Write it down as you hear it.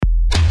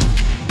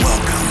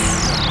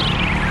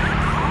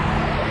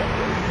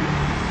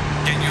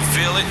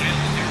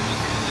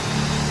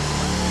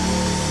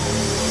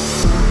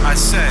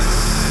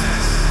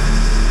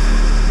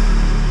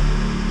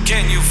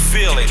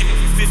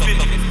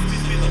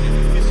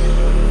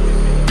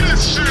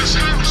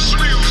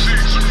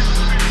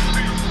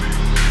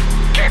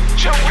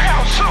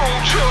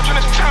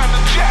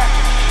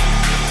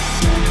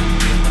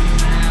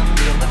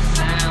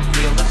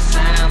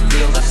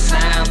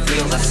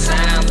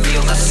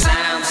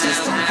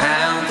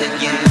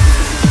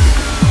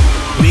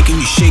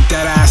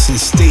and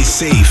stay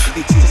safe.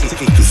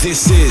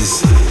 This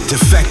is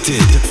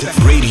Defected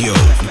Radio.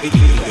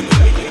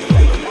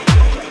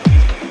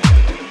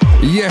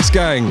 Yes,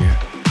 gang.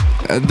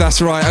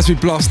 That's right, as we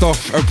blast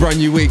off a brand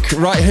new week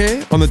right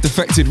here on the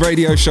Defected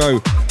Radio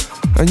Show.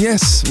 And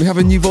yes, we have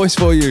a new voice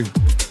for you.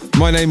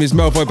 My name is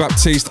Melvo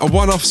Baptiste, a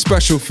one-off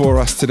special for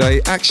us today.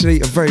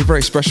 Actually, a very,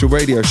 very special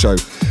radio show.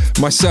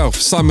 Myself,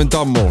 Simon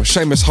Dunmore,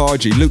 Seamus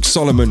Harji, Luke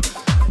Solomon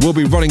will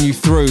be running you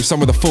through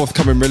some of the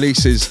forthcoming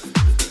releases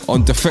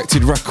on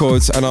Defected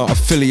Records and our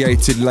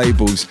affiliated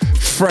labels.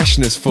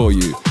 Freshness for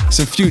you,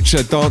 some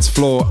future dance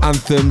floor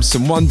anthems,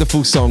 some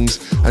wonderful songs,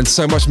 and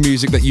so much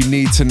music that you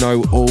need to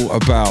know all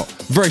about.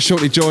 Very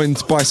shortly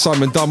joined by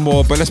Simon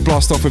Dunmore, but let's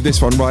blast off with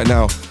this one right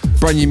now.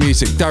 Brand new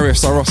music,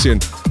 Darius,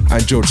 Syrossian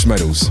and George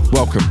Smeddles.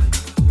 Welcome.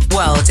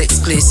 World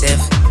exclusive.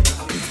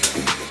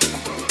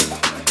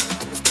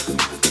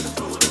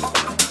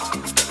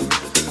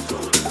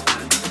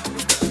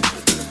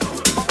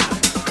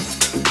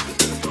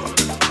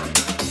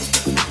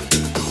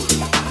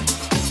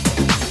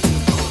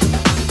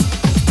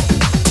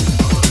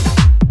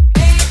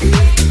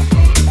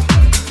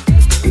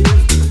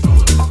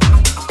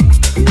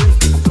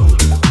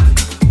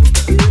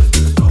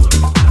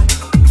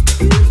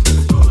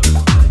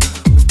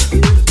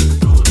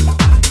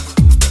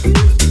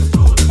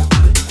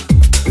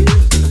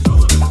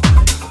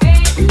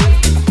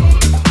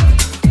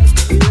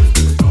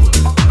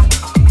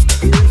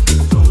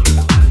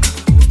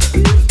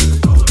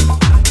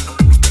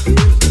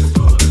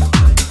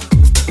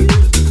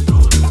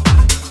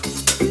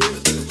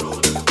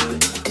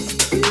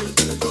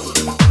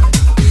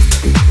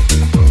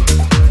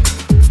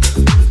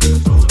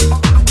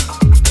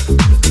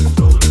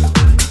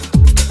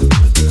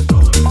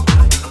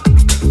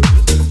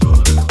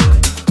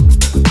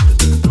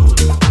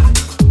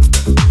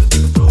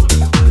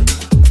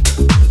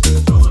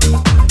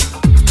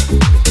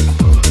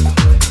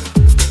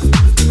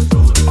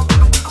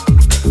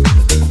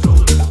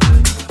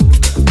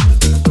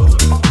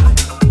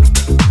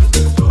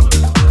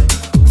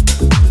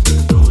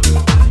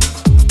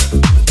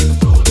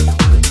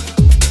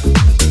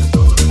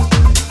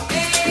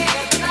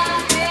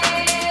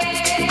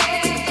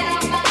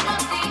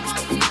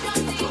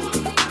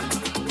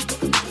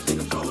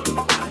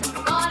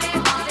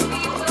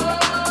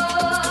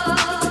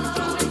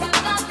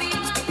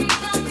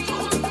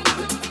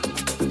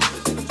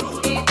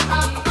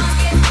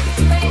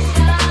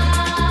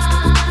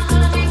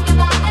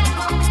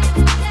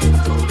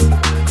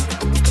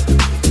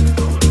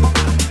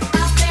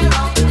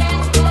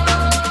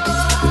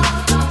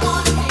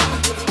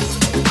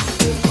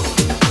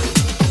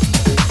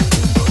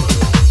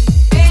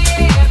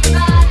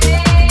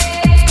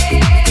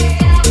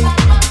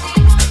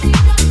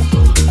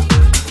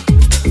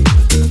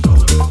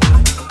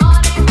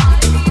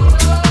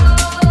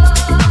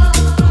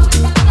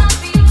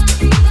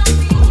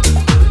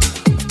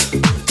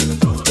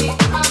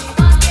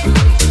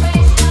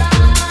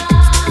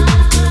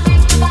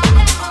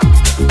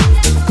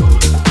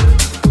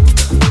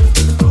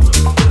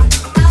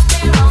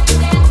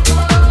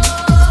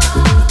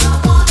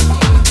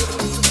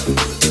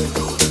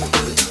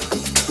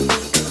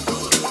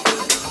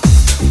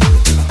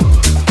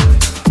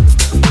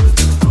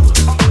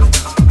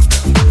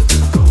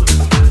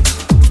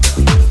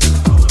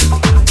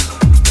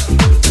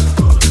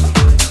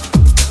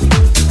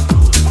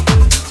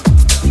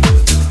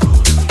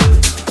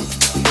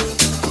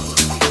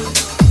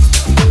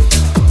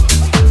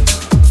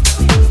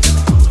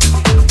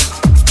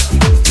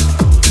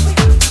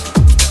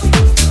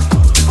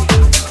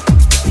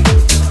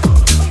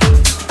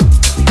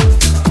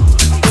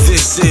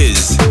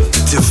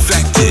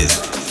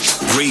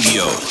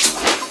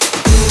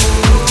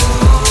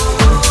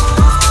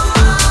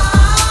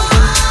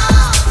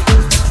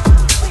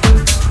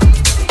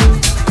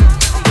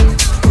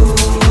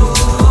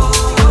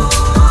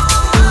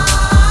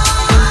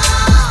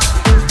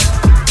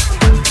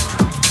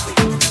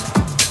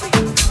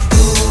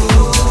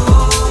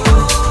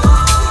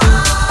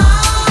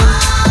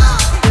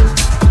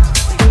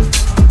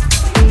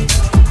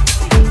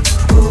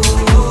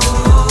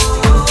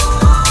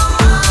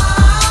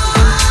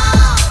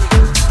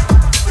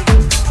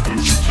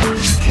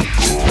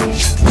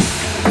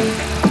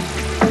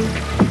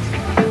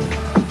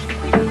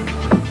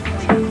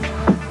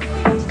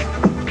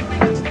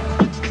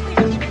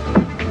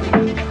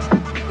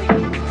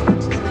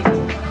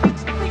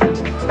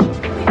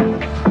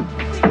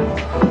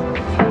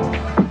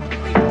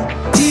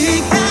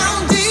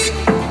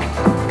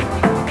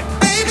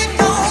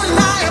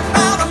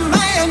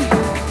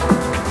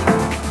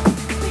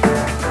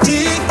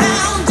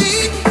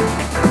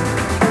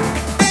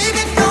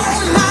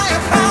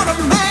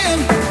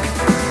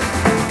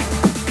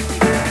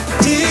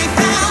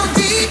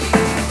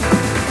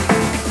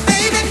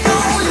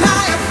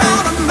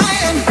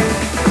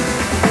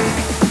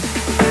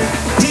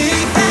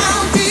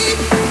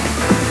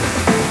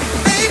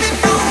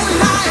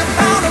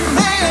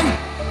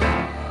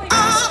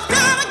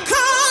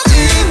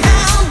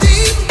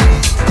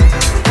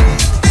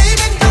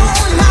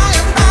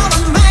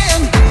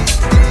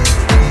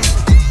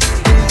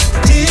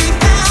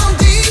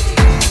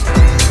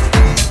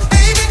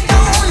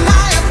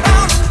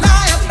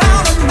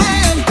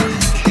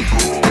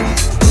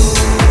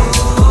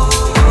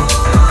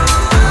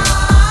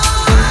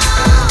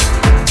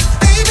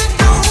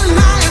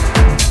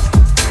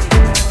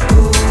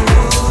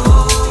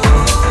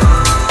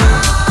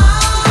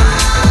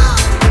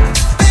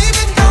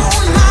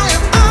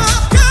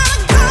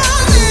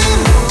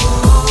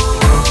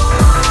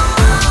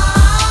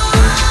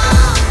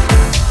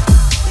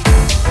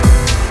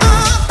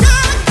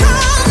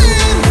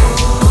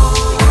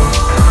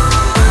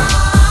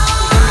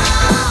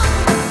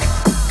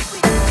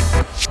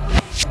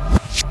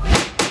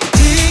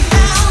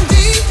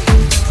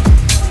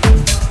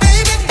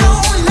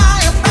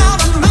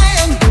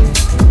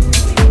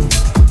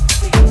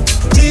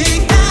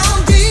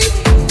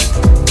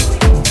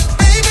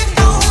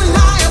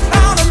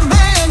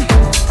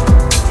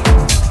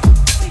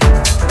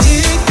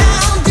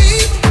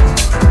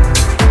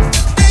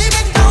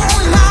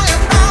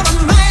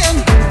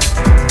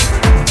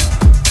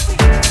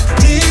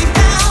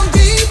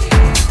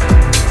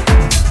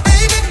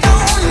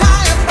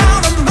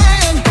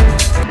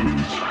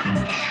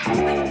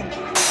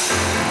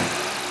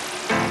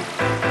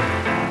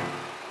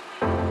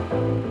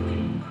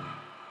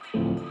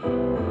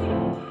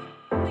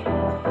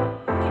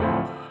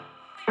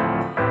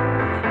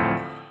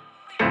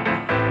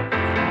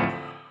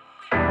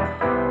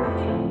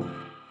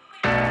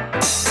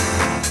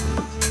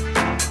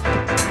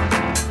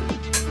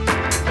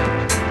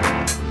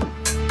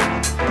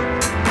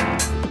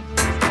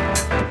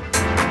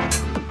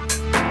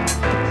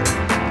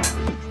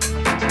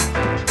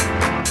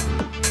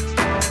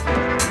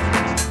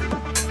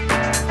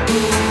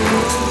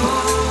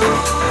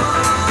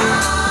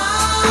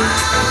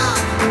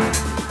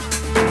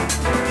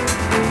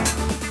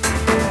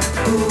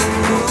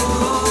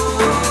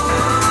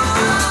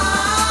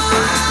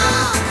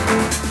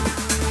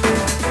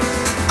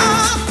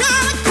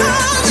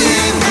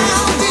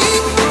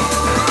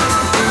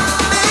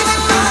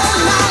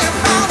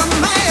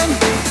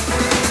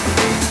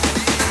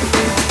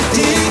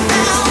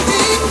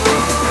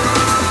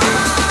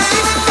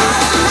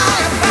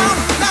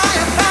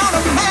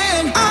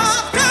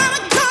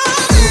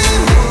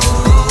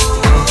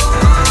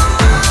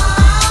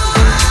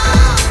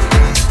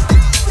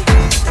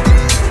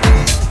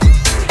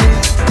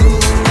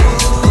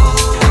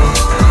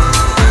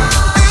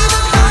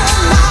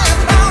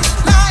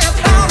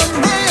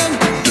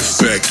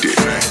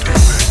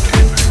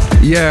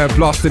 Yeah,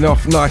 blasting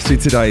off nicely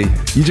today.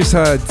 You just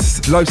heard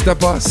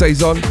Steppa,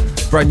 Saison,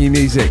 brand new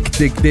music,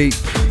 Dig Deep,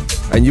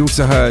 and you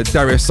also heard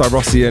Darius,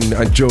 Syrossian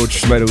and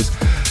George Smeddles.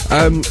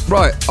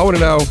 Right, I want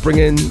to now bring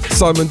in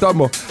Simon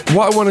Dunmore.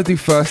 What I want to do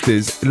first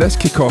is let's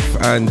kick off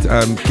and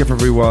give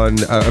everyone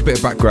a bit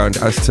of background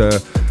as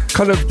to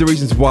kind of the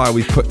reasons why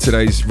we put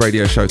today's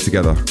radio show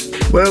together.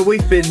 Well,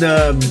 we've been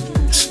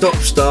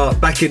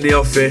stop-start back in the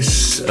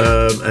office,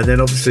 and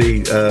then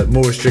obviously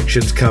more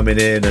restrictions coming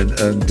in,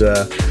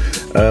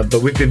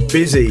 but we've been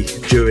busy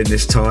during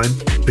this time,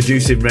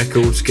 producing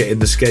records, getting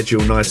the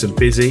schedule nice and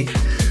busy.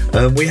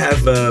 We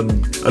have a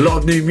lot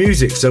of new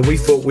music, so we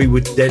thought we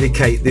would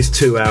dedicate this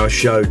 2-hour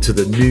show to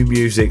the new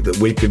music that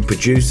we've been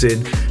producing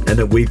and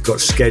that we've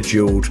got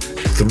scheduled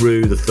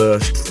through the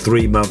first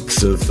 3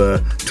 months of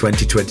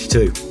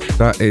 2022.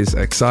 That is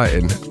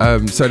exciting.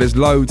 So there's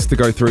loads to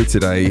go through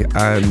today.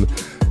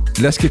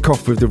 Let's kick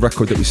off with the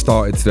record that we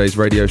started today's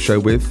radio show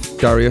with,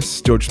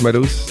 Darius, George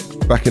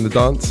Smeddles, Back in the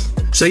Dance.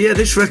 So yeah,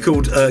 this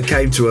record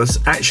came to us.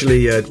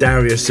 Actually,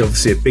 Darius,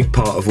 obviously a big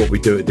part of what we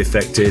do at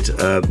Defected,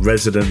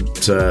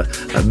 resident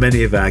at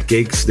many of our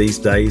gigs these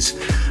days.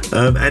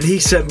 And he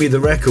sent me the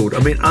record. I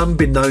mean,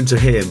 unbeknown to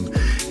him,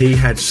 he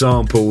had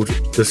sampled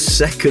the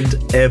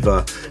second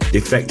ever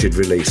Defected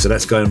release. So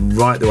that's going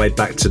right the way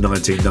back to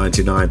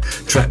 1999,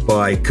 track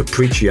by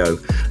Capriccio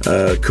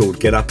called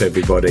Get Up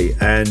Everybody.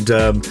 And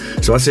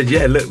so I said,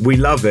 yeah, look, we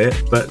love it,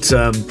 but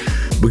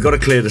we got to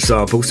clear the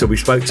sample. So we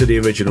spoke to the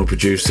original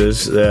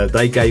producers.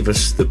 They gave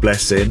us the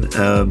blessing.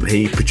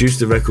 He produced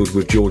the record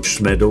with George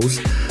Smeddles,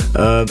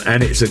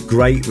 and it's a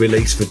great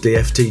release for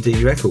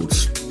DFTD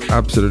Records.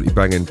 Absolutely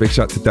banging. Big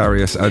shout to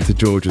Darius and to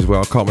George as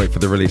well. Can't wait for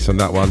the release on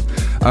that one.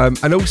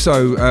 And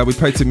also we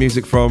played some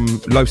music from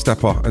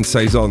Steppa and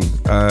Saison,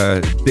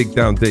 Dig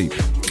Down Deep.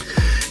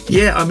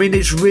 Yeah, I mean,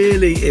 it's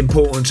really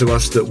important to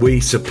us that we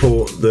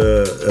support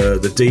the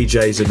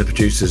DJs and the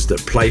producers that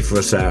play for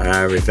us at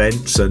our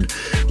events, and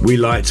we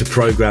like to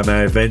program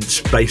our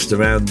events based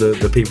around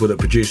the people that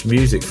produce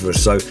music for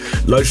us. So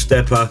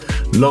Steppa,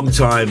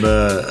 long-time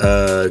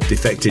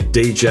Defected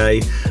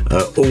DJ,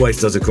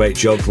 always does a great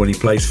job when he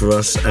plays for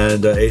us,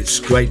 and it's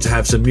great to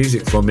have some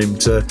music from him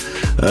so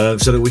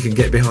that we can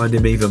get behind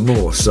him even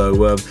more.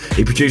 So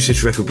he produced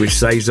this record with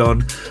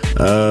Saison,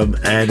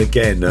 and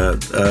again,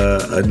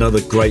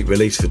 another great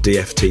release for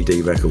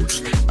DFTD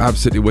Records.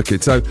 Absolutely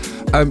wicked. So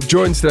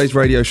during today's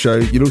radio show,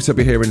 you'll also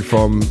be hearing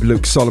from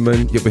Luke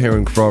Solomon, you'll be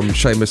hearing from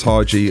Seamus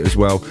Haji as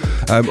well,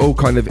 all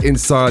kind of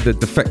inside the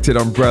Defected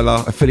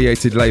umbrella,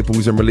 affiliated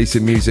labels and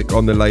releasing music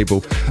on the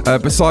label.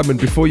 But Simon,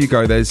 before you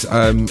go, there's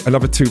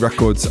another 2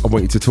 records I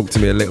want you to talk to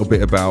me a little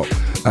bit about.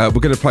 We're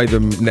going to play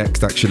them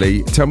next,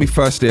 actually. Tell me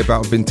firstly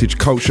about Vintage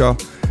Culture,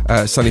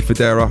 Sonny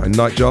Fodera and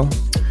Nightjar.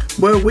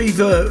 Well, we've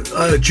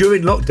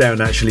during lockdown,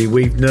 actually,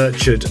 we've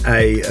nurtured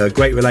a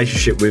great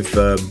relationship with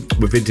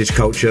Vintage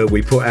Culture.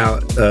 We put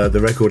out the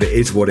record It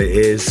Is What It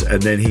Is,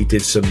 and then he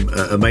did some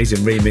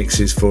amazing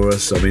remixes for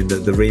us. I mean,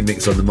 the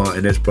remix on the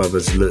Martinez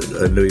Brothers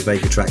and Louis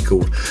Vega track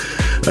called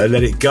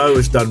Let It Go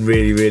has done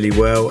really, really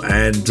well.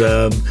 And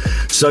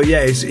so,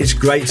 yeah, it's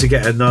great to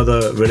get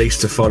another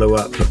release to follow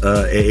up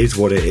It Is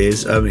What It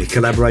Is. In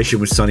collaboration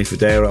with Sonny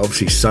Fodera.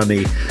 Obviously,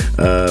 Sonny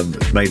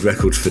made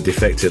records for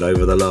Defected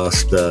over the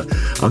last...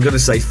 I'm going to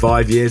say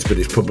 5 years, but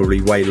it's probably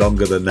way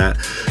longer than that.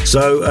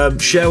 So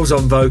Shell's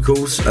on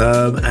vocals,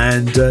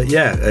 and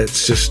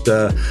it's just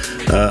a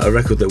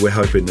record that we're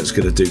hoping that's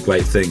going to do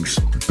great things.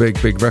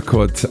 Big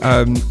record.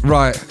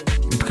 Right,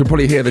 you can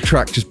probably hear the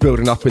track just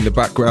building up in the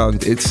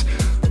background. It's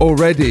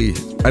already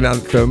an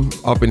anthem.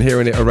 I've been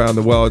hearing it around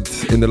the world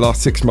in the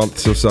last 6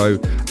 months or so.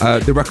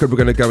 The record we're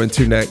going to go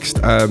into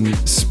next,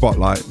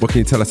 Spotlight. What can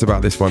you tell us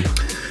about this one?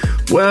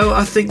 Well,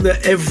 I think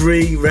that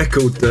every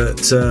record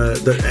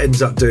that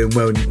ends up doing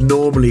well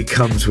normally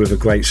comes with a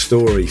great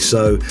story.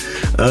 So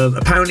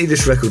apparently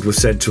this record was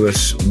sent to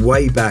us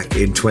way back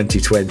in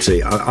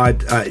 2020.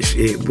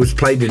 It was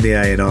played in the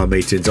A&R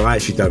meetings. I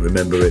actually don't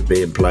remember it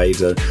being played.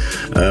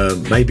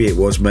 Maybe it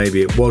was,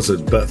 maybe it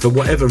wasn't. But for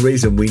whatever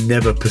reason, we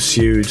never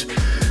pursued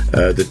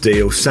the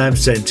deal. S.A.M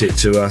sent it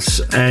to us.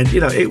 And,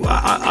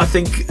 I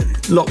think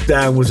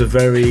lockdown was a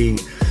very...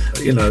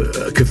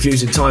 a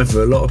confusing time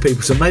for a lot of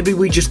people, so maybe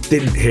we just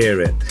didn't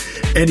hear it.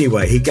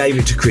 Anyway, he gave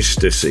it to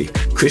Cor.Ece.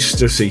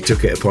 Cor.Ece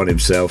took it upon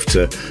himself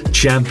to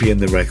champion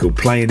the record,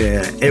 playing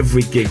it at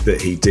every gig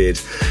that he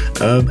did,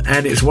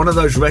 and it's one of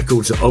those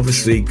records that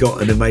obviously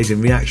got an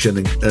amazing reaction,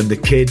 and the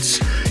kids,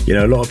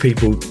 a lot of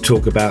people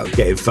talk about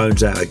getting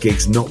phones out at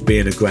gigs not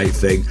being a great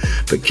thing,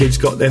 but kids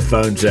got their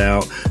phones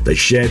out, they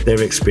shared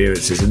their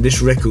experiences, and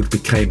this record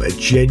became a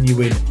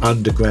genuine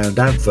underground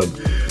anthem.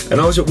 And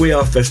I was at We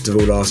Are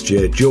Festival last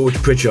year. George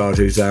Pritchard,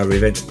 who's our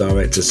events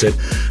director, said,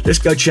 let's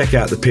go check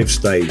out the PIV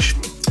stage.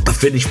 I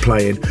finished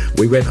playing,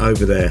 we went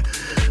over there,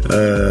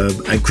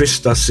 and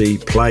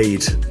Cor.Ece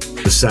played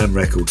the S.A.M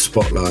record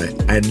Spotlight,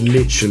 and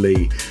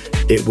literally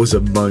it was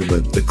a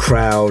moment. The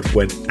crowd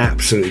went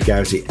absolutely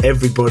gouty.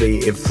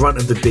 Everybody in front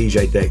of the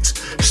DJ decks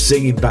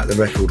singing back the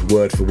record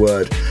word for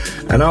word.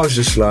 And I was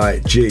just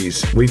like,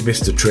 geez, we've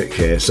missed a trick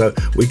here. So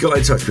we got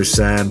in touch with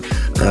S.A.M.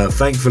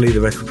 Thankfully,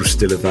 the record was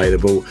still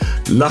available.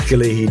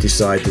 Luckily, he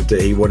decided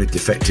that he wanted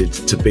Defected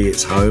to be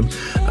its home.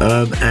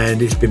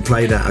 And it's been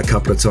played out a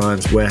couple of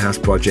times, Warehouse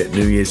Project,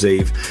 New Year's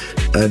Eve.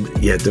 And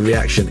yeah, the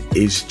reaction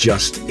is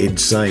just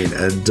insane.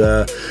 And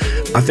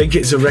I think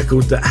it's a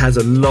record that has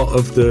a lot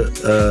of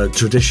the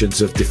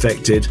traditions of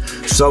Defected.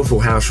 Soulful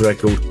house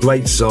record,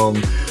 great song,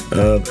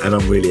 and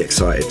I'm really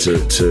excited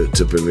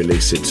to be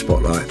releasing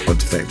Spotlight on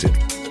Defected.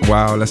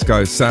 Wow, let's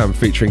go. S.A.M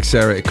featuring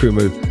Sarah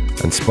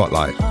Ikumu and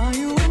Spotlight. I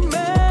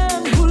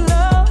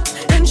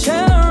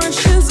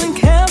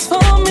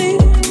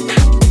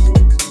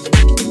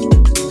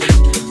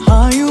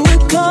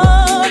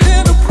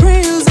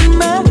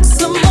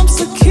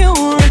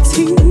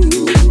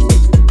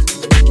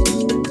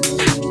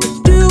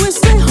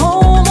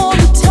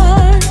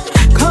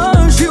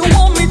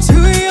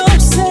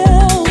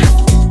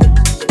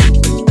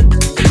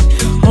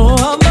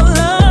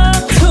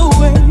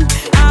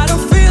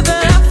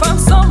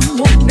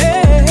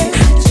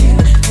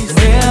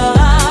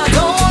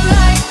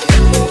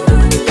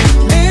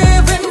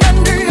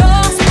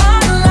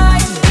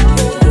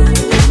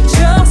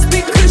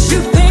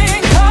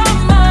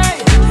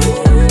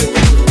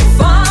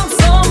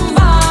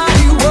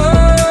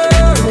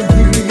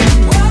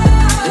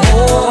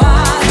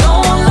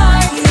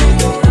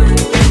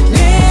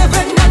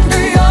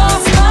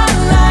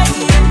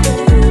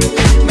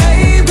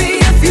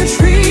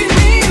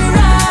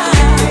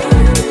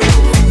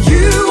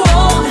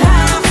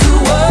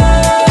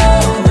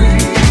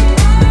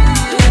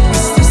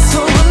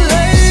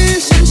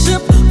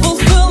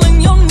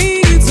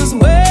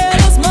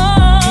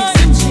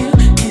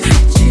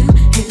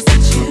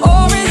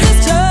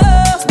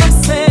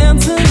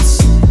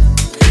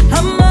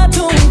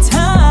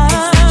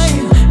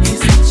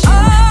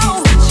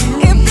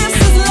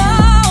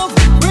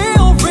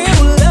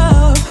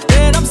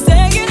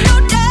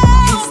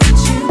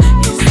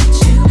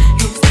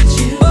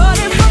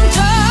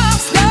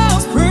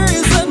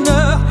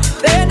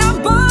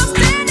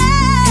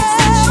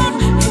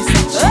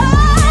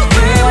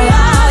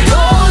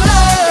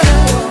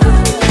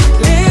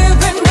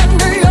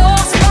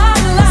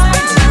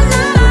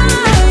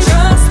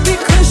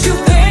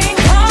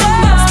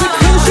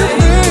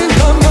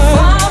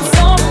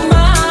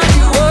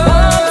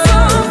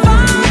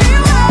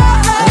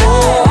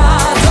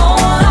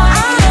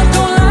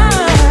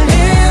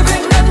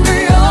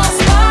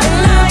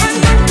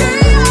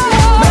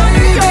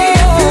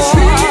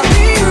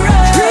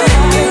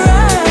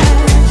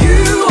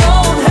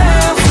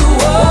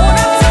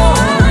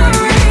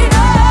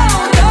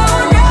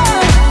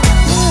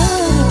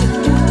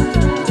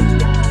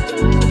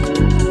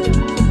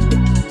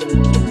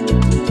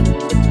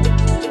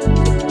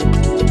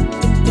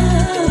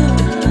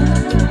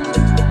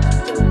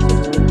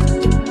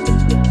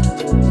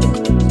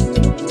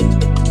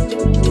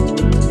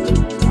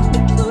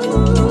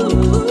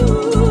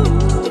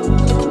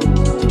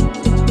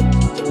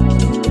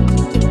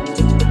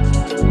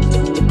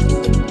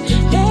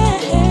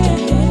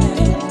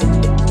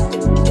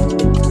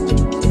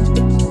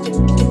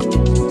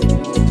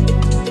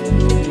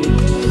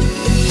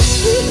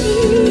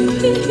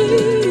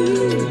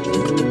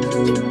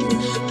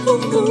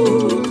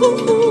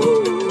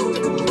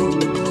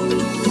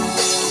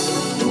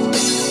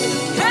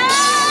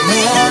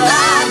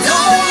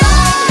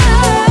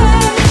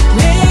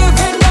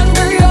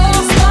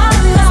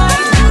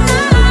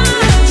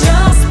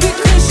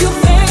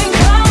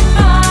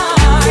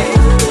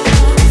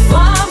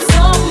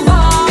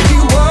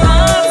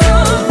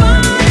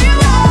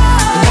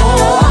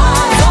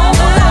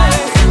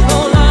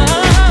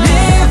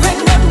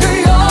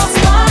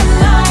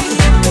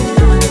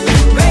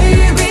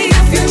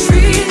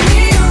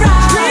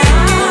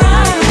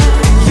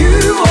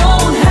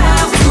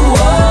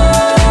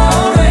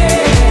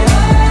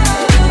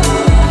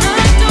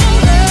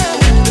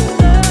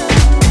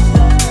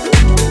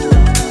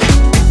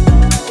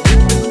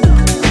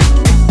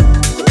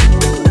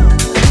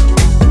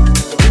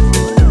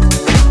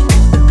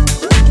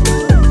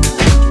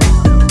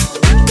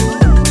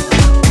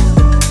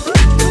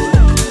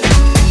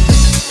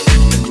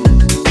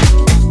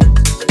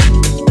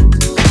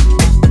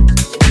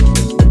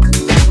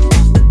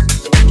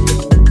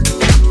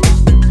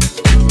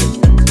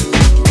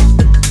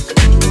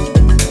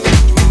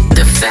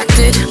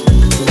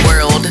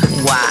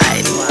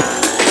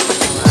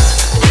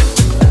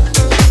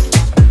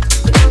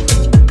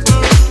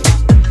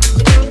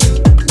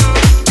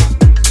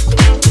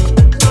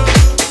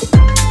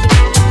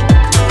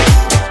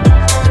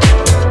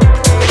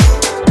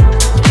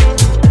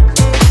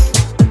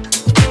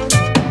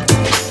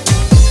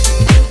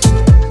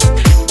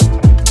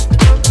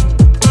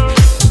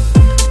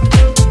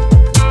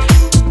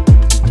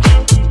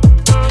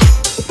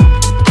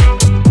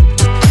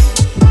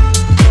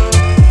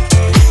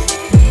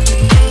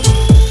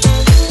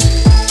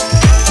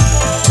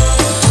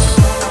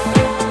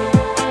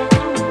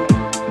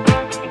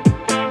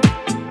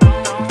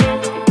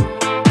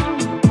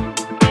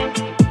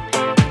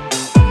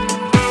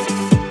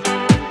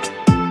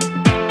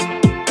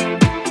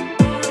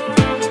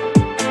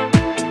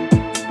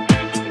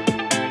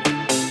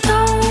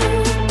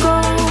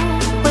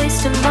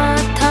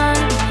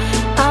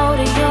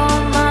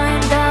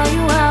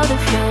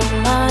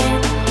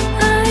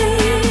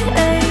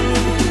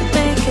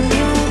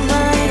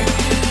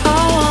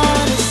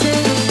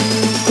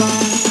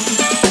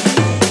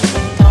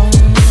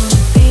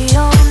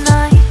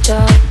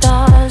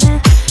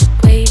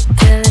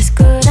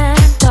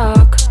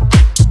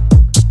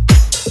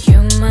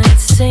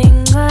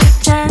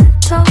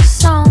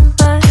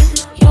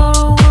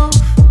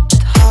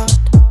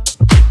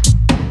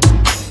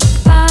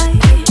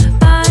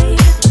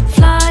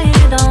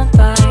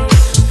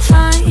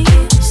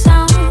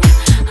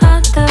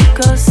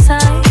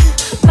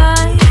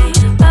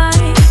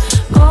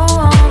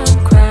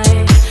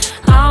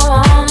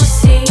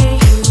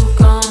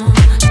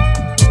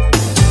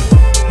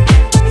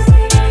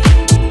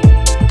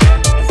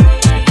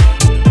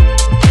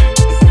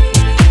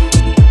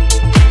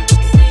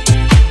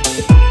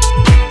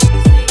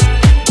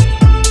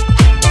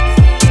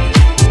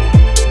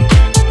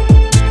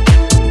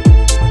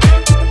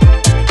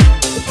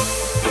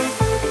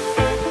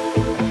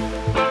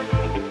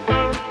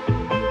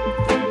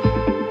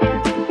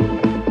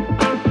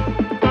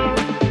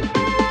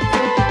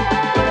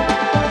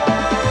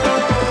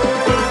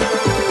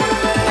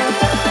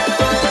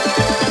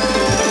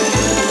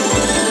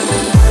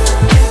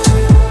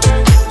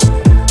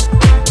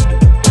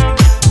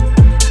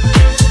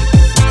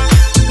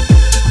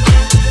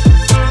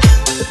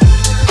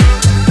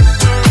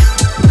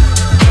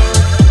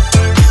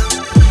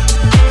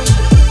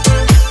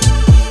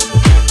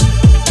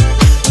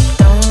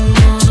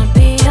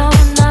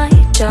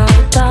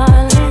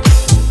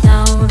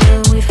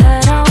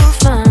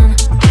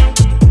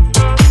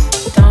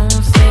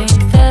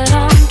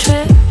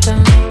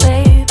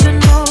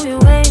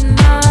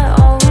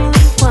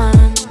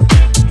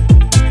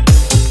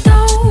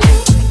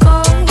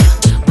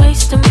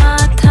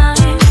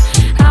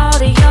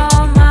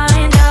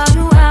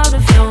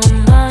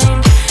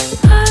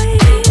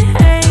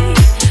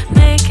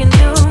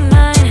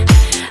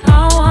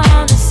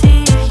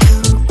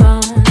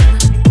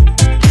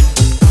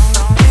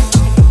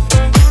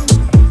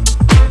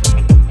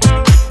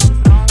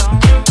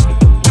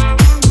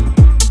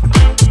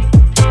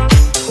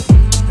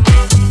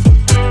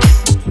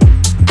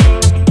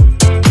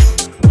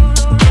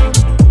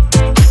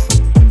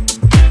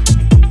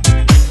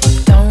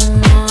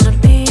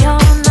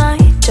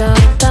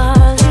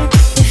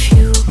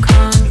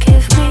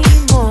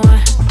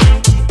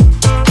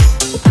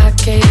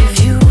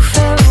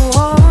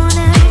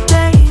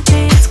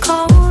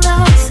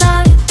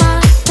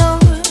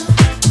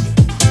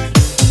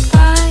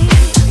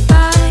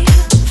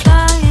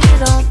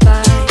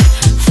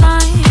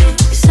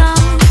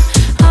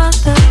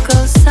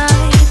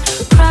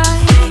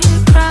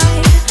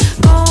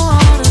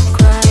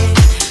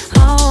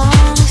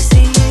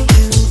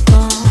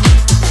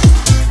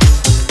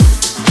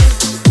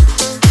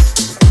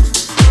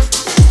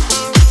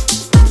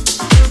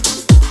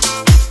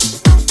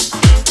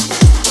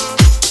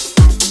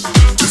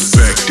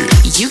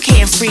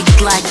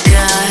freak like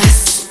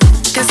us.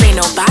 Cause ain't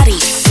nobody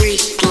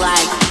freak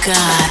like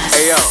us.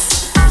 Hey yo,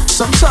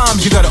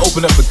 sometimes you gotta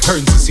open up the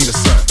curtains to see the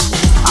sun.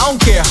 I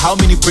don't care how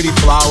many pretty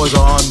flowers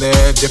are on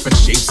there, different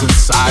shapes and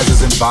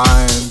sizes and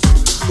vines.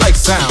 Like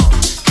sound,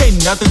 can't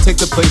nothing take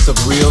the place of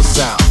real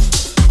sound.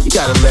 You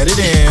gotta let it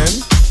in,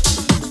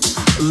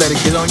 let it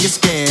get on your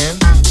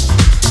skin,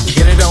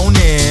 get it on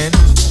in,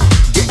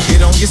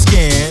 get on your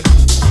skin.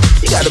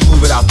 You gotta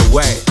move it out the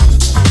way.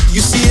 You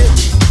see it?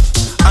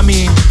 I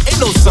mean,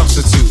 ain't no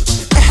substitute.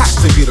 It has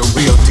to be the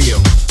real deal.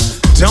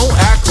 Don't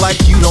act like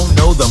you don't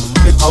know the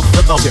of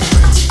the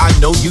difference. I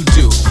know you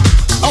do.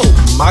 Oh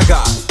my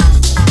God.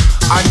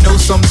 I know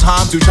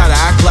sometimes we try to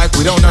act like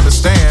we don't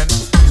understand,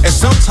 and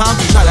sometimes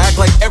we try to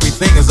act like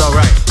everything is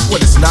alright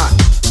when it's not.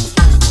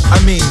 I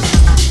mean,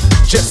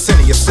 just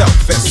center yourself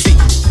and see.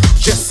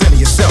 Just center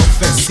yourself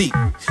and see.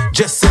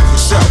 Just center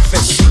yourself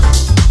and see.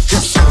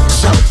 Just center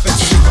yourself and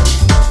see.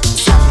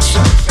 Center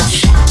yourself and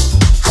see.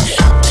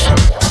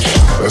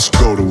 Let's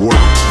go to work.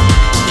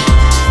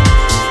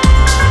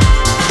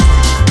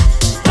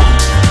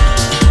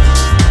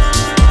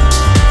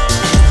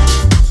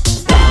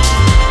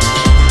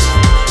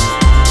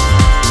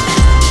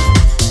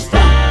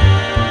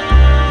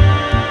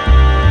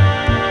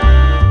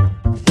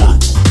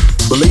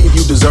 Believe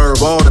you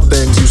deserve all the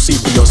things you see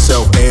for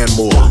yourself and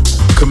more.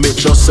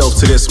 Commit yourself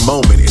to this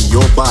moment in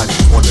your body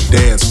on the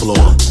dance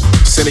floor.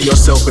 Center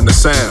yourself in the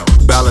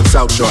sound, balance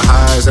out your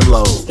highs and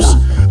lows.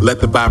 Let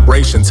the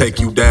vibration take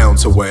you down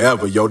to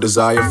wherever your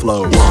desire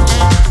flows.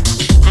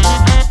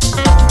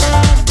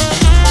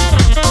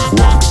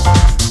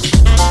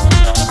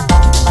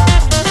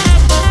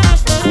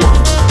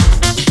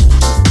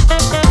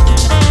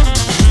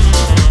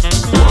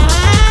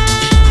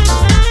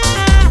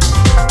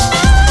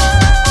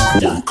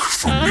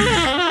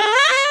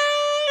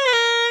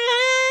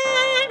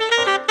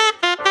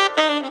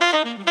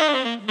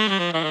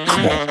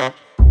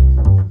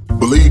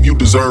 Believe you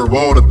deserve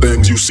all the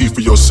things you see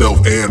for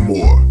yourself and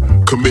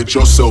more. Commit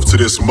yourself to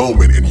this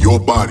moment in your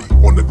body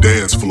on the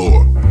dance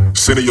floor.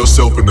 Center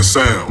yourself in the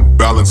sound,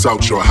 balance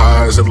out your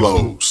highs and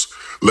lows.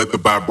 Let the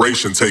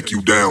vibration take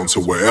you down to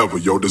wherever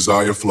your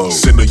desire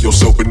flows. Center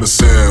yourself in the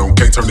sound,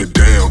 can't turn it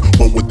down.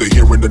 One with the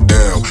here and the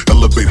now.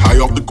 Elevate high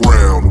off the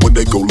ground. When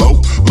they go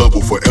low, love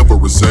will forever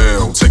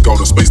resound. Take all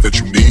the space that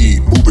you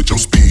need, move at your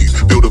speed.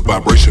 Build a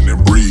vibration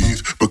and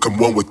breathe. Become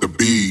one with the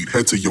beat,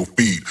 head to your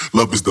feet.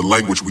 Love is the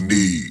language we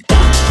need.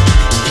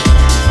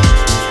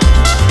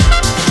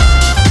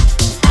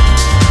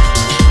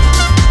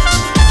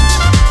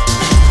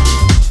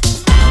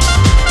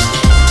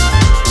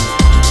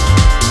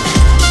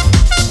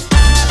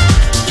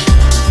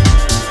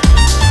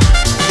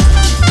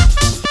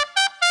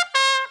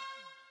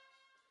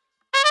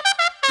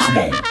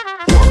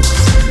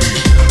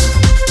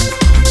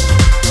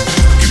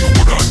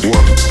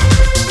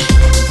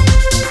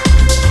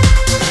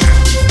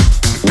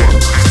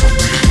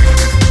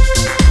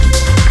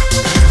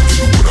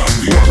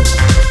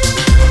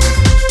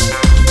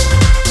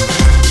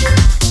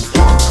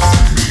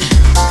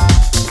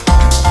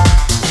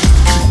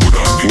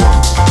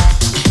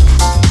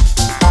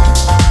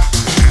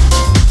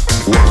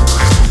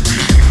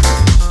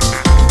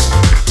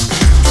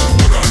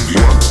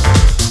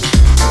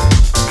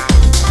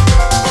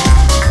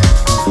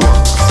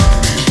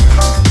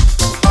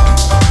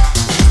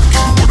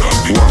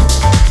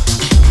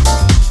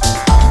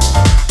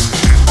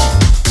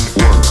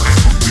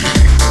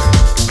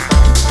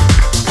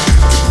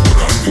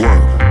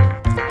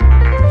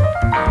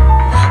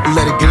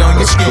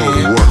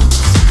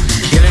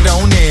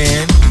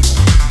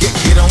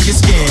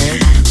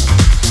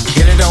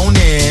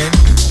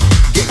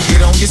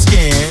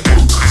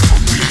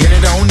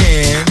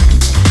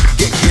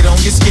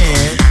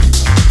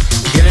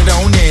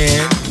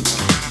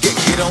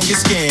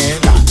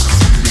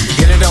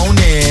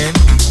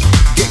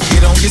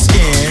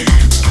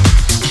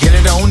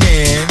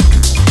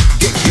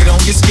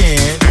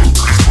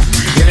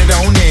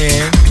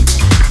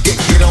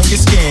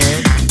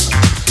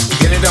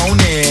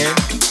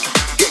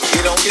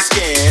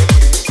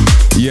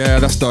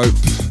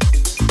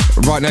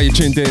 Right now you're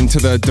tuned in to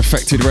the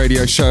Defected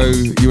radio show.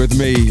 You're with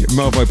me,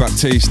 Melvo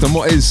Baptiste, and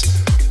what is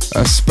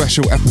a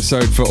special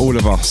episode for all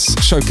of us,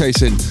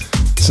 showcasing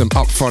some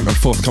upfront and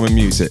forthcoming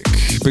music.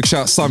 Big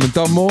shout out Simon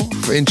Dunmore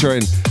for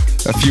introing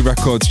a few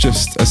records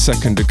just a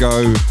second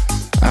ago,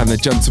 and the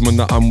gentleman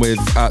that I'm with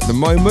at the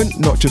moment,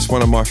 not just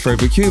one of my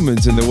favourite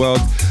humans in the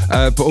world,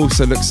 but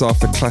also looks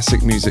after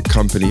Classic Music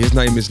Company. His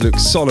name is Luke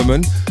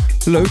Solomon.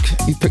 Luke,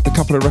 you picked a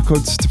couple of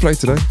records to play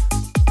today.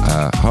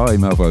 Hi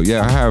Melvo.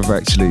 Yeah, I have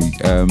actually.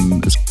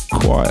 There's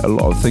quite a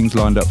lot of things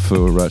lined up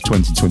for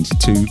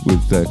 2022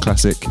 with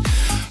Classic.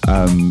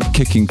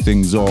 Kicking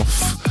things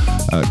off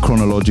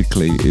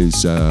chronologically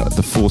is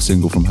the fourth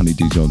single from Honey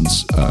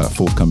Dijon's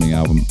forthcoming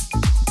album,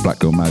 Black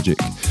Girl Magic.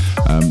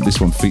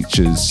 This one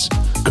features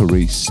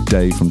Cor.Ece,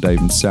 Dave from Dave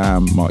and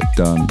S.A.M, Mike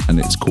Dunn, and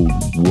it's called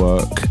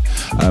Work.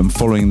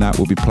 Following that,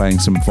 we'll be playing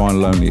some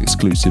vinyl-only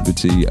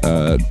exclusivity,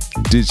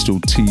 digital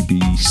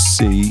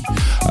TBC,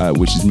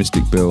 which is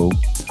Mystic Bill,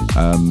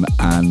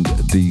 and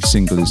the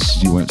single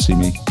is You Won't See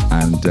Me.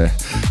 And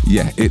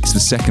it's the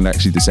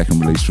second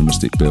release from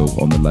Mystic Bill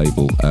on the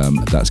label.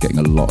 That's getting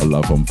a lot of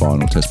love on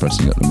vinyl test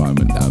pressing at the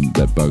moment.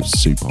 They're both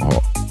super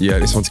hot. Yeah,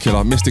 this one's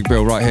killer. Mystic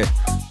Bill right here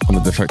on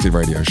the Defected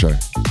Radio Show.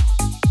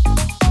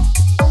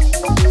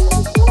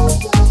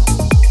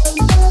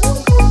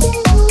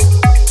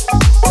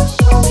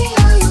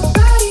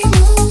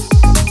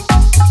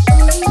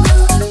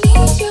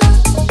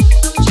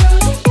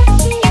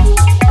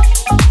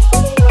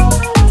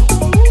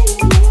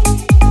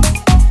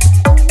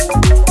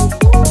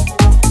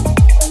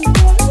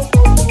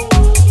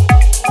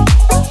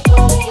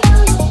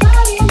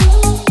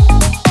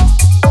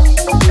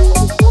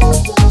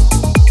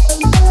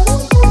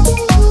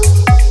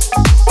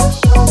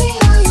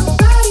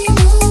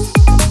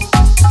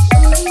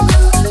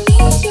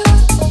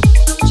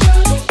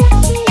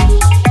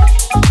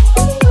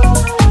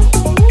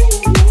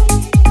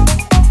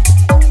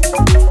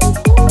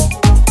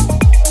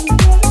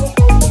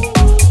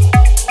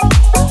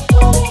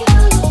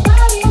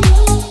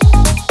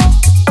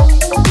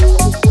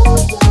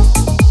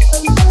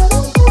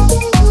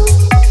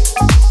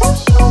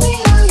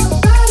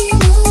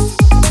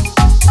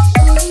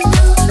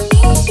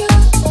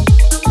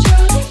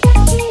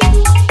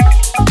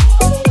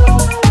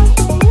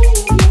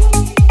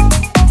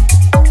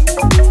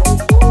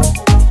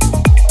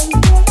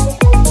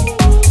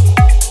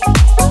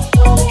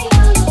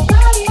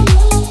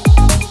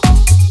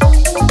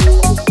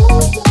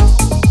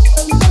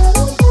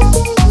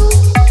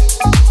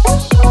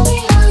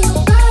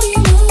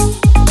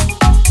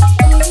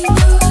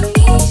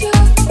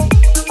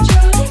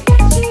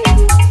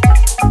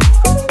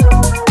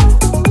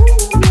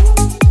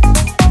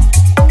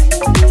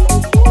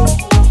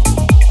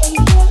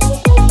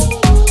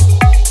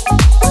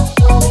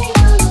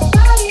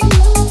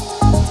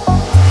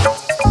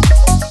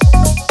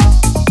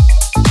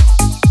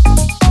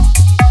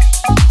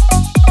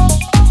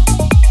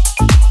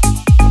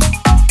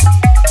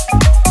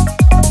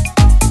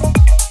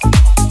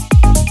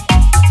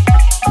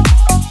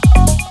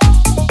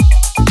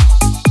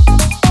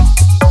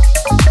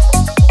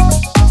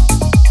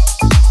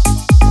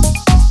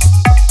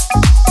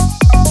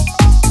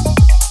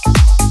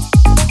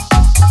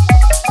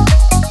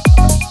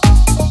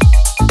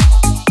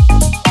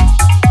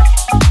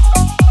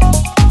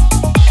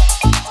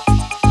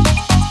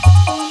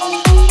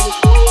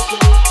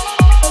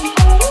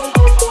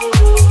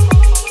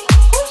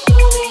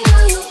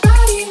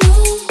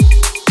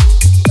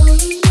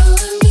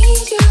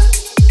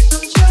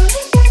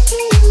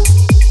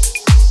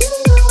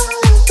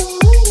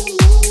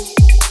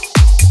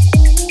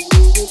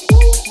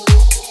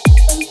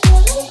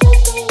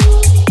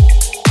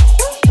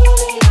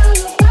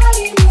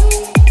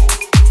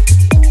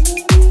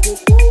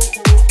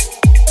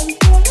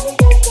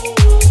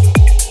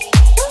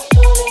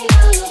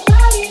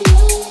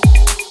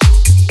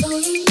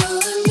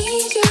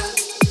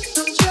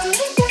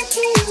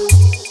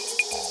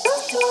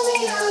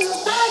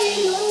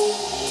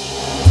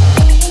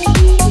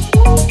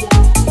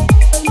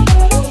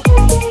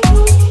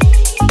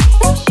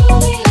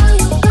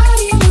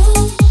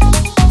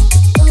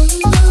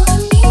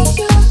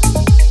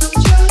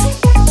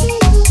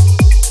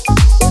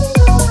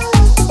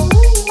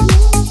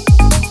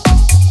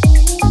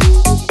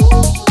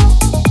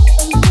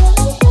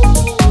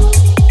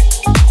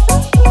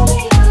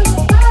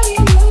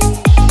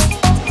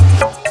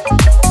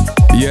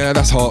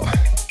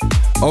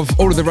 Of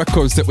all of the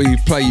records that we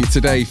play you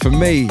today, for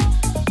me,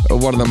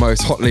 one of the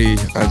most hotly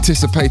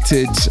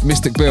anticipated,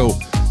 Mystic Bill,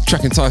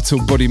 track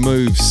entitled Body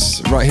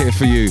Moves, right here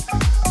for you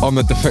on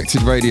the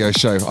Defected Radio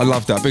Show. I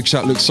love that. Big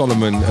shout Luke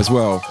Solomon as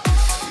well.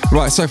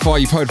 Right, so far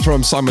you've heard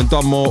from Simon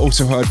Dunmore,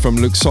 also heard from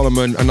Luke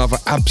Solomon. Another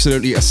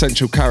absolutely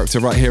essential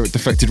character right here at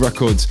Defected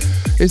Records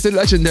is the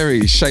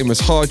legendary Seamus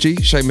Haji.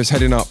 Seamus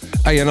heading up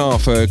A&R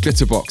for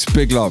Glitterbox,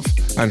 big love,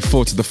 and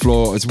Four to the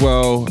Floor as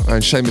well.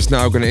 And Seamus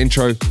now going to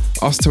intro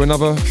us to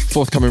another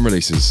forthcoming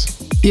releases.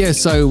 Yeah,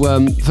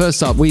 so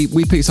first up, we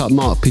picked up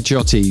Mark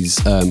Picciotti's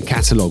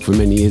catalogue from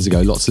many years ago.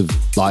 Lots of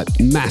like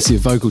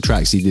massive vocal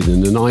tracks he did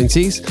in the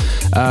 90s.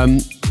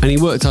 And he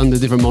worked under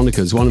different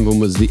monikers. One of them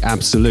was The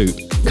Absolute,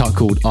 cut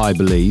called I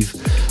Believe.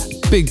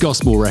 Big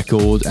gospel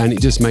record, and it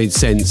just made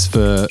sense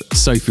for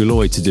Sophie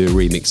Lloyd to do a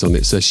remix on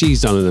it. So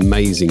she's done an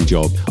amazing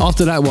job.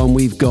 After that one,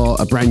 we've got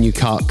a brand new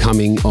cut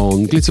coming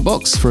on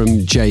Glitterbox from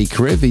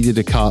JKriv. He did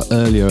a cut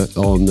earlier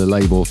on the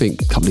label, I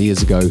think a couple of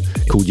years ago,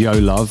 called Yo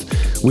Love.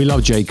 We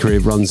love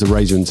JKriv, runs the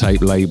Razor and Tape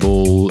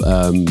label.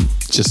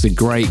 Just a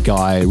great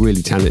guy,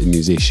 really talented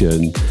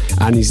musician.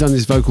 And he's done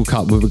this vocal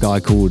cut with a guy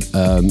called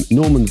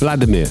Norman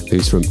Vladimir,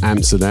 who's from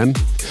Amsterdam.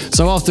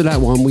 So after that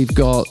one, we've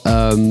got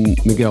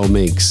Miguel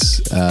Migs.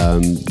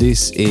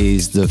 This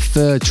is the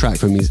third track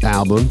from his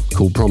album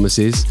called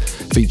Promises,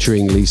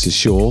 featuring Lisa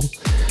Shaw.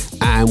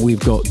 And we've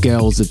got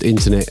Girls of the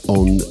Internet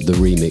on the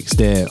remix.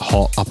 They're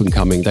hot, up and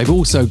coming. They've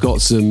also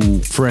got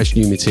some fresh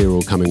new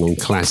material coming on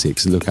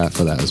Classics. Look out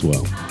for that as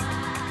well.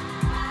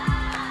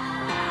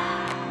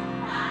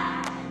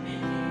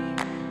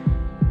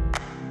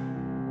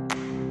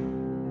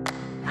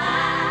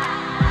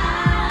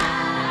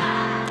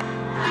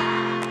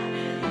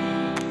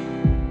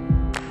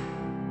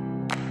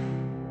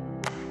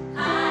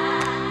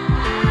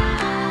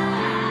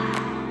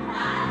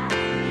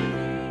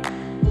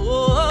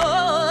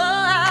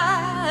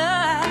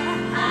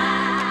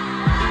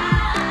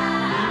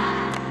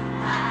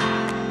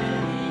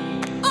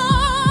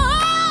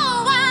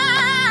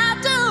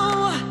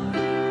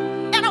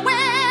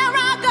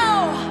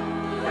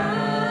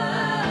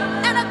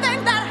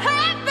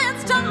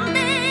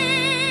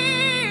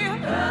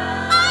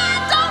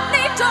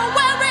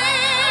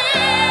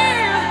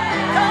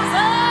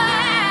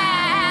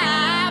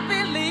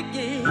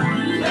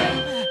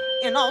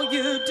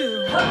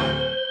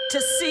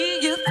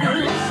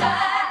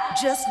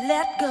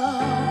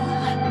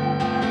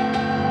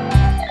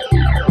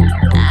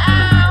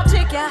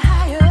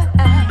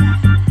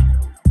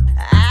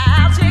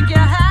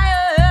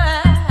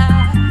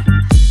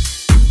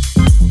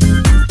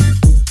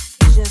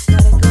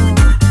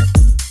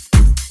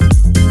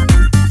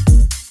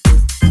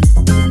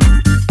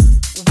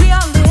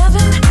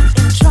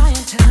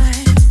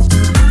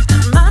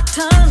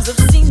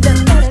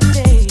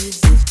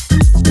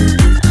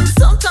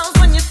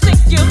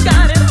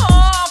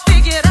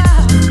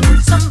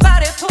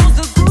 Somebody pulls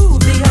the groove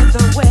the other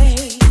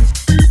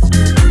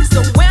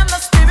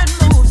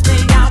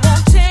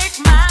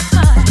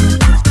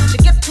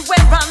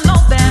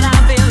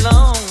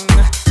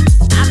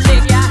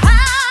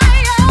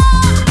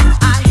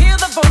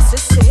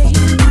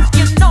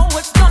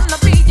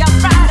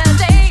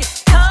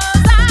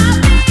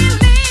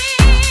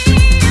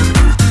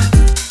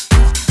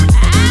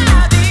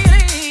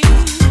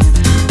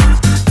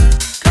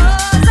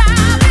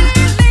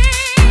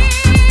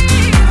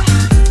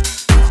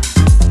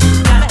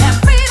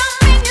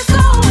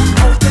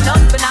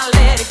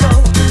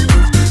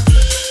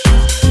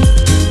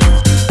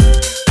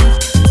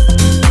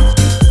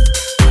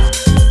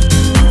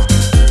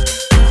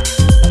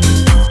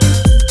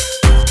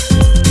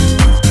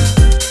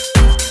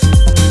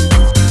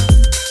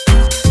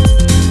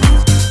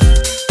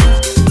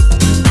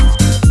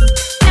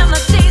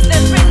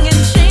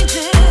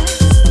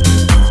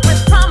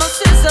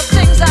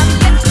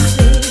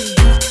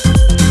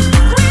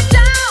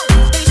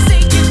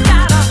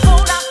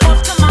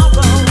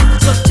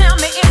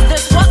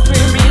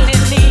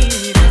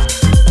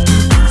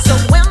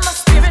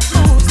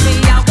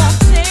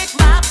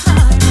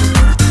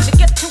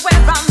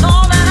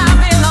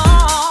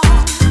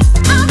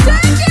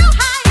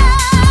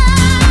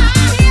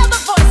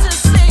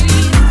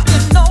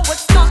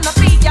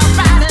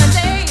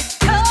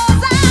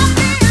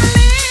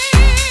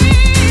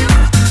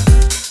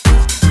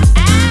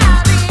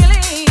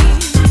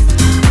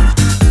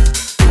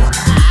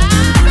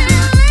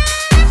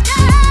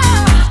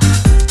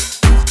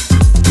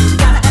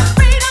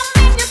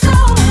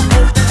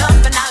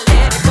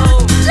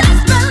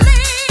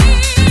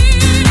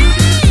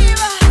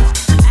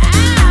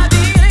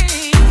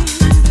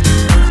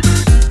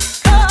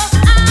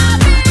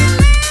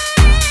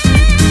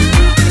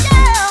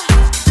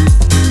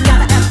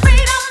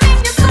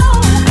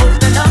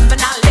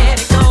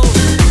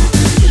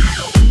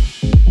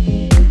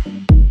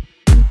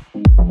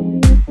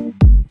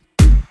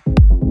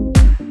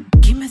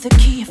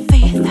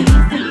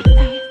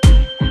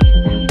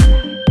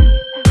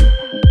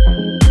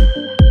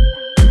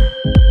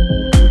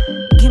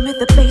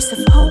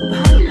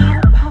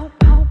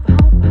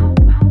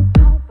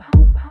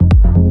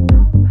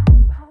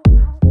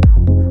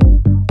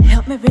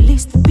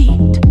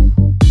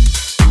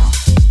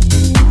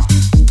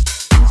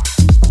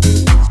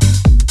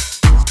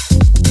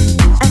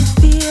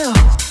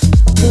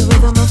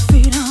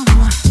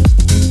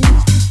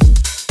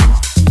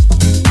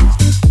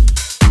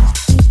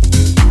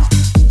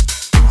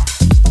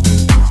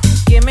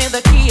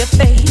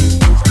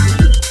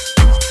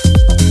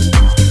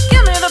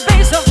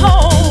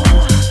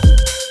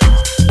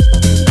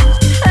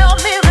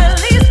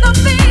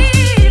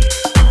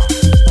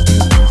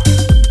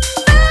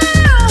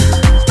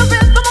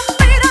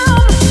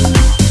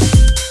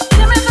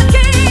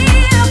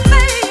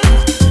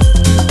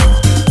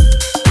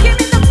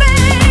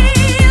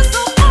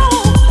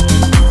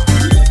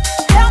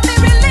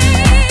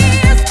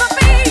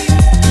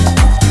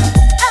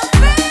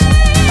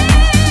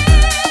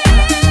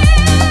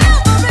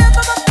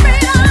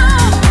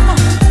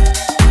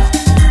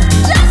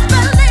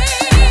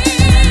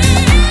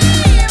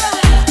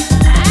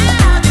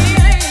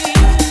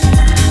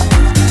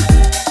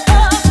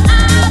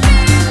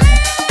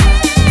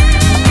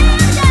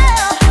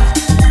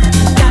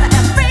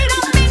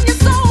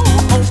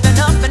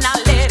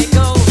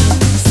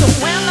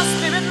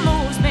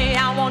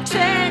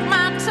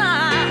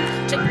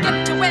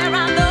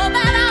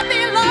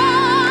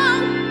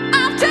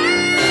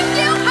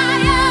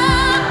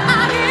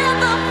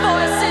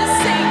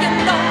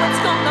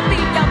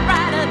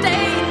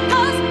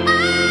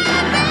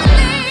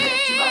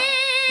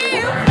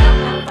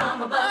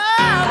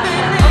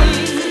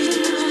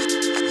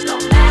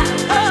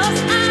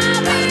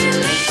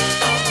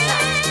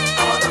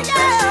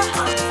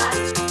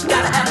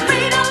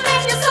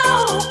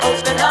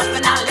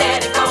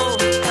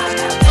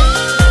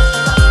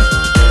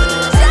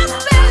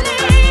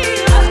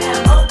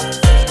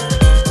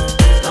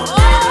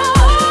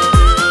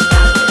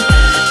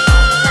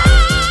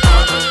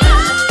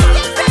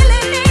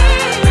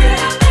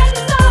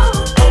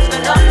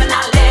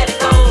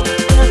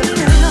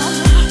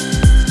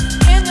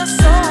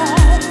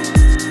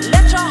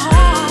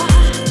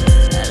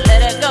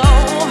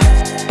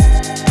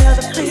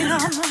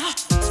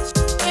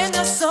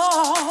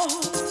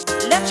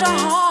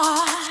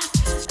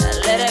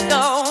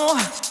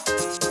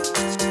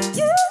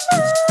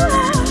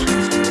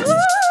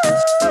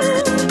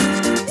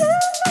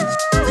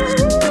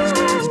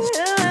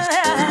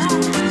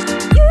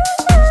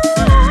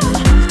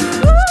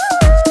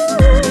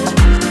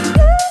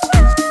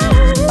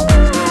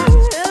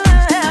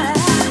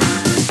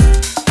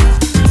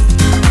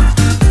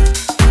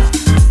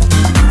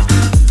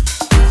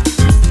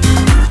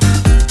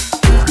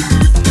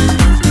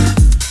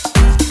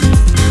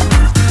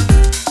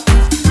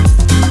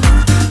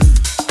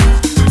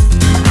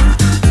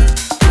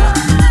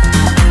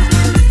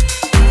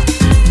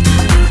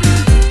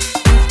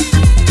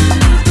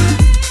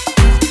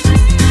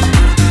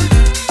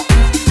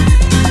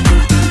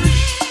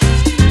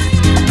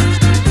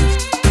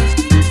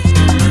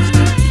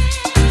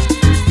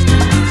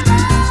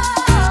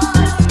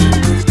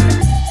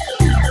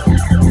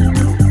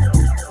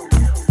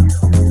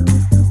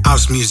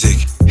House music.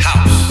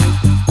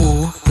 House.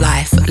 All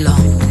life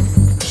long.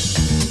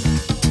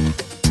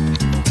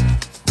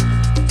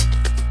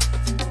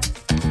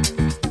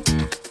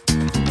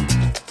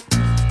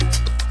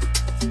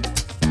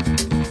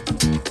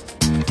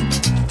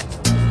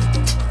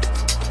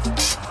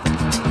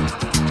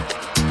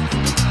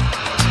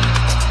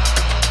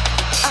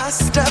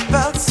 Step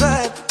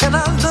outside and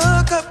I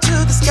look up to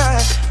the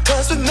sky,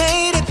 'cause we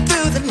made it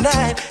through the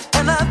night.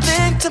 And I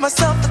think to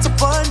myself, it's a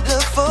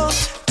wonderful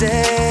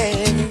day.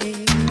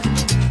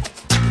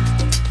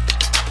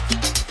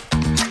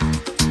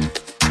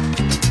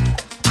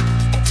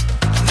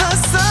 The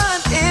sun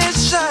is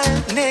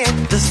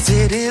shining, the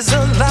city's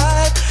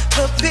alive,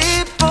 the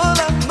people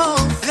are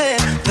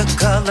moving, the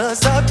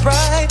colors are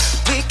bright.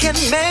 We can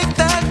make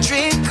that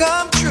dream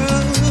come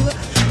true,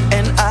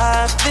 and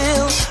I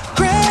feel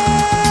great.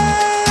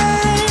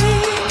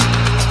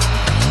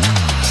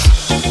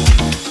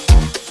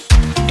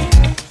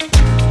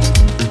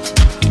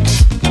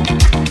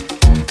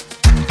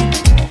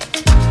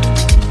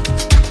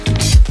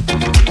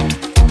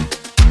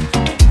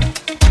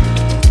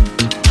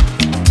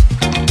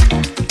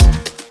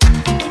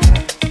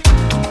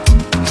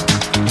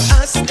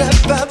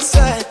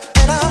 Outside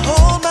and I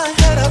hold my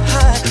head up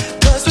high,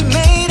 'cause we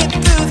made it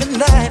through the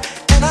night,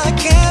 and I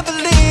can't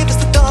believe it's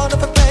the dawn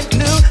of a brand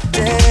new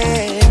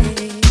day.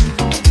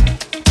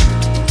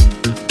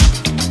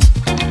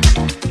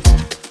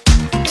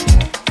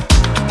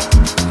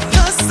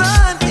 The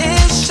sun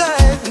is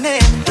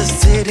shining, the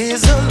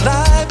city's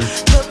alive,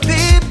 the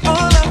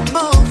people are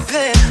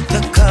moving,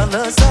 the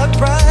colors are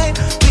bright.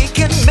 We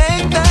can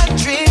make that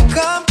dream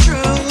come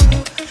true,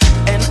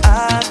 and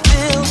I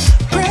feel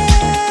great.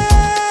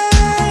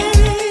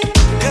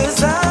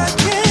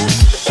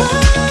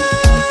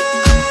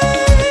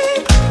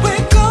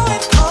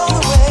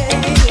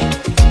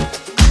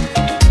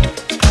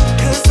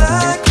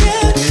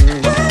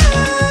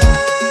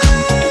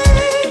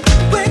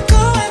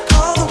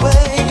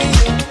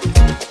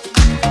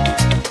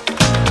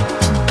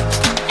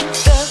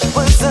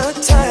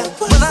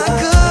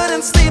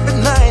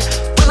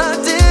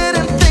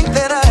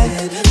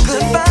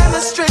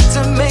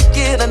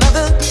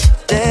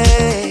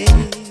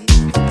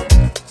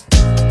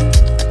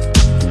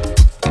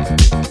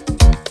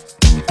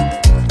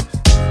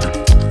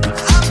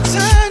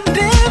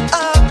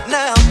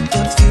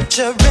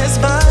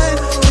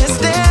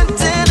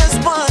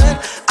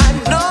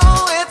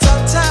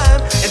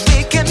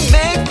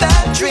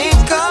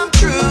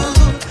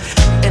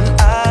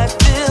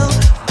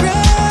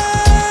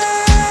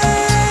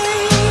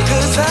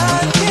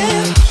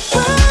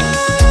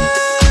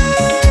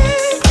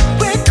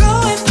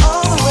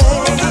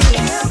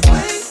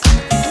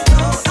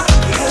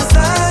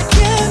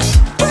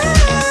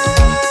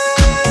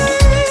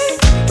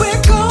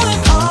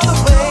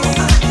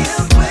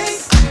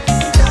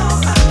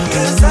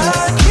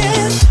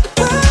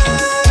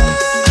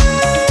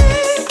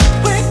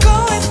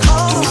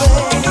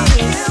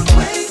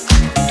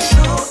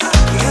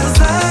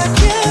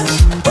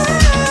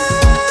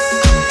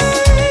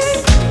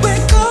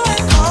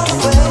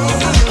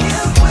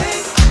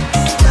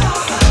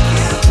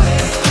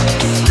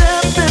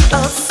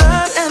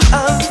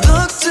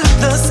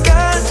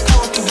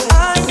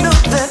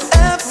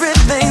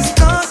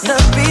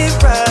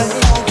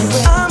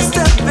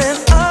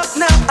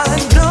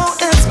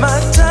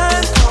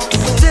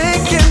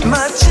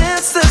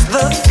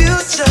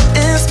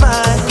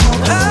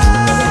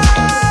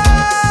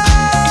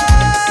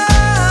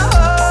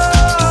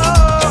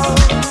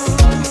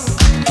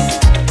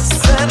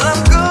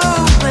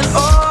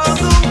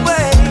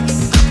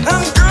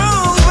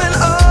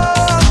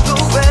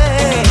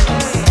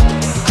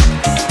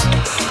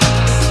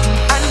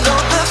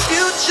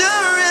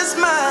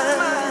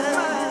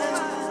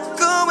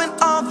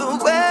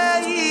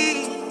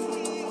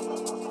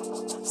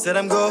 Said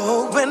I'm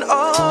going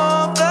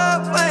all the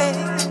way.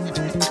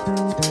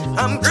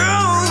 I'm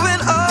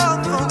growing all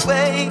the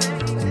way.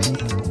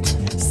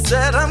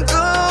 Said I'm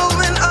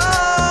going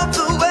all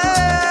the way.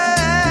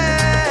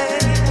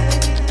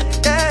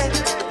 Yeah,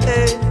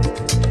 yeah.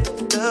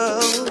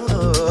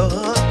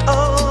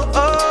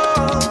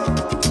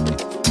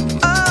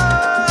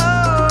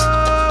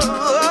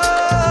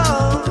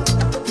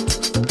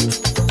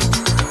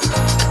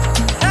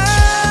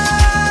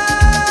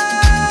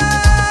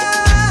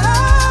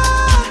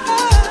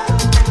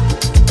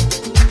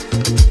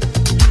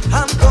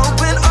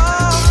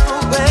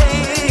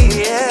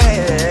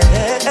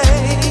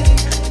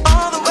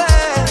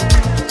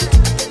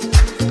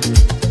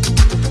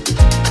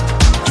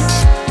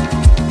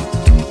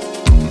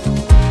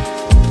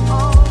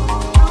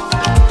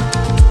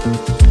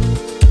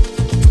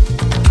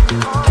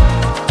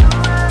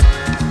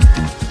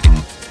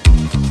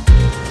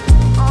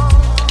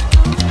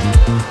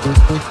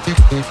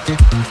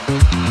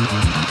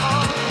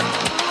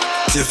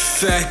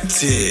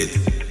 Defected.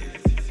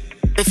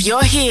 If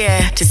you're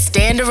here to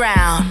stand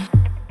around,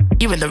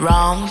 you're in the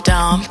wrong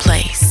darn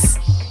place.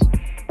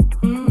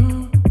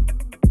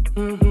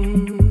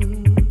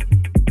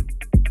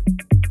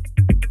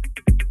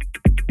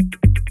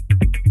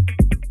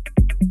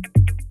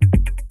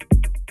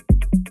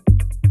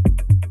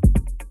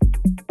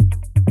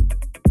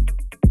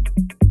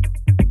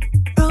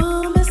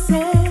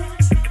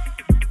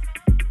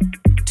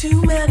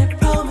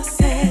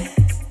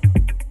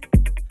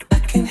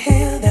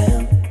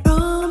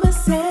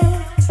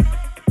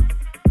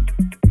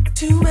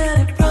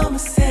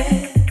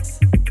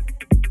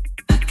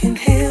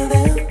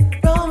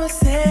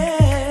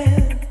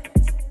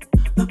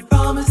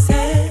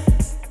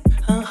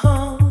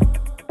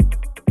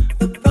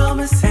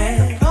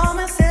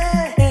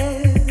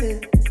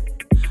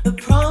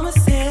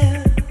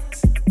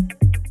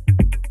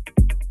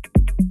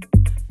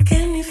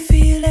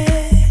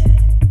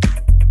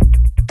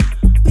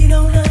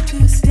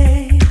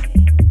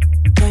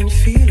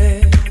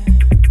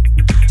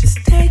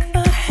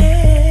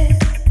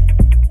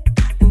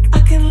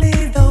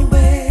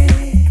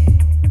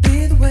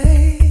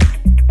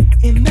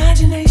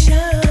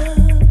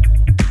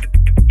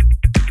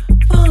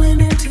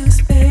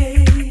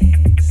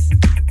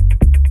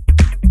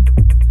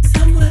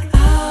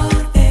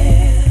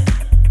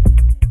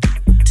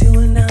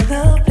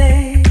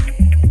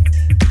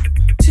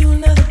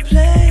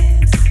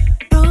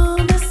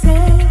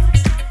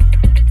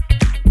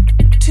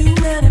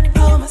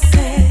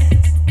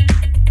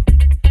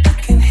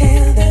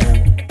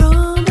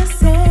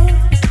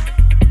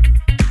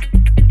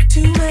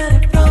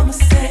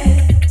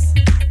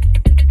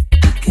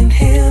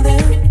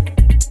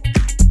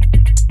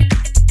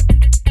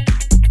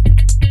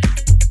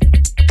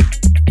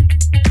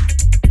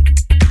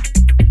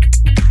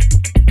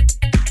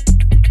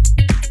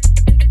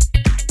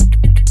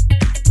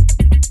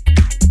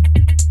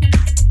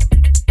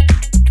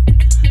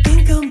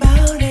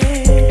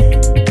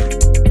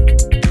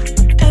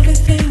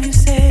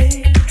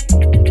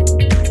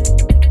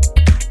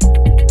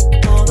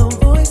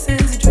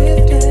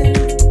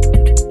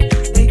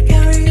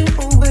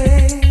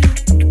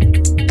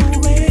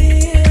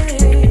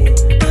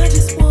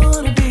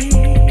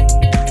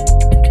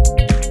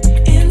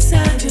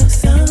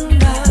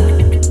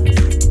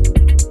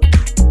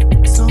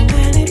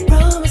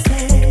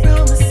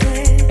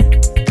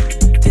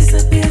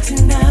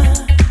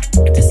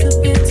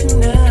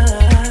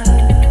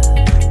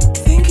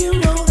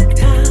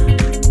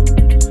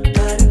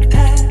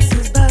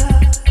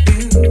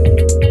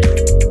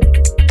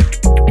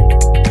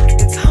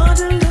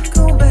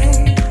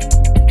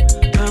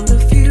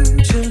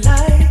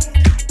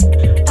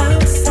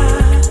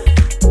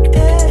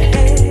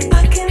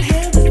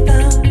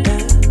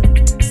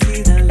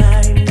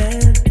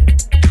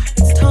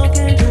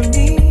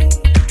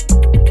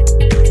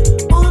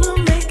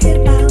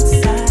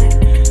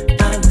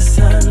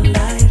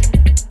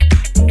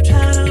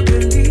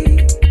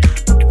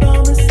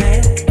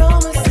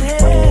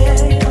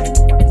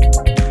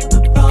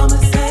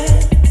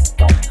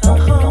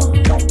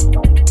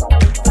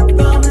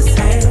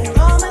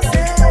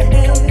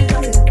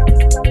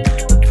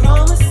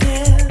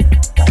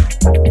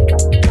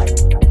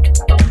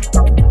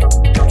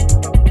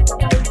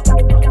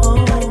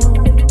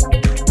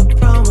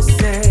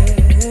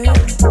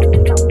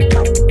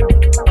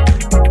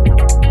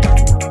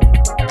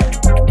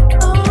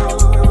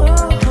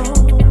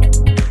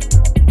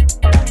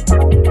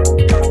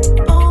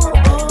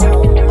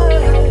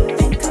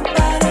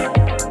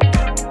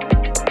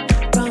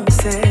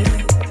 say.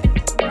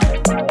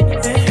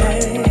 Hey,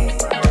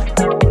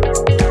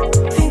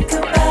 think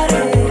about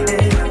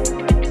it.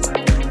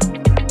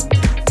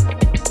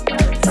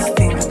 Just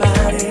think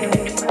about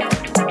it.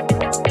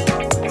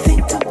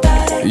 Think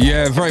about it.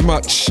 Yeah, very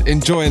much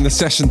enjoying the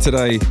session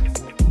today.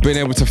 Being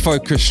able to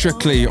focus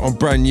strictly on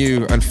brand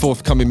new and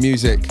forthcoming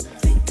music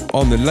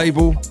on the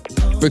label.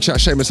 Big shout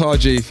out Seamus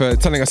Haji for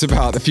telling us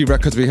about the few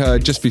records we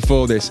heard just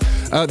before this.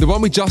 The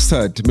one we just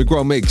heard,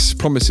 Miguel Migs,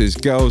 Promises,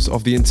 Girls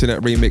of the Internet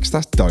remix.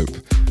 That's dope.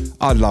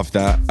 I love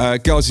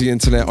that. Girls of the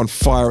Internet on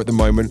fire at the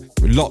moment.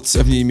 Lots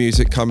of new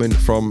music coming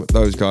from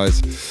those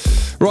guys.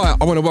 Right,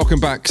 I want to welcome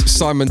back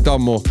Simon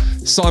Dunmore.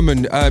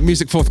 Simon,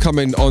 music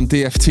forthcoming on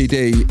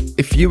DFTD.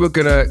 If you were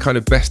going to kind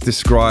of best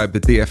describe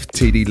the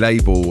DFTD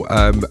label,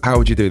 how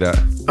would you do that?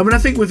 I mean, I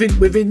think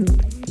within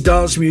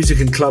dance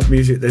music and club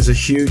music, there's a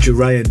huge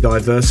array and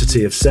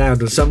diversity of sound,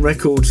 and some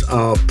records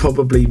are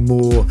probably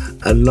more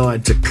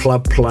aligned to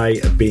club play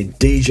and being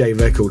DJ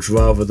records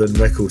rather than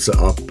records that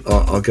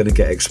are going to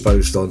get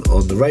exposed on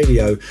the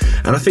radio.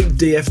 And I think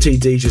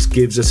DFTD just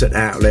gives us an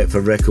outlet for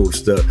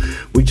records that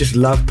we just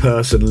love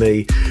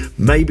personally.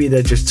 Maybe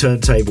they're just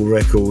turntable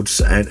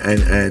records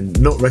and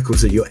not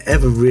records that you're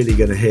ever really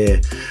going to hear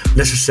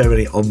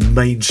necessarily on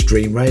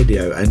mainstream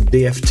radio, and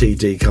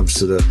DFTD comes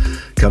to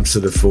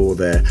the fore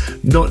there.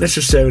 Not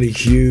necessarily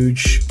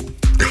huge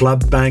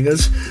club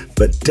bangers,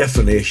 but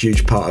definitely a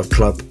huge part of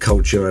club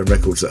culture and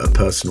records that are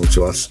personal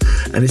to us.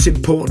 And it's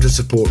important to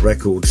support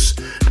records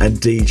and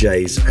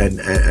DJs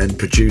and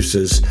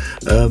producers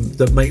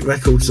that make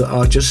records that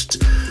are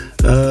just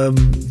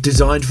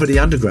designed for the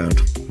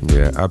underground.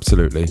 Yeah,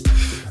 absolutely.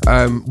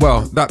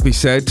 Well, that being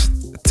said,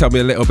 tell me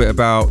a little bit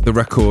about the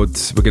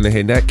records we're going to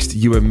hear next,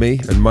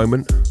 YouANDme and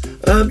Moment.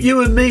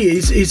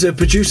 youANDme is a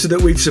producer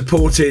that we've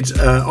supported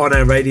on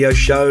our radio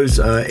shows,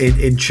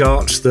 in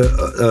charts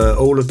that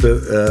all of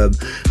the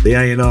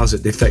A&Rs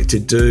at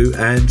Defected do,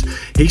 and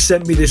he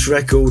sent me this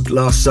record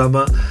last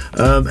summer,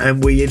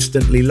 and we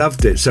instantly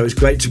loved it. So it's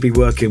great to be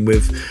working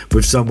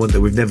with someone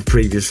that we've never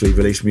previously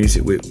released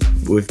music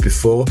with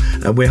before,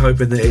 and we're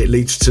hoping that it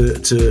leads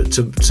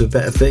to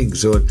better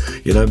things, or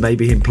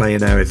maybe him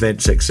playing our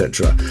events,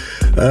 etc.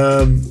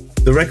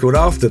 The record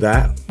after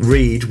that,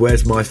 R.E.A.D,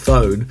 Where's My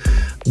Phone?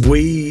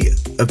 We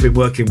have been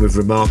working with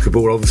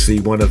Remarkable, obviously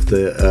one of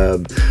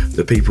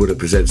the people that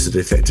present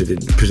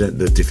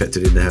the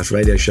Defected in the House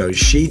radio show.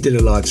 She did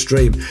a live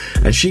stream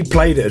and she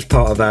played it as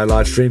part of our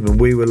live stream, and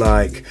we were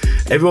like,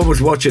 everyone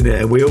was watching it,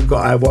 and we all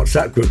got our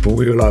WhatsApp group and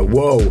we were like,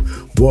 whoa,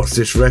 what's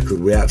this record?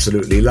 We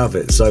absolutely love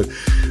it. So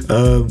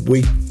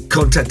we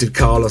contacted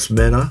Carlos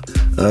Mena,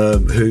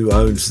 who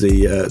owns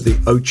the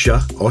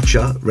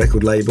Ocha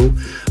record label,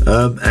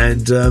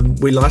 and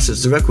we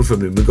licensed the record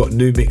from him. We've got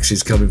new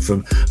mixes coming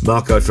from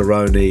Marco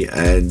Ferroni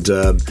and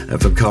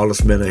from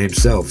Carlos Mena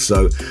himself.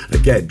 So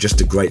again,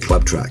 just a great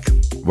club track.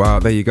 Wow,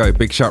 there you go.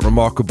 Big shout,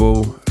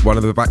 Remarkable, one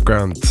of the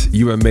background,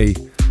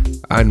 YouANDme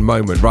and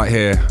Moment, right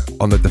here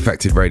on the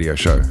Defected radio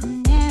show.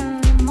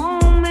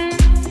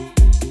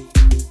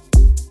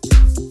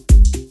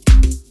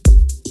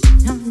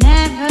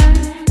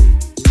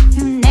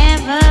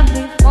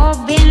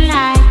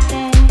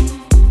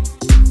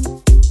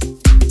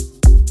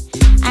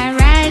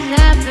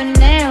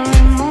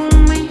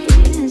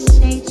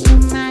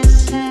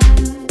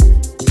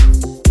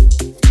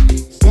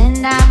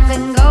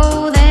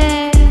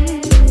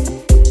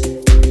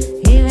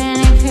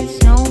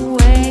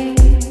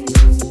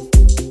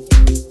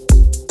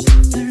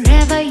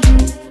 Wherever you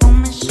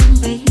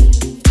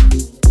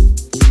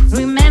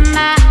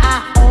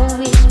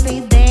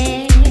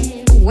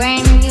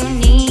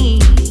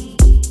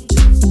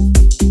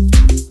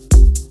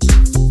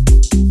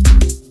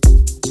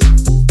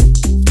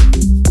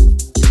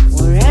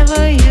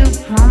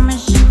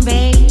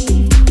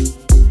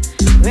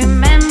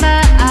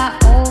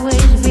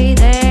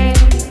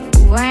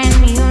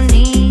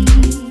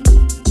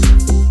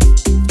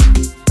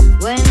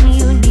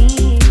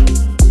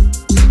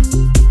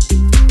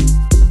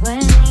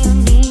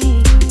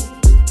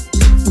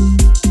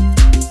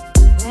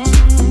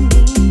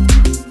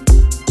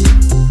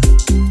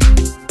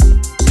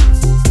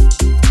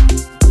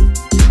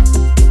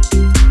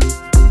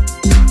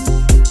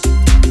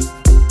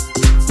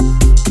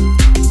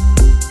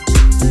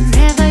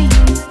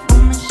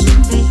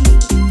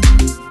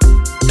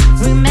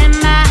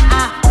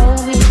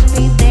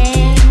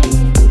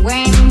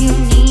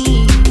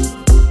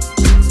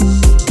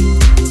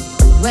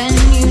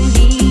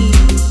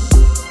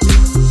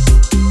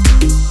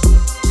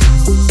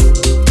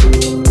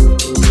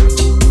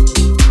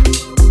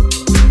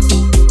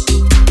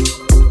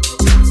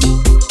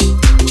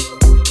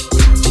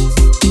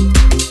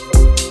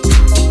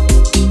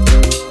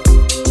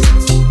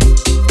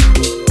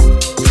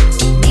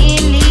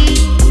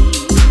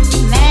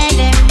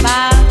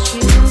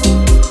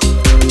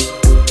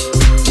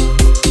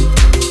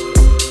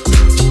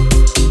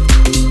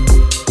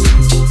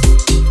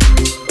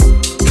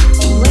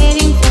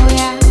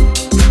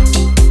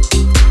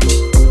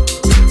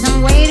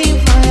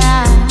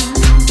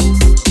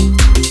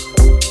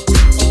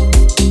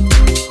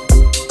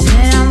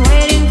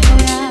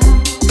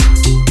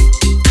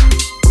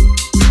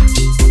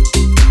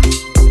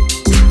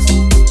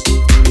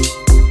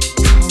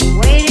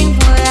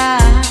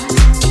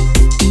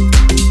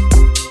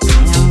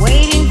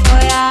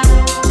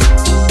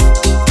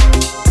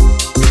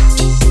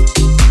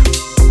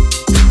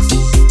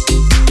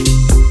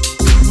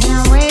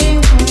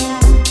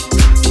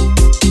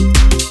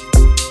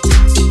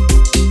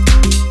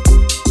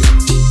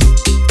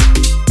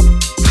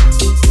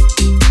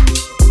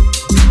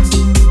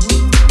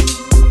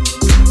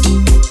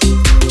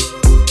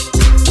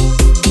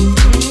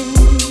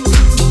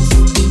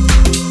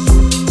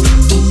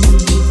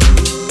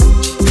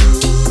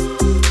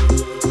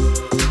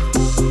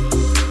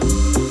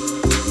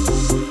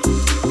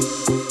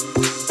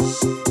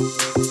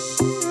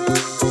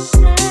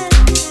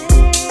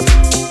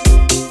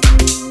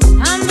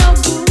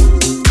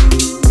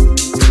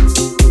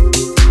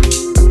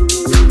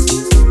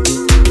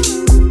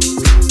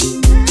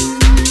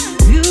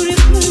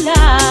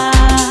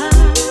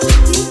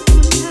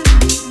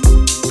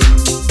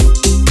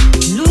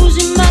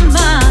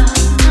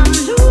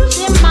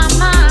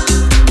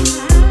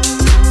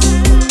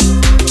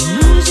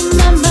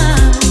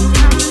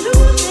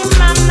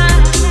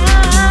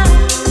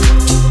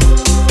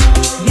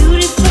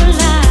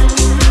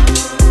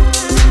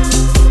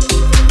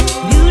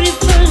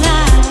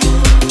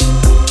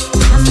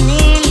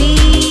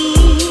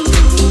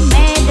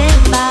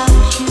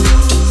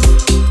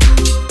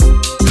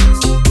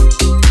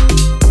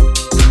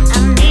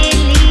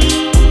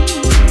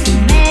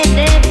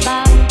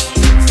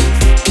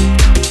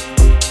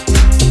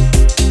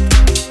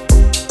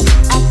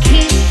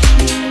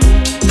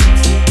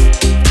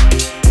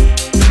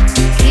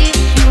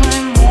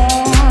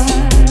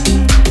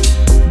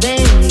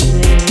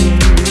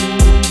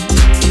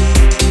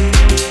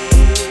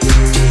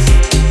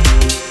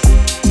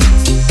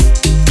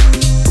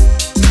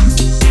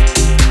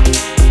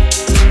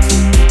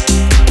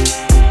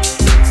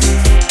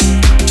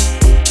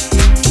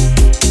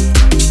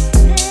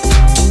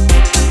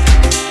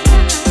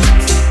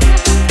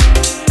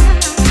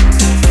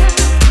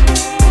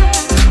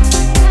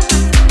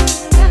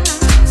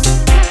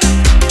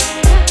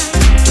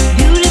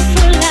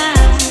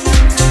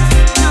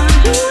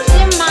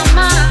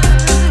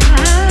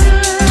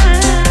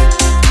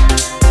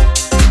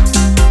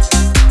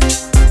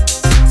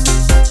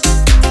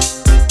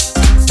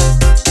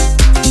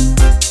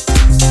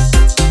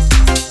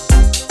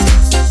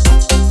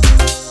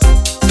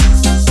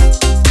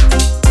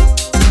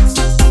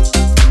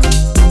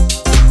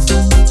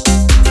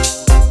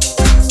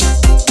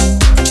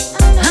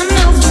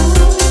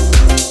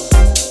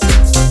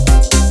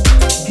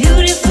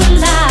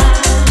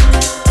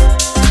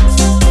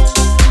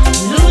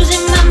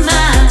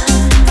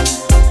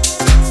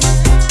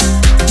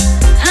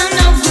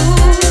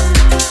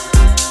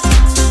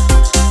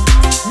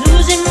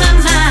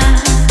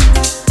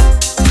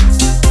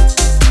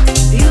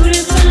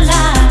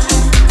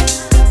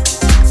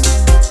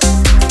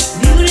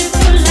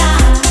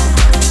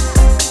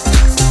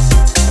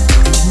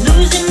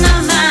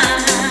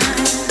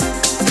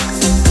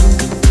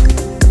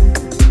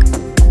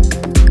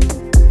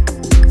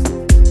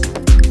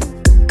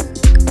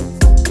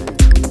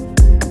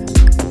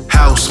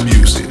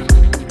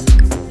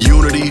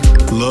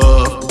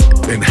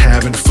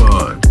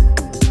fun.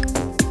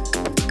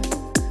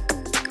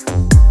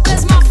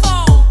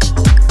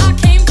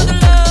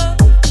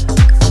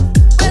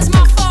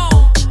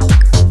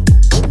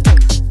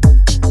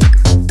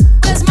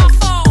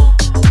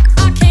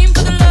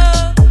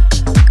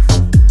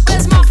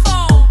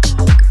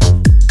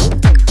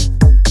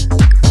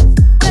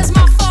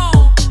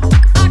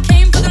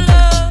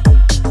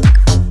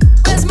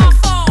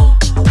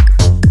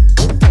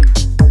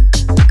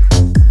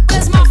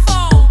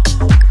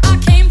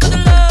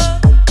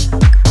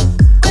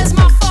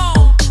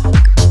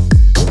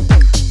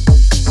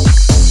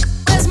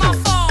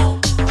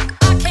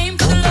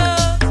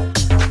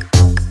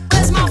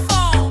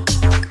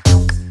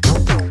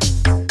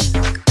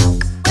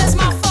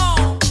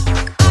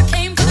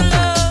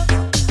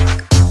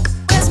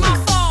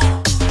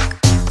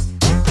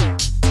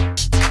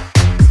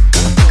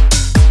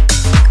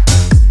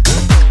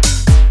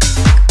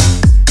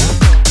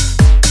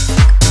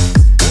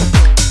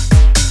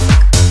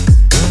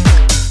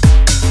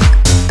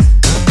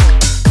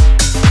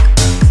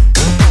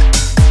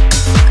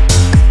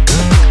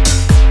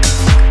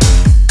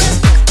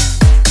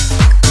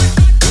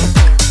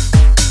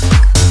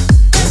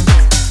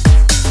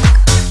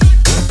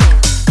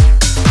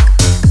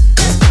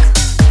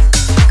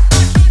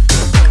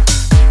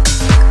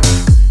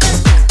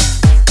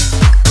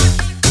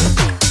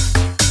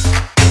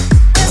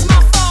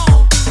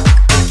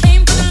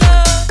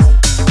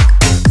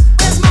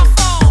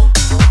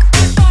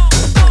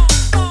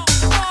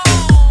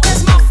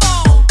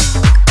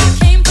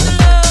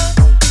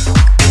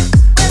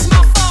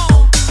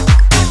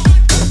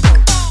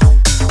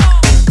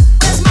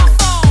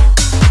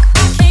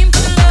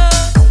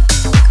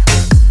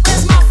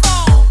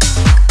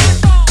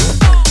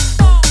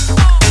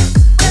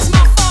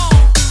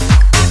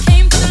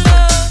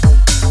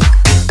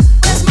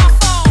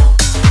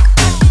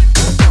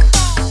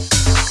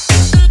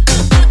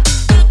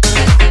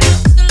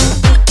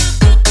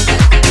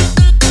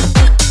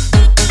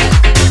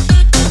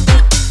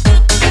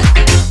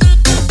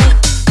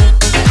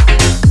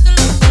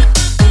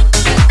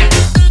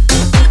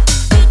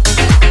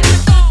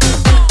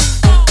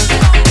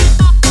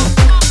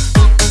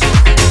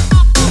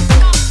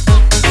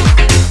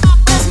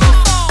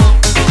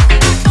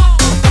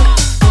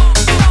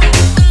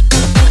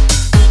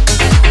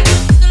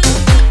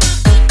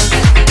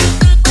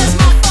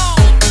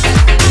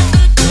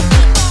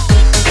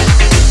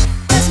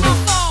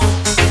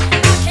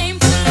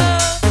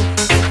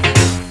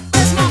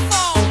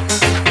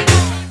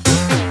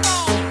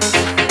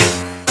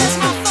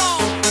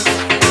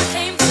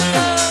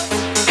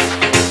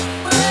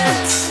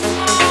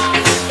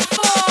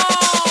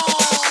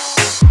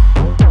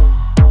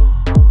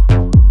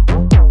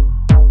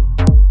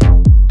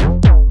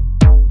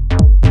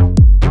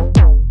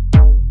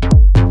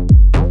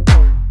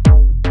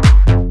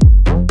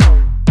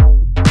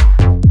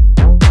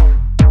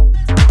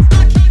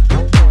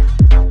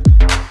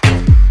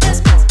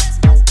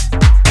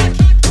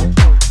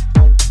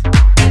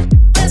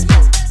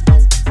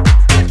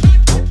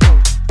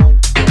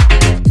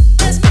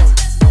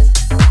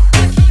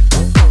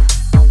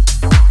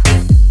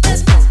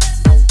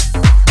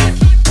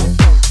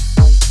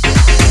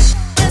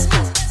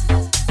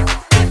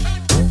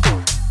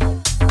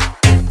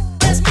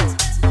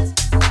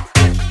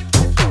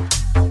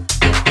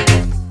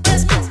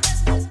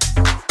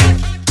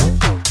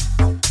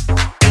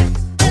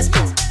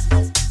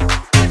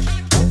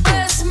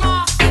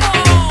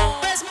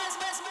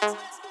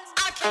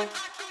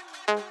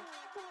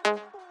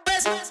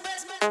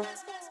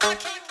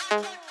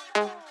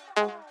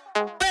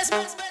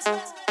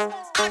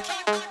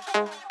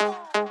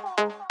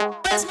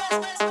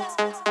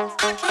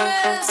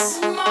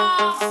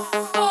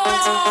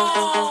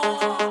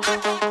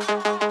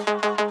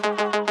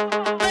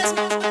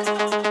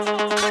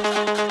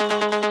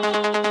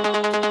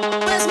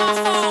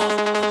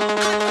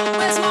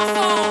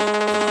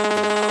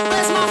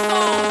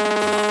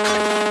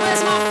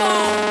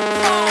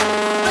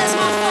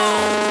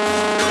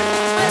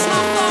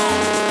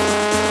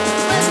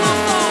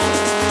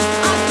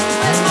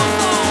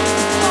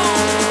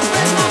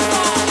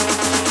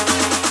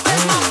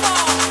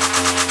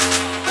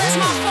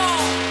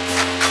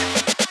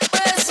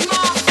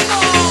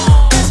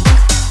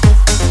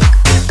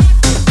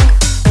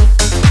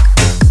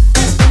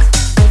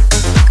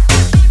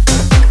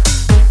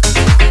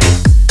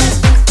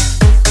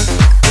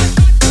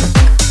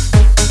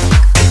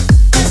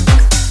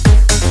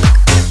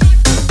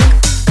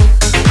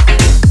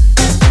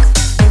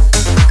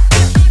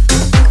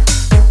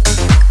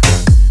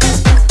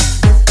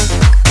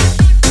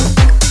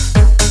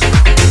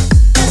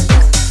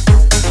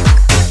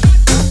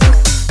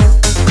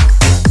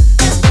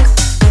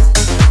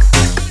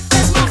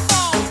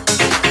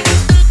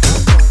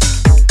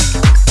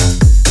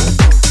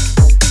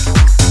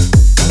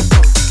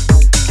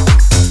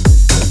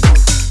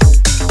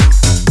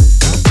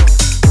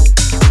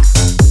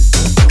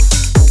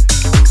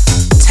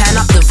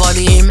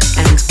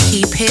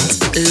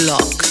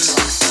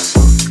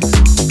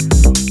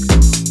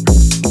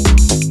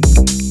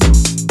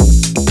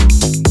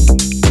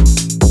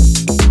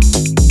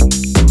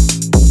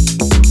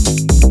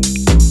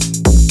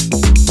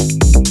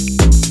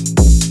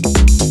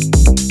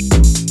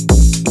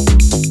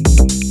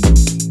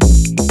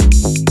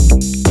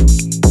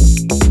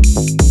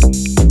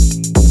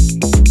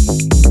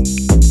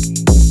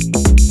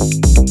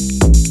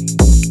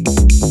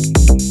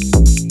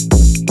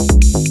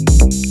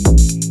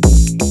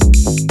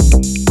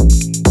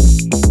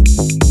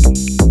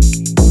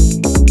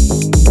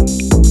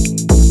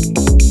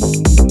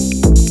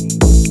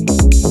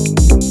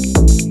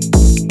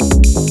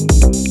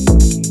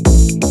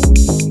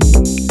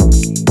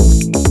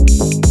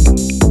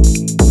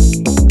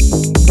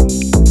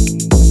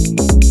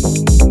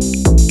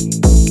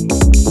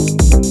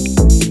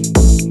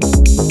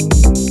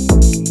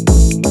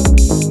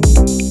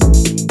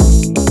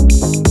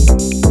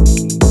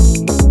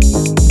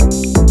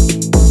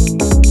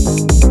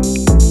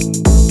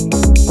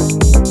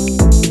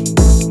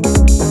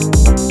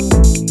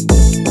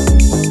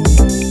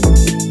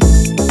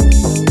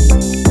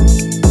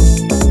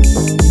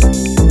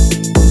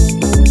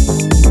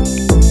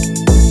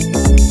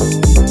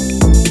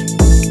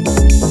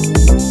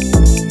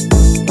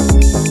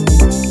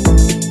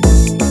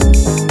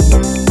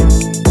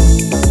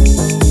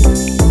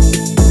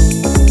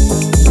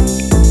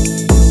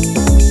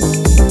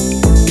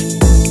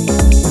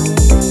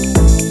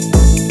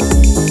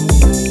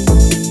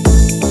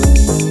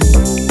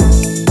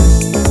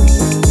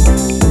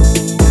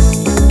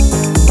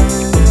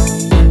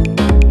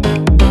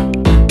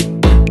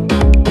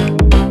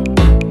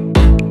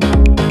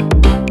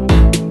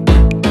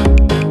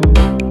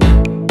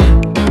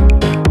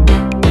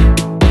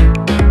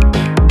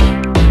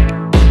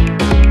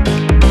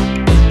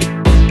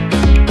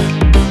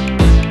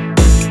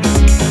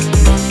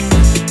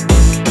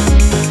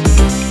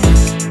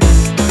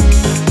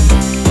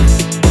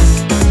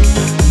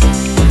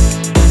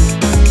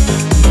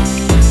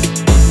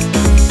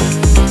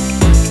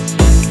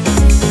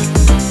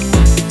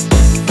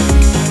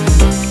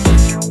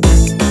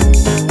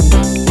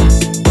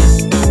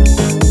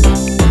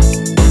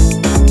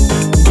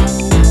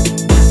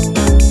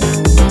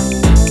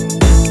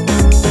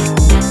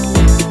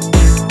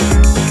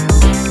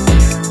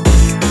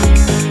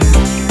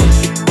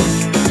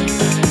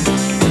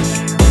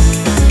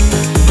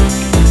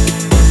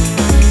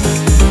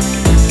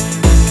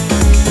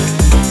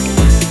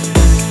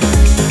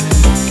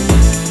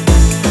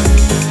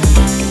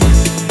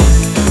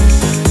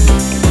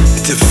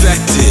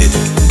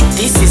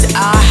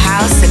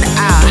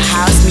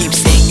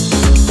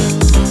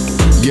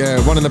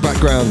 Yeah, one in the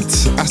background,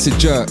 Acid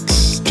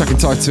Jerks, track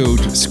entitled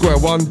Square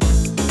One.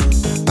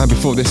 And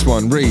before this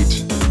one,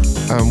 R.E.A.D.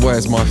 and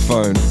Where's My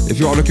Phone. If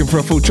you are looking for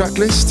a full track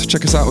list,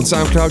 check us out on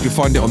SoundCloud, you'll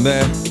find it on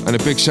there. And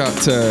a big shout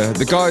to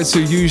the guys who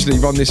usually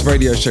run this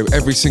radio show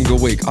every single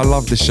week. I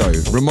love the show.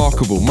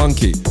 Remarkable,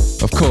 Monkey,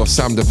 of course,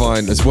 Sam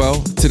Divine as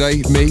well.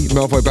 Today, me,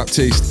 Melvo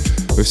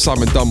Baptiste, with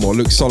Simon Dunmore,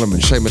 Luke Solomon,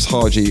 Seamus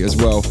Haji as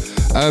well.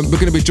 We're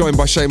going to be joined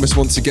by Seamus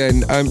once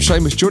again.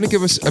 Seamus, do you want to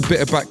give us a bit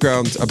of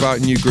background about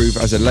New Groove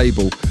as a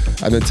label,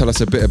 and then tell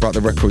us a bit about the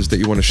records that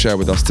you want to share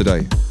with us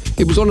today?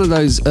 It was one of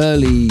those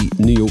early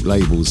New York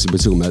labels, we're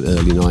talking about the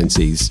early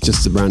 90s,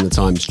 just around the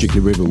time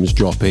Strictly Rhythm was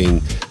dropping,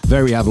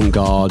 very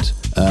avant-garde.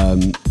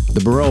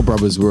 The Burrell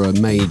brothers were a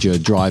major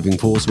driving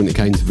force when it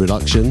came to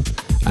production,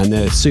 and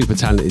they're a super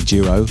talented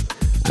duo.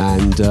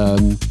 And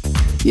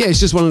yeah,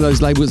 it's just one of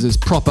those labels that's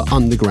proper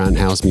underground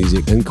house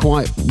music and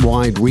quite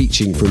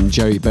wide-reaching, from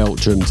Jerry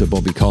Beltram to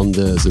Bobby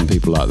Condas and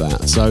people like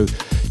that. So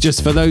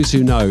just for those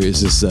who know, it's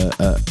just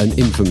an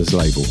infamous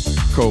label.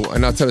 Cool,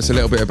 and now tell us a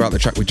little bit about the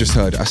track we just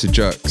heard, Acid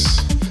Jerks.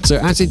 So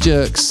Acid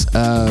Jerks,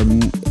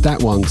 that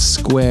one,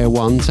 Square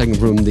One, taken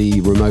from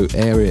the Remote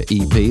Area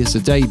EP. It's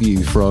a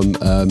debut from,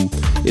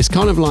 it's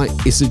kind of like,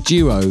 it's a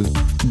duo.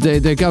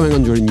 They're going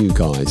under a new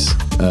guise.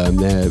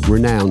 They're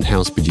renowned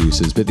house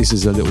producers, but this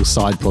is a little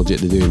side project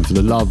they're doing for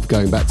the love,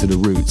 going back to the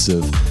roots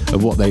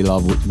of what they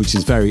love, which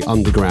is very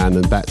underground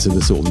and back to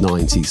the sort of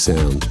 90s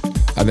sound.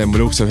 And then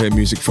we'll also hear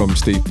music from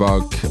Steve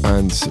Bug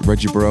and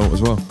Reggie Burrell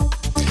as well.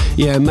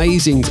 Yeah,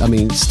 amazing. I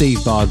mean,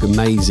 Steve Bug,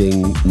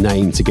 amazing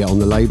name to get on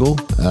the label.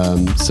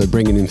 So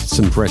bringing in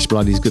some fresh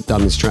blood, he's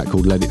done this track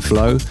called Let It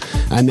Flow.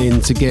 And then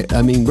to get,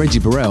 I mean, Reggie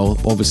Burrell,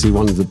 obviously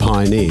one of the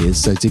pioneers.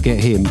 So to get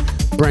him,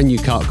 brand new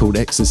cut called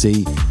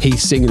Ecstasy,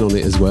 he's singing on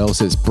it as well.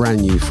 So it's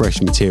brand new,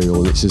 fresh material.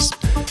 And it's just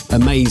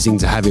amazing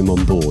to have him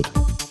on board.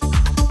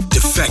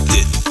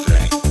 Defected.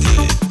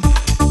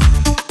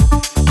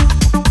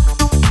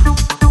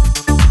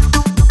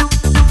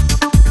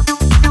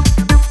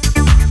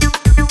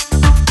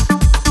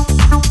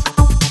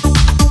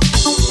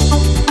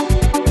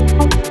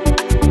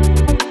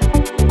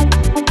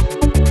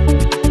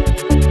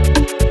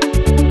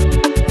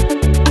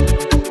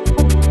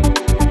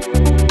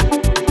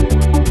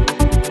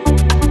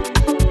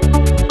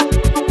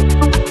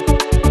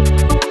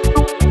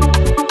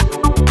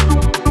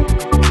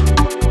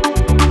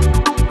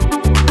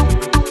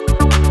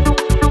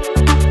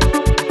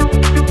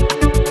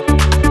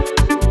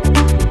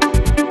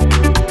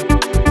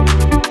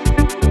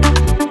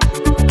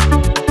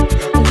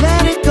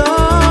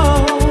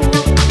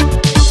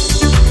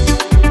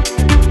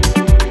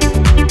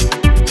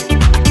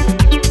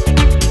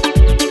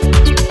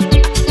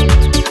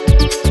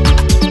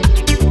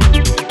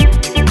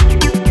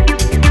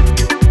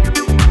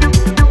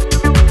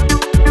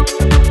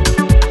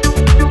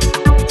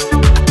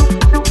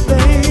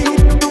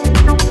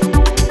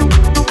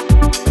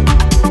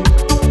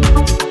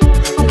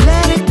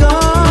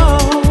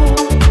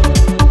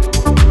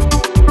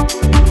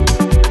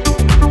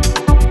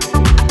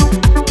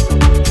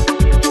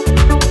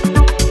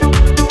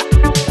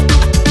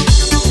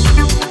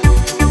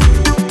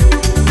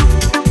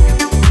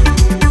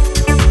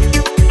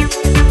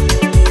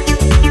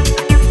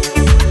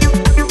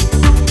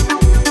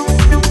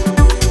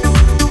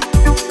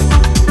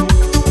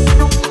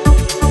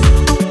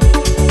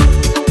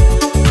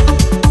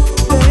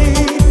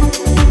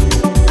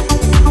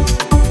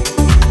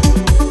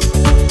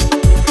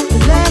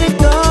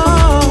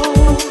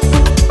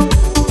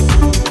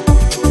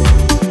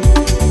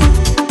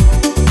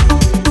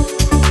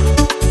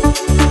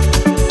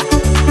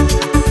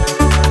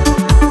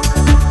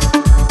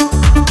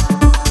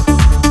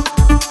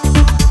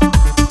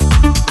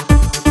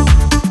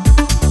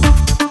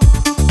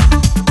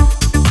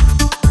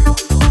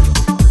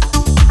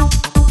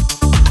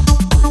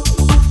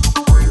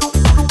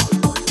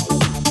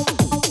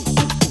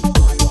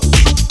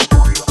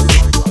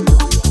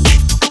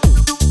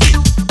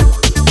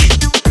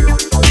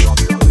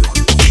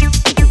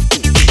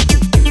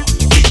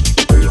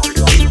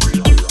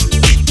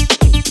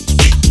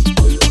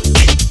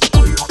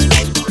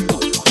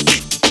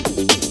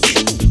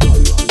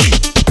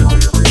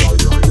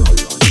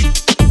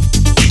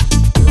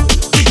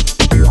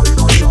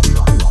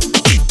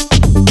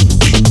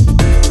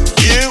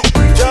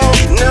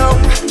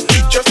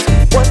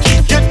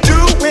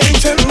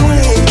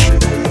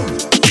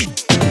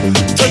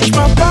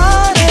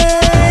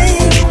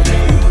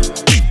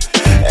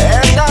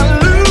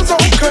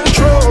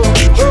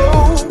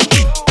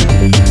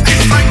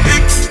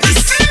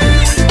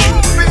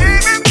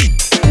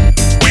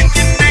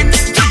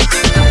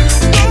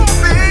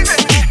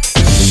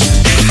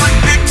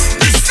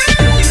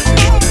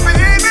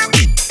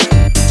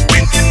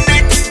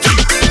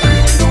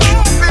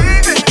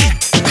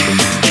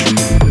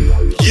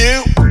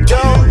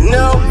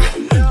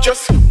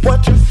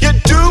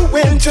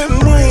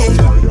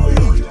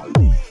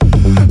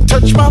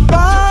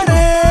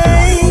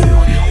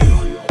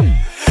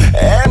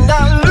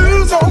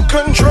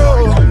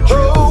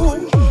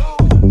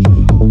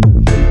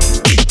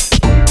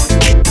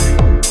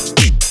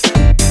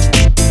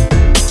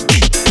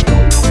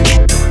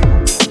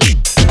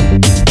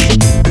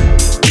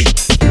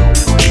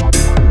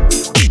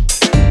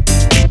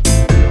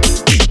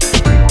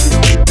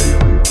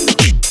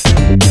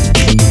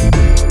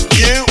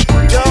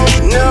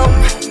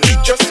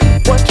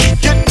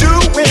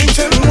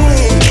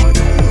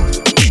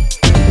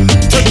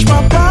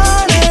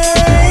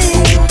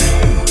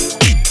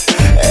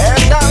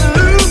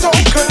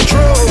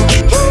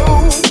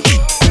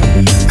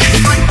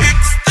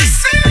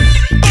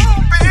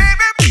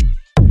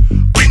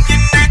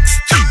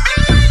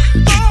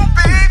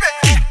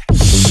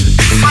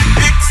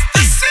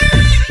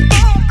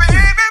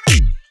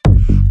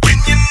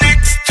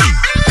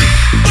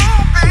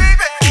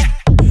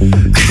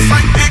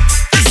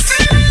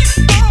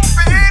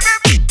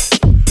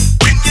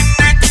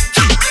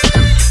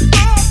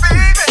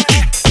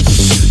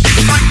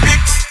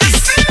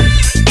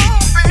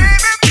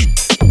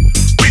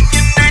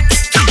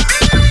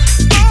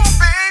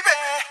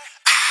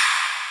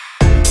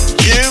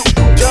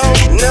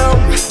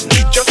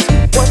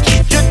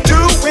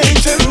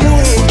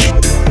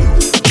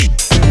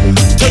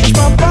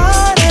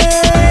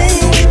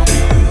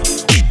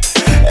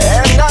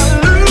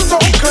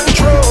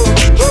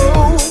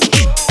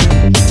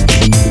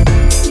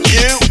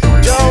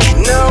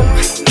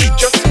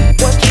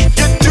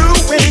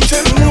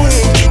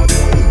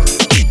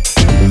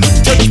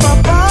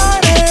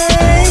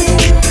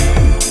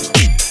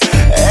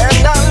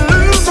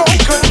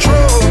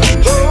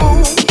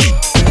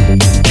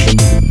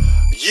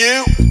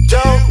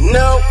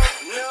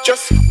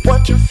 just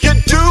what you're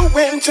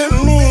doing to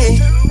me.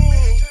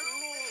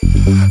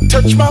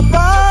 Touch my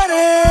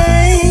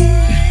body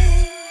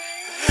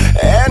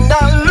and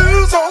I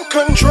lose all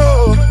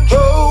control.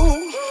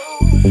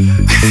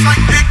 It's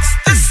like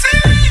ecstasy,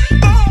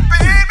 oh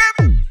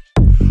baby,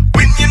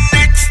 when you're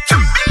next to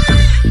me,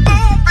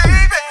 oh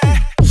baby.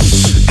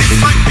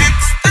 It's like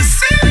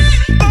ecstasy,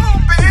 oh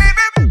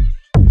baby,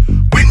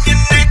 when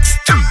you're next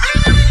to me,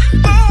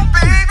 oh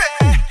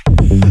baby.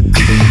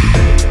 It's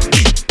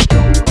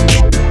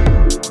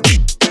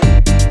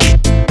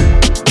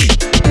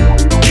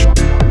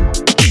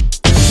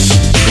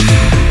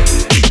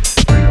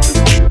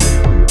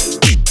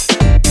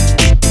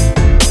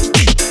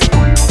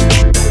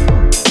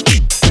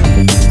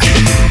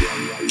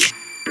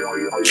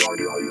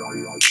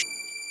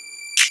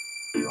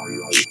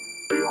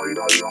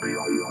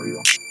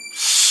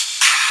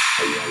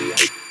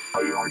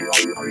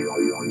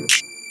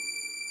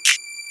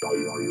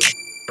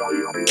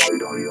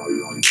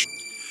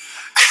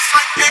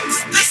like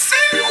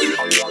ecstasy when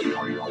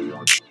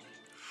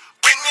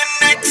you're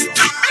next to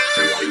me.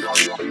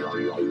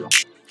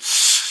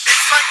 It's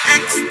like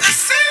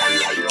ecstasy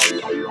when you're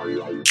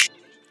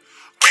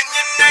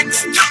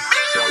next to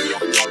me.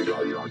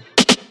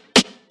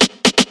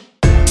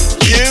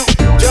 You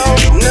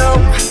don't know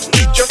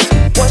just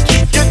what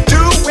you're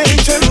doing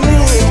to me.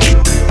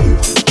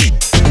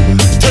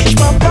 Touch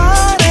my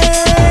body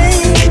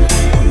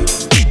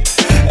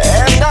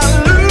and I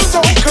lose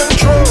all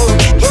control.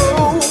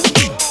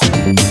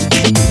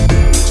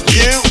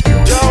 You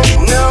don't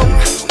know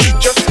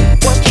just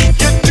what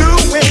you're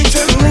doing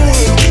to me.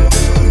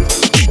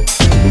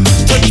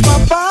 Touch my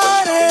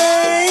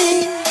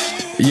body.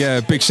 Yeah,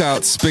 big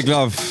shouts, big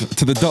love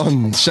to the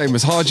Dunn,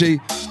 Seamus Haji.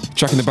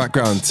 Track in the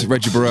background,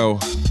 Reggie Burrell.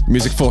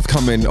 Music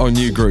forthcoming on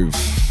New Groove.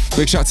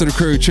 Big shout to the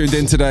crew tuned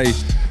in today.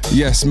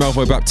 Yes,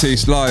 Melvo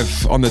Baptiste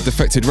live on the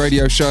Defected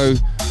radio show.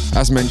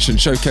 As mentioned,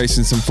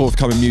 showcasing some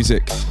forthcoming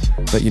music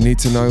that you need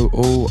to know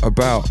all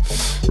about.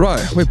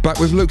 Right, we're back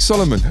with Luke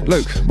Solomon.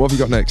 Luke, what have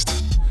you got next?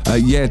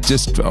 Yeah,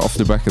 just off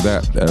the back of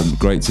that,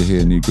 great to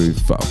hear New Groove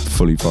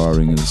fully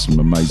firing and some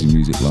amazing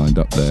music lined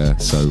up there.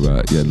 So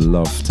yeah,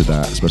 love to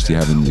that, especially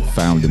having the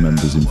founder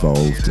members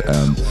involved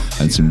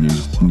and some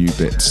new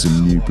bits,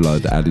 some new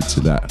blood added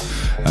to that.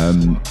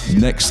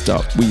 Next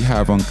up, we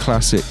have on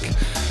Classic,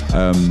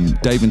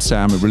 Dave and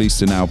S.A.M have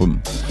released an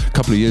album a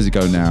couple of years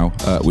ago now,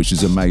 which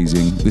is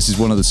amazing. This is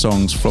one of the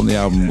songs from the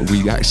album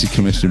we actually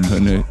commissioned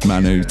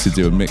Manu to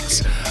do a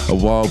mix a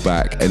while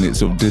back, and it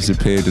sort of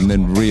disappeared and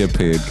then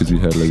reappeared because we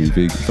heard Louis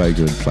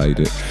Vega had played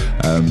it.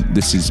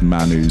 This is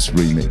Manu's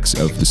remix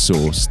of The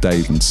Source,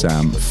 Dave and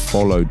S.A.M,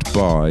 followed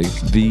by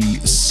the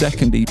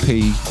second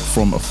EP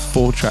from a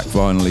 4-track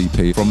vinyl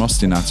EP from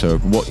Ostinato,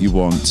 What You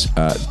Want.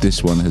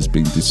 This one has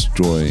been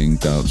destroying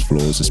dance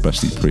floors,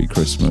 especially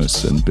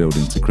pre-Christmas and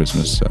building to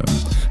Christmas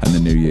and the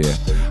New Year.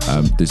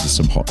 This is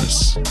some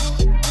hotness.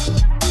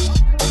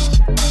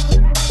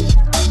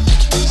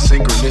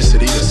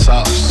 Synchronicity to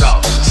sauce.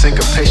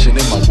 Syncopation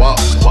in my walk.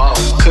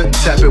 Couldn't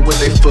tap it with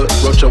they foot.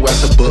 Wrote your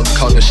ass a book,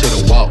 called the shit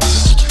a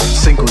waltz.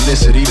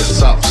 Synchronicity to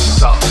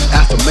sauce.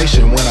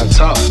 Affirmation when I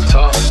talk.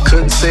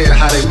 Couldn't say it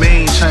how they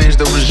mean. Change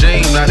the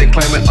regime, now they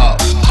claim it up.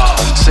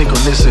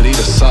 Synchronicity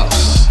to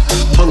sauce.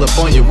 Pull up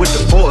on you with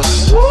the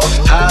force.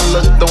 High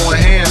look, throwing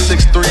hands,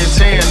 6, 3, and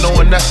 10,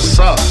 knowing that's a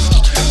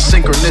sauce.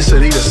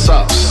 Synchronicity to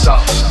sauce.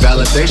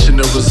 Validation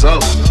the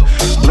result.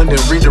 Blend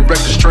and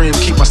redirect the stream,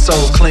 keep my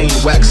soul clean,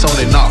 wax on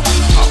and off.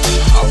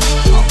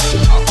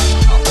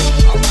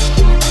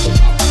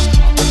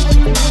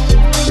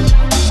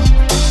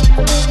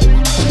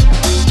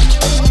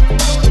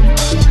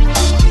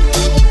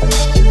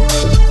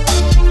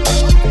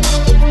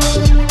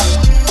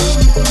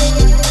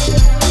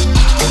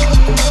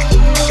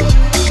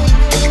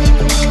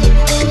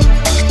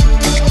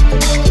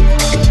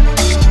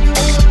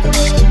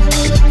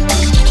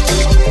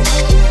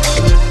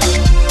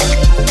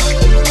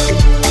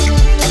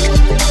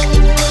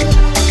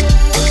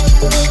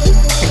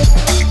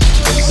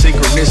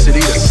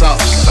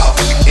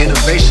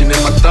 Innovation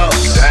in my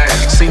thoughts.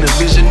 Seen a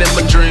vision in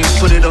my dreams,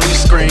 put it on your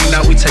screen,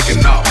 now we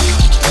taking off.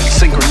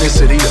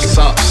 Synchronicity to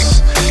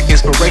sauce.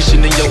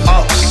 Inspiration in your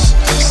ops.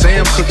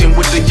 S.A.M cooking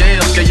with the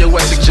yams, get your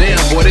ass a jam,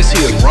 boy, this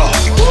here raw.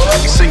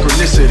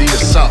 Synchronicity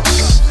to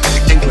sauce.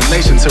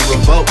 Inclination to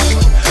revolt.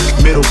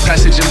 Middle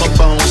passage in my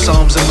bones,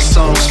 psalms in my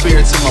song,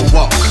 spirits in my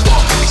walk.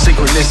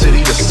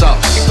 Synchronicity to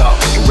sauce.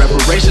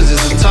 Reparations is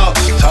the talk.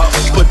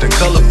 Put the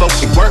color folks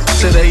to work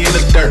till they in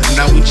the dirt,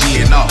 now we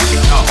G'ing off.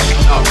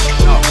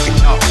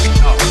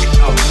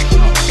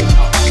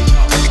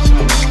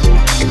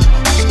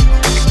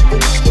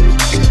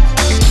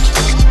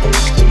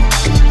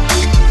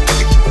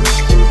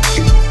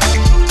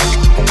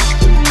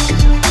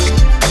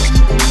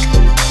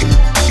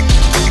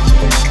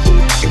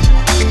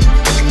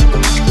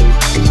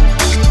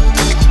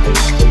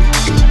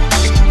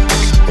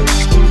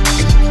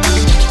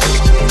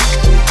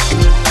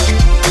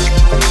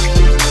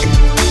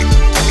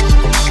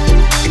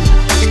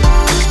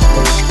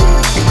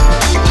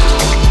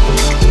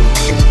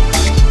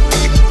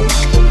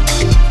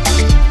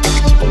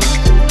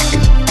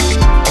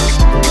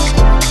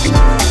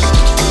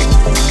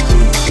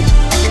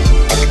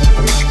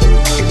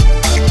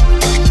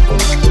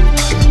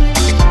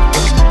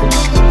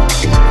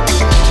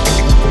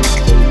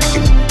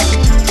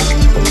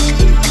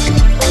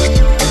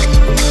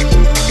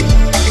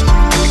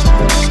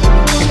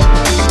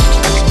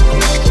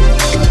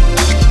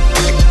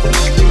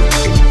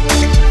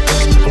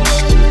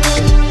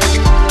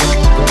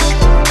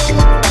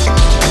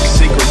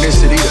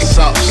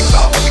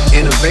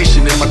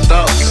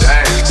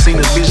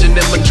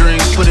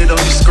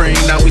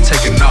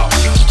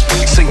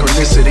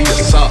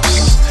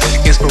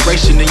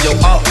 your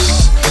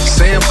ops.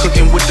 S.A.M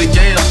cooking with the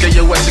yams, get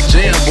your ass a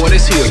jam, boy,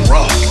 this here is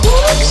raw.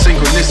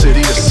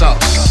 Synchronicity the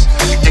sauce,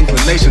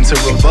 inclination to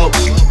revolt.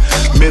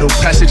 Middle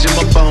passage in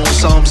my bones,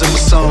 psalms in my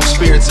song,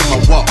 spirits in my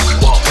walk.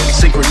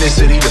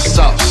 Synchronicity the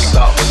sauce,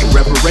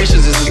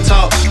 reparations is the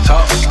talk.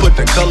 Put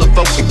the color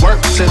folks to work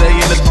till they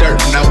in the dirt,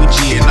 now we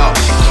G'ing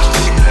off.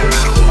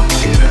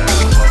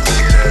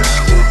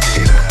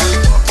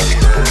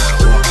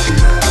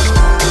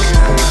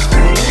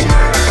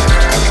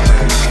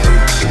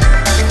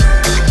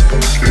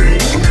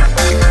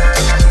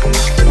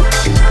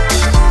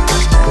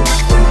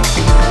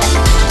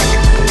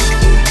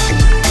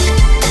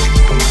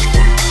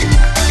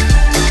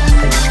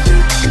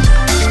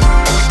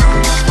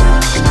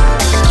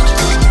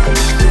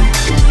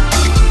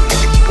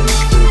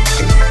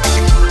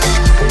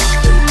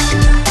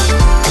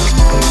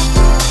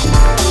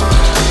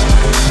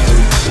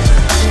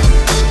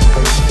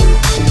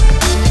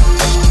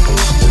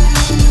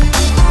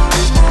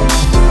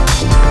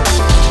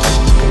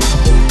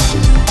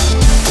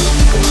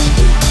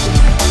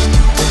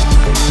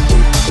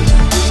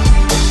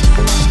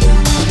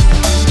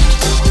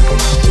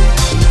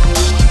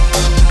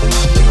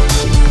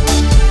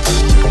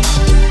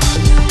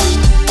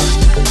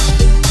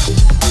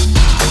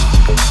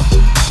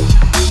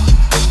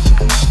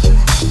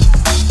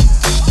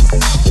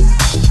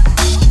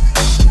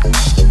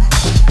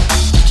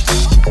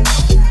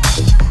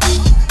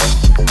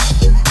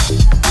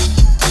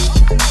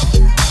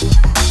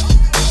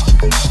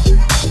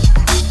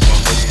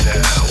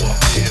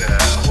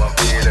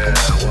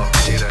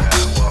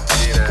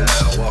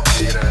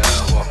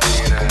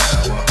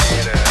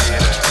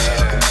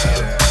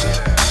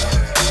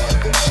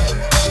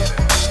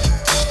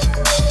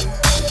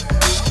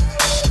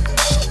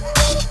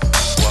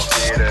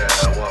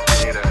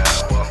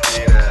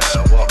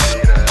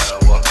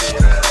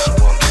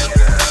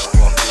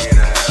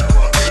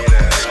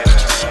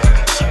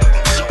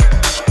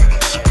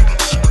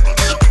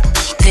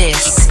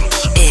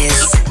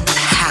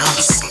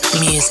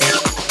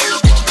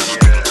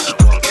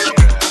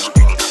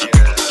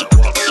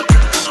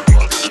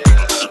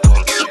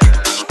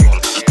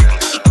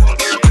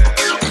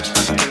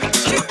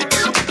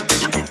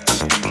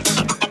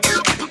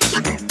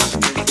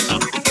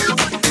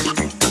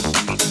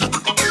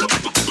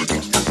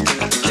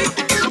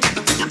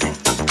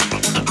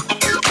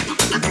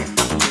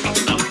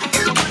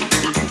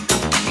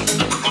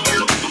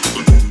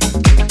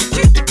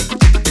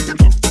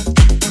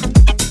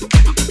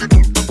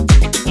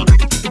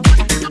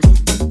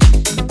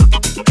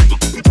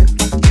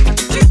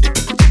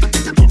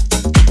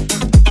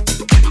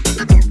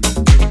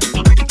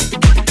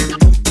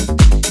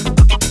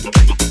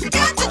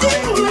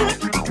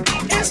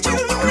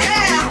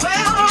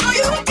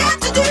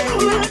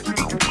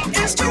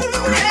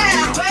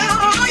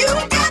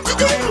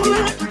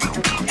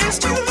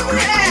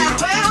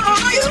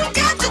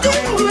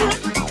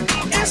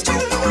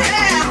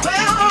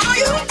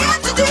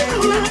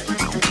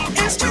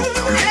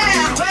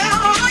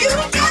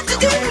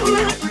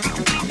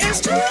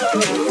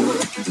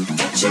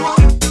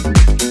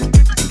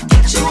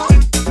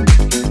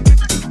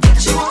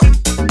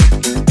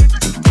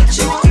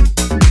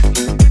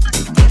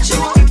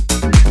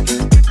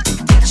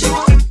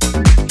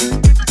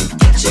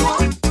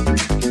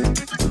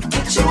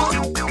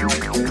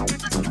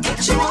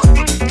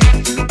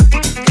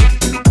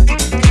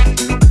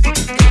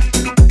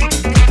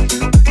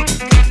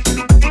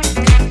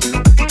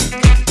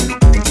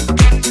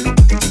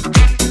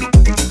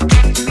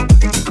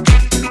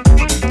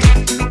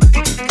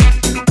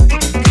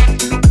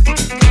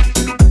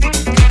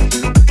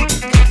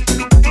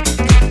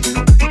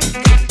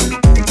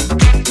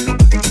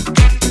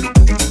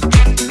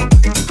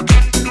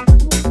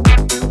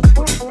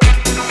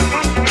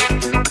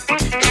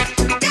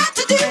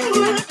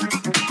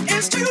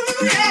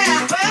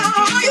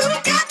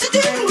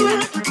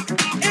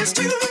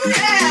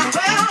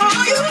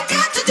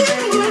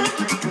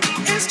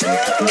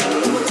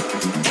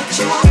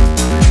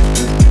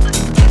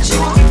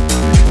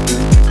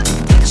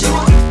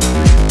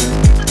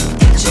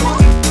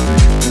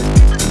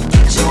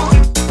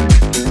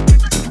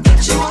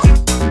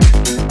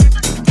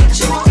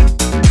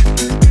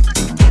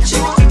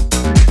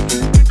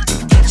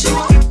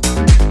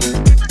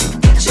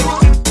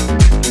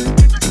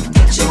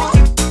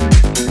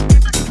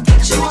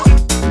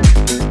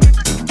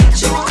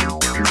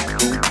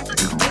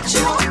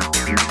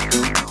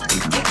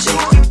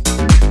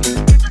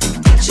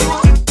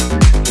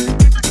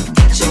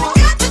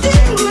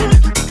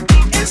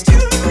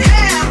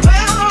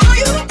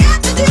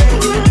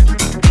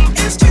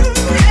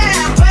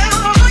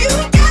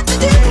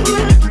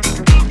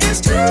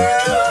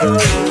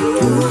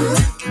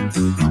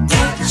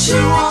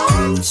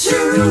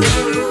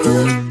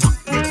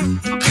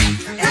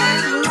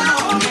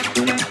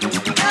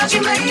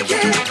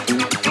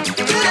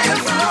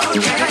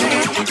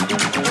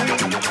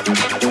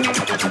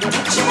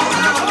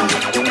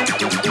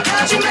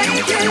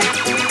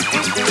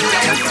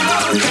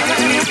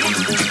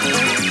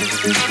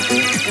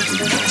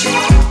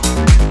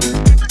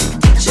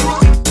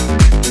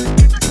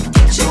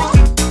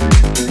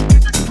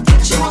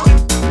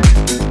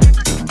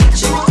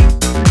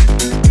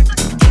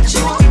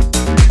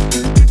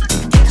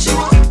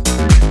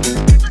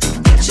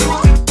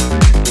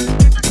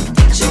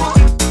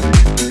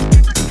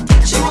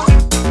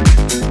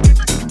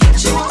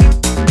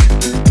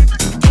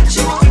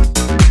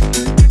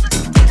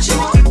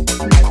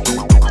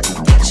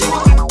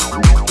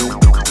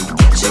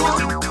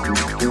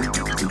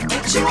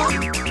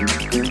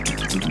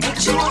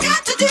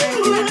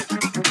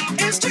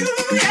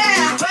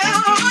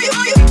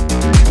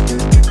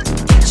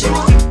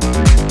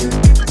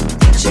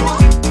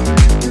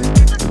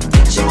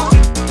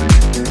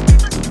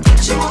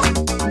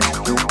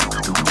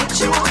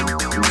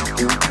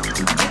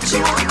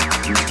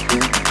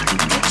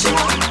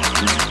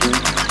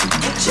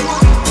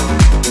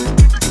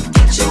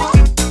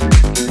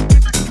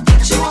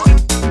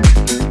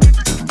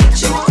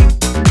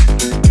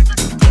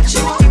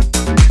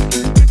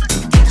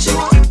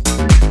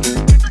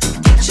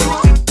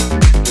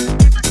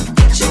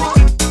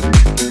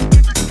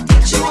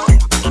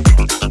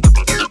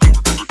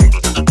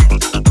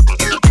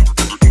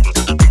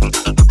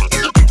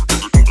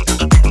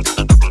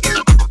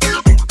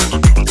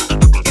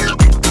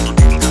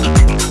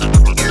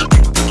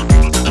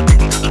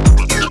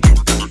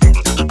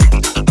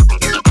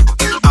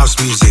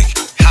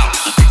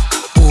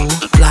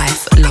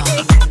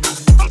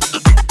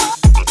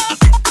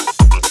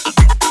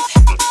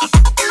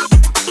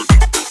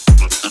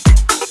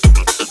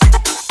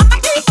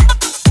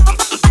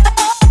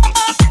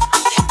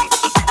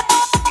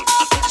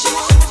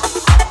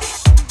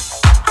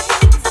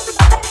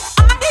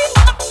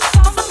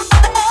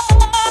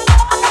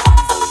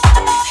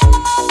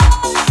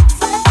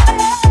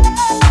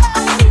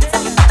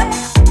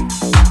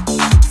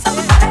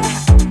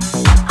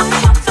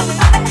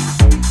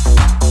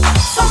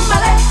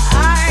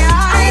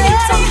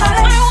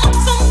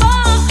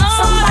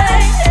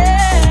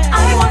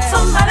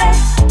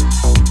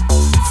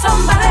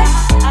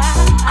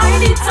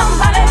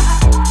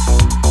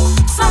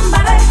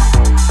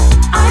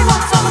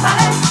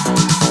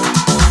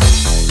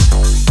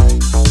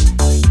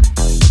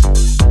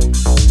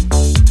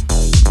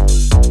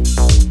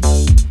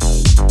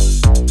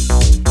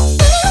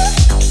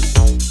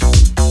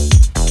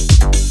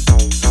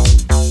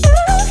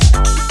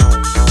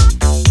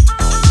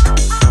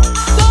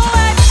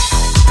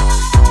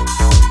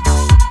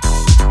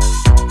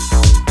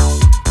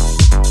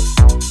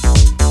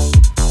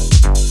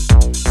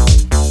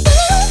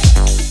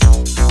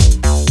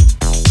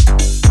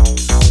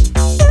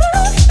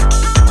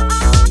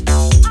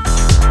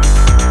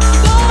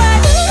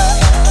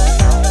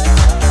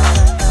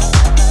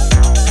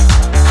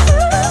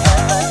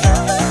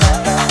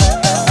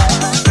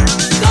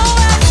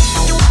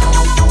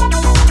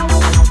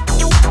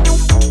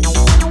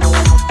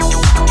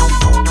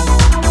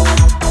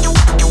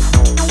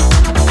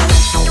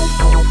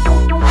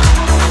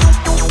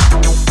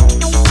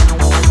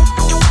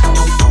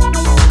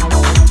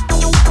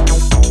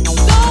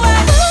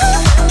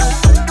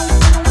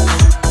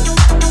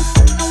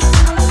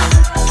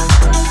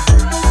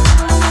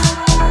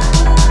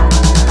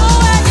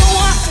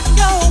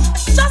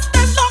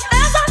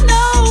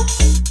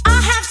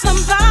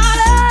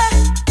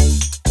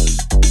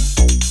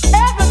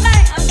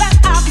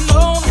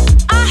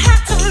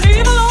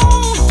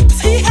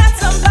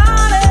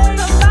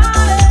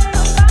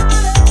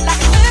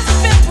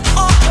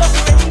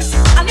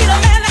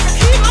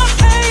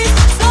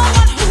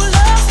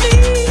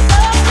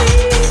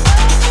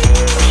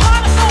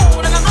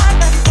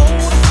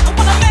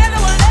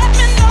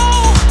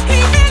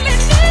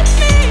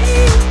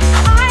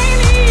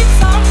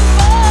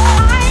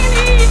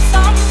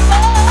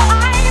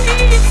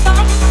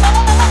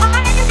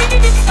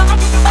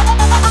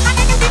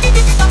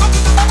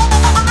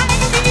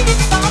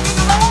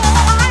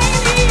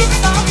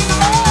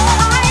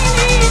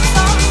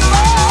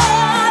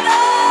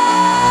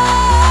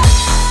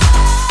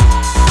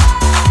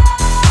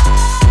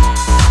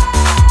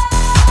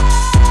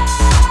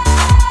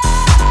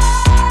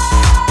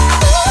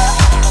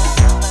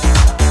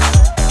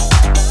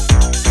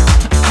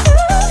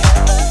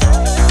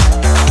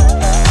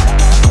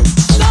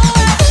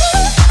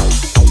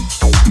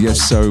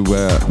 So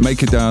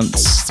Make a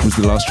Dance was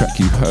the last track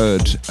you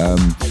heard.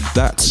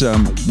 That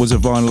was a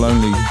vinyl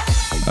only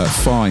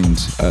find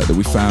that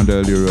we found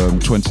earlier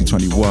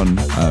 2021.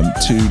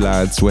 Two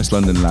lads, West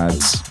London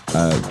lads,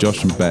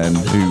 Josh and Ben,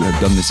 who had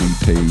done this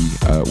EP.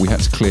 We had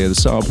to clear the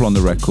sample on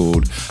the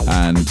record,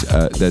 and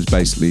there's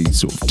basically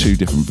sort of two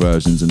different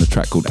versions, and a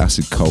track called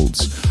Acid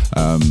Cults,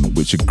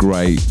 which are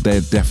great. They're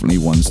definitely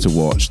ones to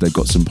watch. They've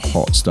got some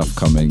hot stuff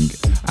coming,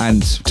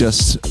 and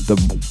just the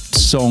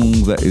song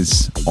that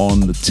is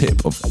on the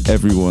tip of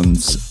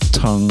everyone's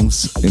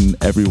tongues, in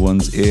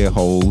everyone's ear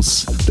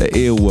holes, the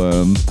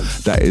earworm,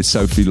 that is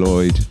Sophie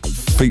Lloyd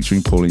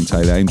featuring Pauline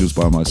Taylor, Angels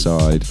by My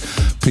Side.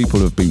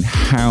 People have been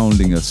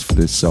hounding us for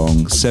this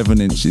song.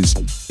 7 inches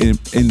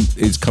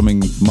is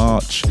coming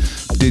March,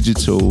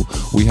 digital.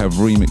 We have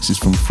remixes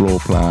from Floor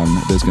Plan.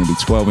 There's going to be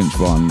 12-inch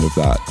vinyl of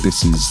that.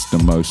 This is the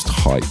most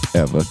hype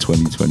ever,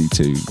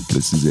 2022.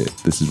 This is it.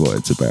 This is what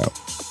it's about.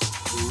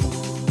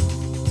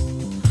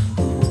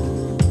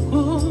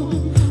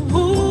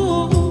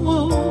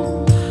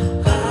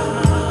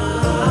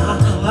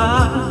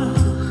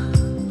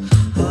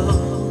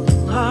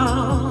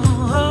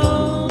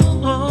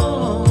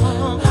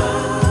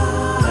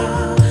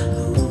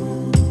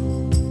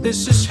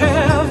 This is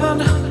heaven,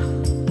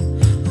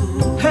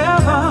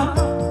 heaven,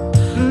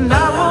 and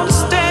I want to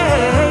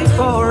stay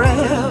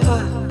forever,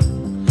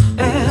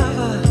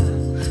 ever.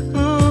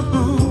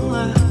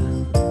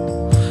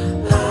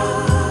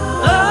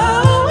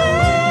 Oh,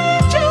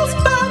 angels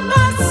by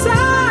my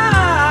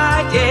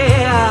side,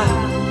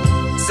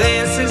 yeah,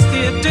 saying, sister,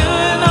 you're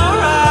doing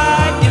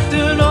alright, yeah,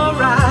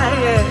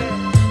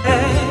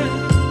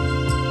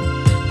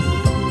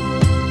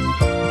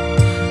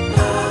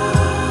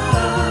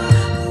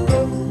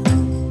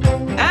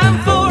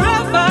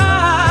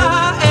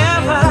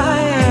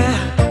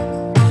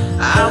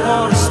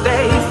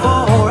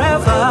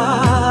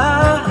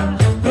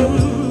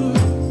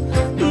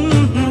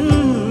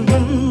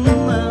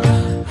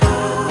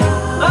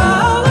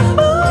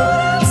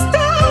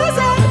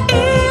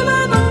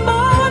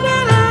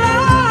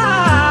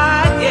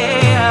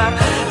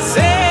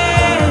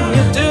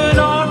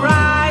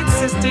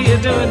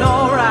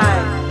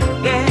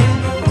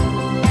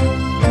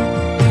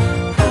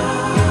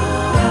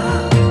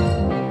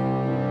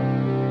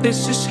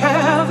 This is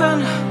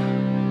heaven,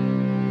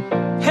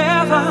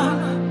 heaven,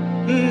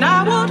 and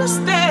I want to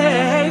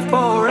stay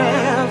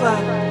forever,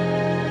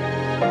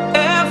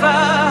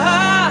 ever.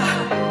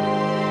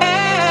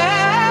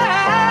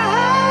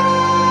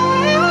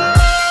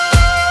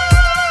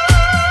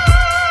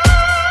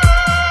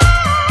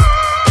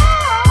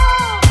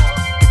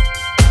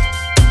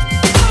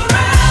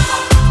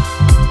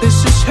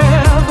 This is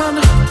heaven,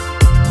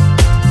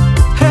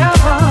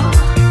 heaven,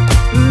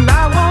 and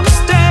I want to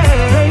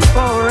stay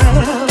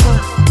forever,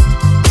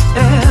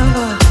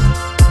 ever.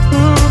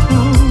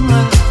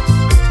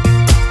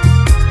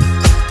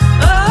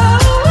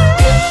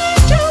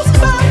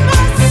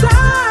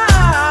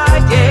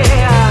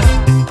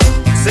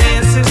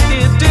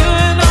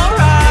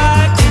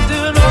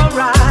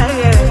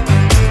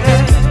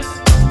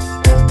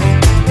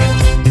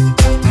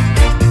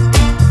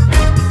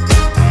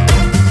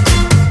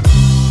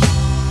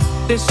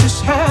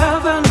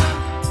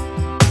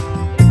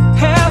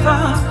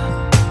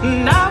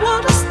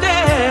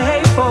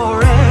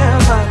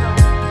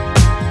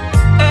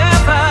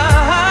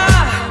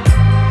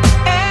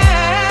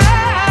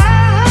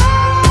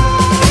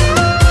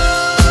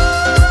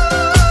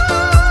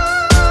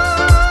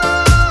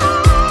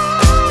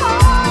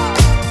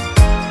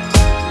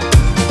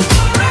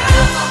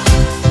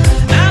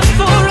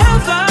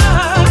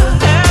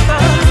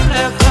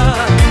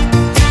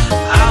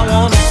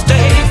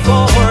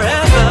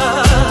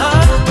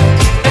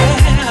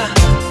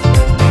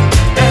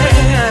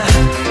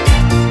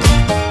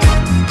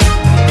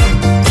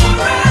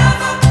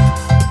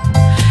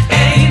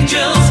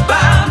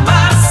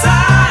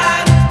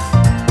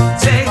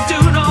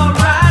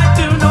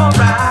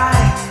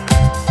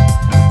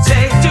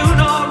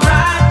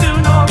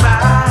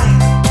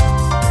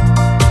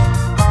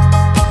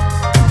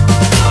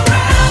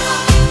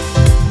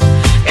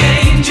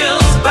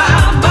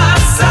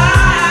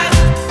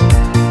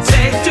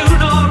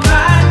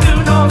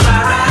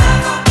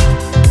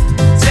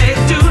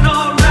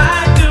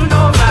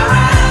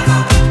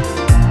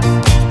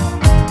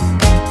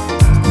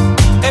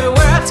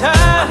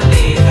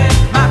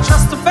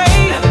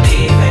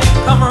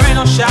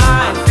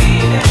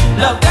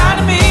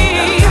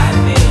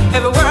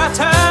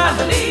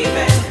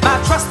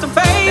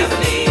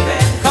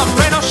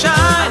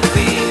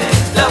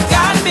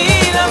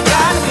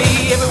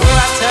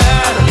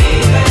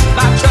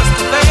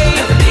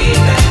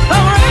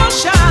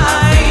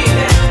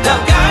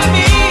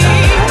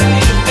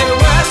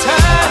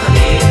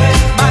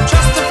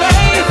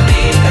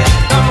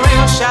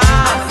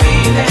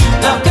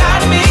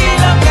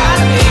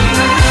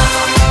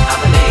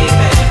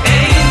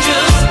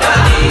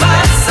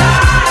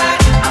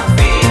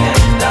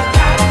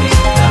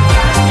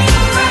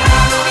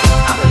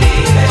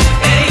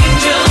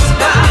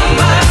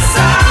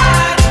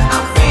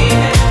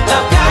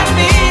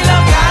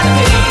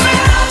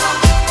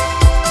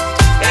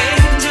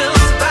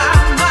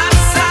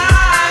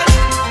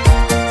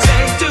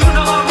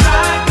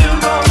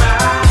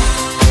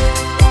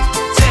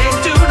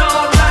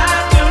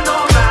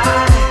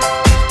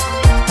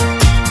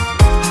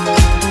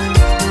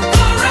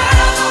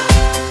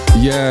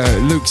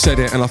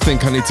 it, and I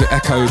think I need to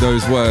echo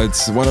those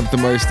words. One of the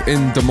most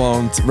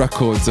in-demand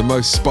records, the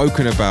most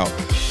spoken about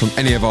from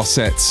any of our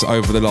sets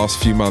over the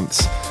last few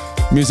months.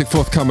 Music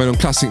forthcoming on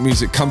Classic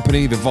Music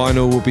Company. The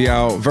vinyl will be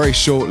out very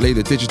shortly,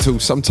 the digital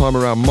sometime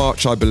around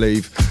March, I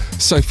believe.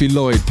 Sophie,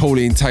 Lloyd,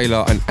 Pauline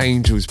Taylor and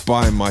Angels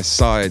by My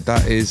Side.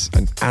 That is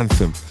an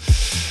anthem.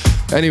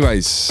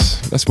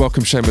 Anyways, let's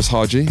welcome Seamus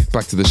Haji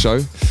back to the show.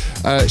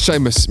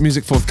 Seamus,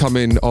 music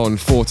forthcoming on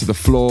 4 to the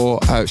Floor.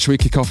 Should we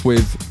kick off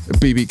with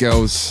BB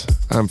Girls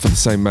and For the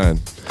Same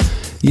Man?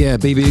 Yeah,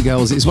 BB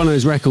Girls, it's one of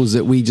those records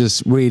that we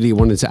just really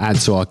wanted to add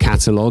to our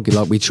catalogue.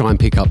 Like, we try and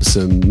pick up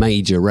some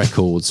major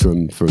records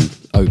from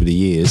over the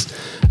years.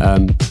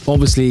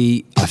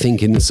 Obviously, I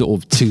think in the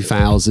sort of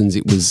 2000s,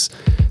 it was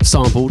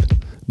sampled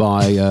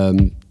by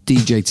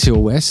DJ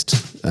Till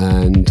West,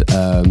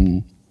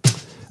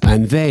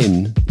 and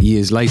then,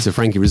 years later,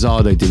 Frankie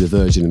Rosado did a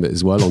version of it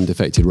as well on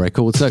Defected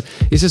Records. So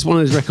it's just one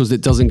of those records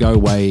that doesn't go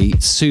away,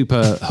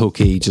 super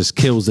hooky, just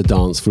kills the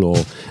dance floor.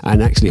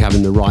 And actually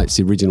having the rights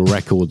to the original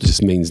record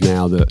just means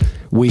now that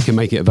we can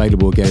make it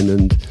available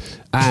again.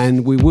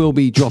 And we will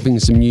be dropping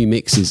some new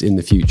mixes in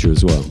the future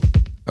as well.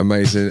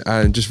 Amazing.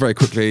 And just very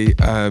quickly,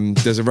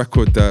 there's a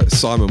record that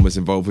Simon was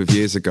involved with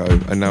years ago,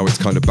 and now it's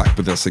kind of back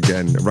with us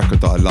again. A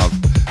record that I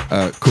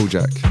love, Cool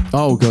Jack.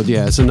 Oh God,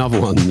 yeah, it's another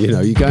one. You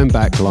know, you're going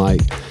back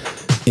like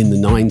in the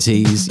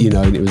 90s, you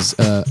know, and it was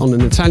on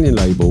an Italian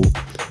label,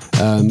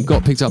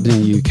 got picked up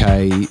in the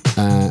UK,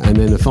 and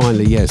then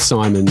finally, yeah,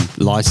 Simon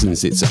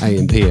licensed it to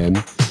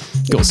A.M.P.M.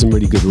 Got some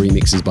really good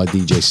remixes by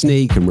DJ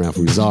Sneak and Ralph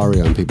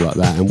Rosario and people like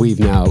that, and we've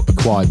now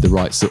acquired the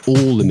rights to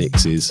all the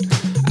mixes.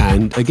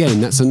 And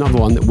again, that's another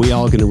one that we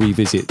are going to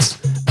revisit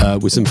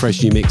with some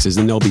fresh new mixes,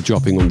 and they'll be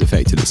dropping on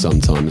Defected at some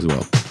time as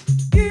well.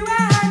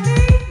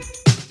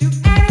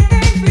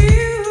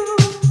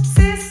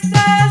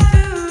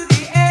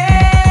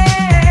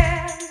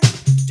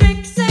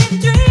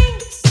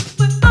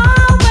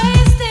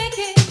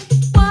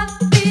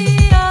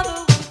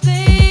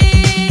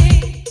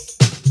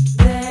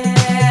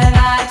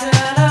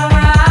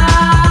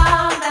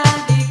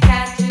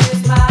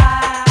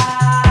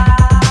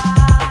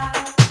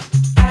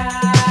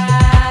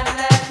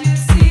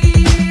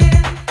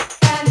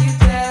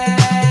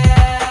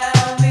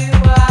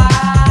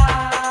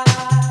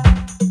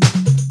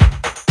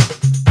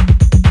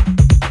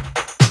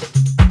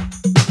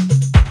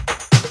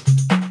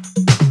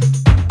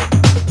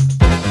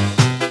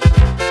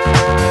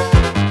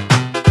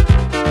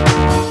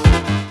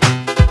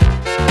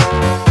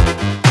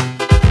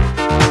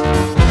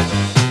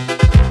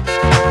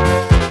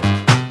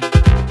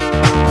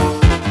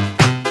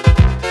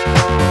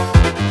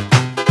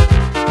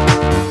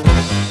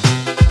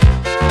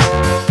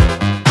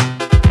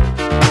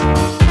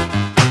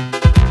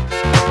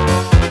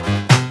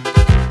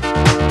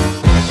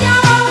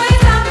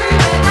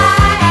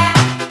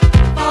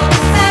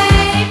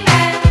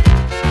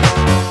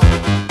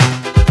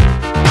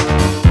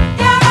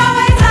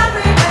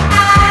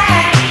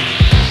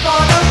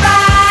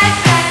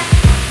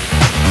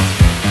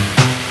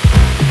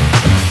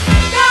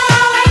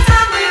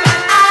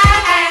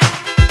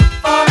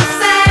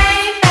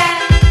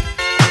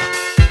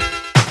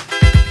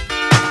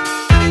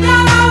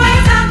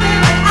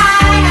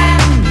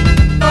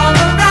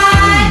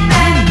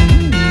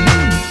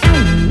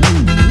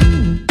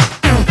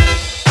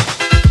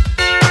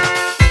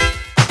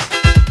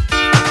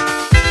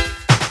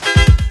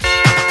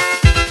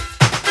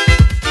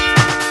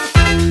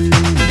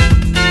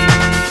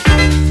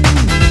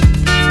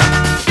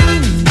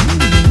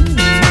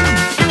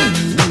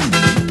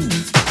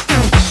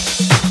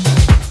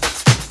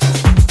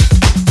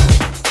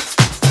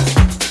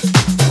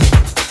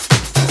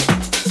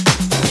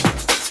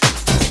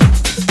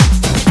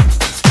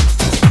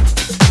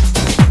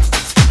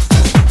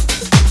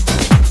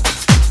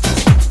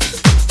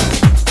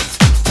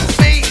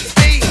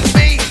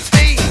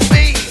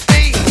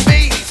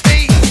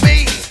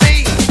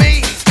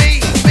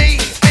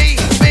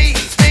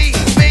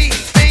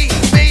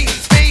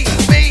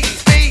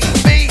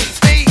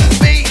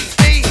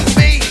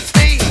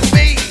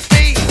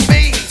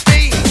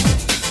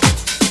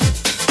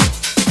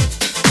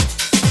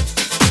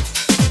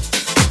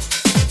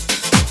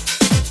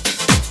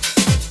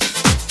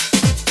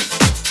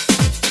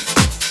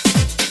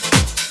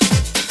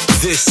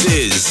 This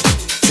is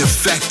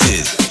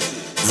Defected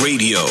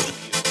Radio.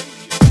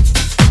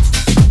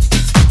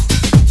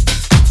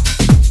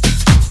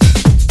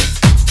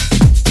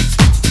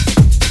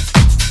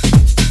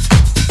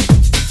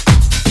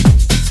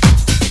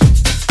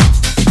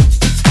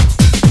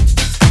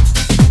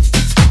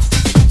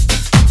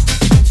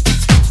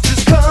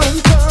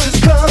 Come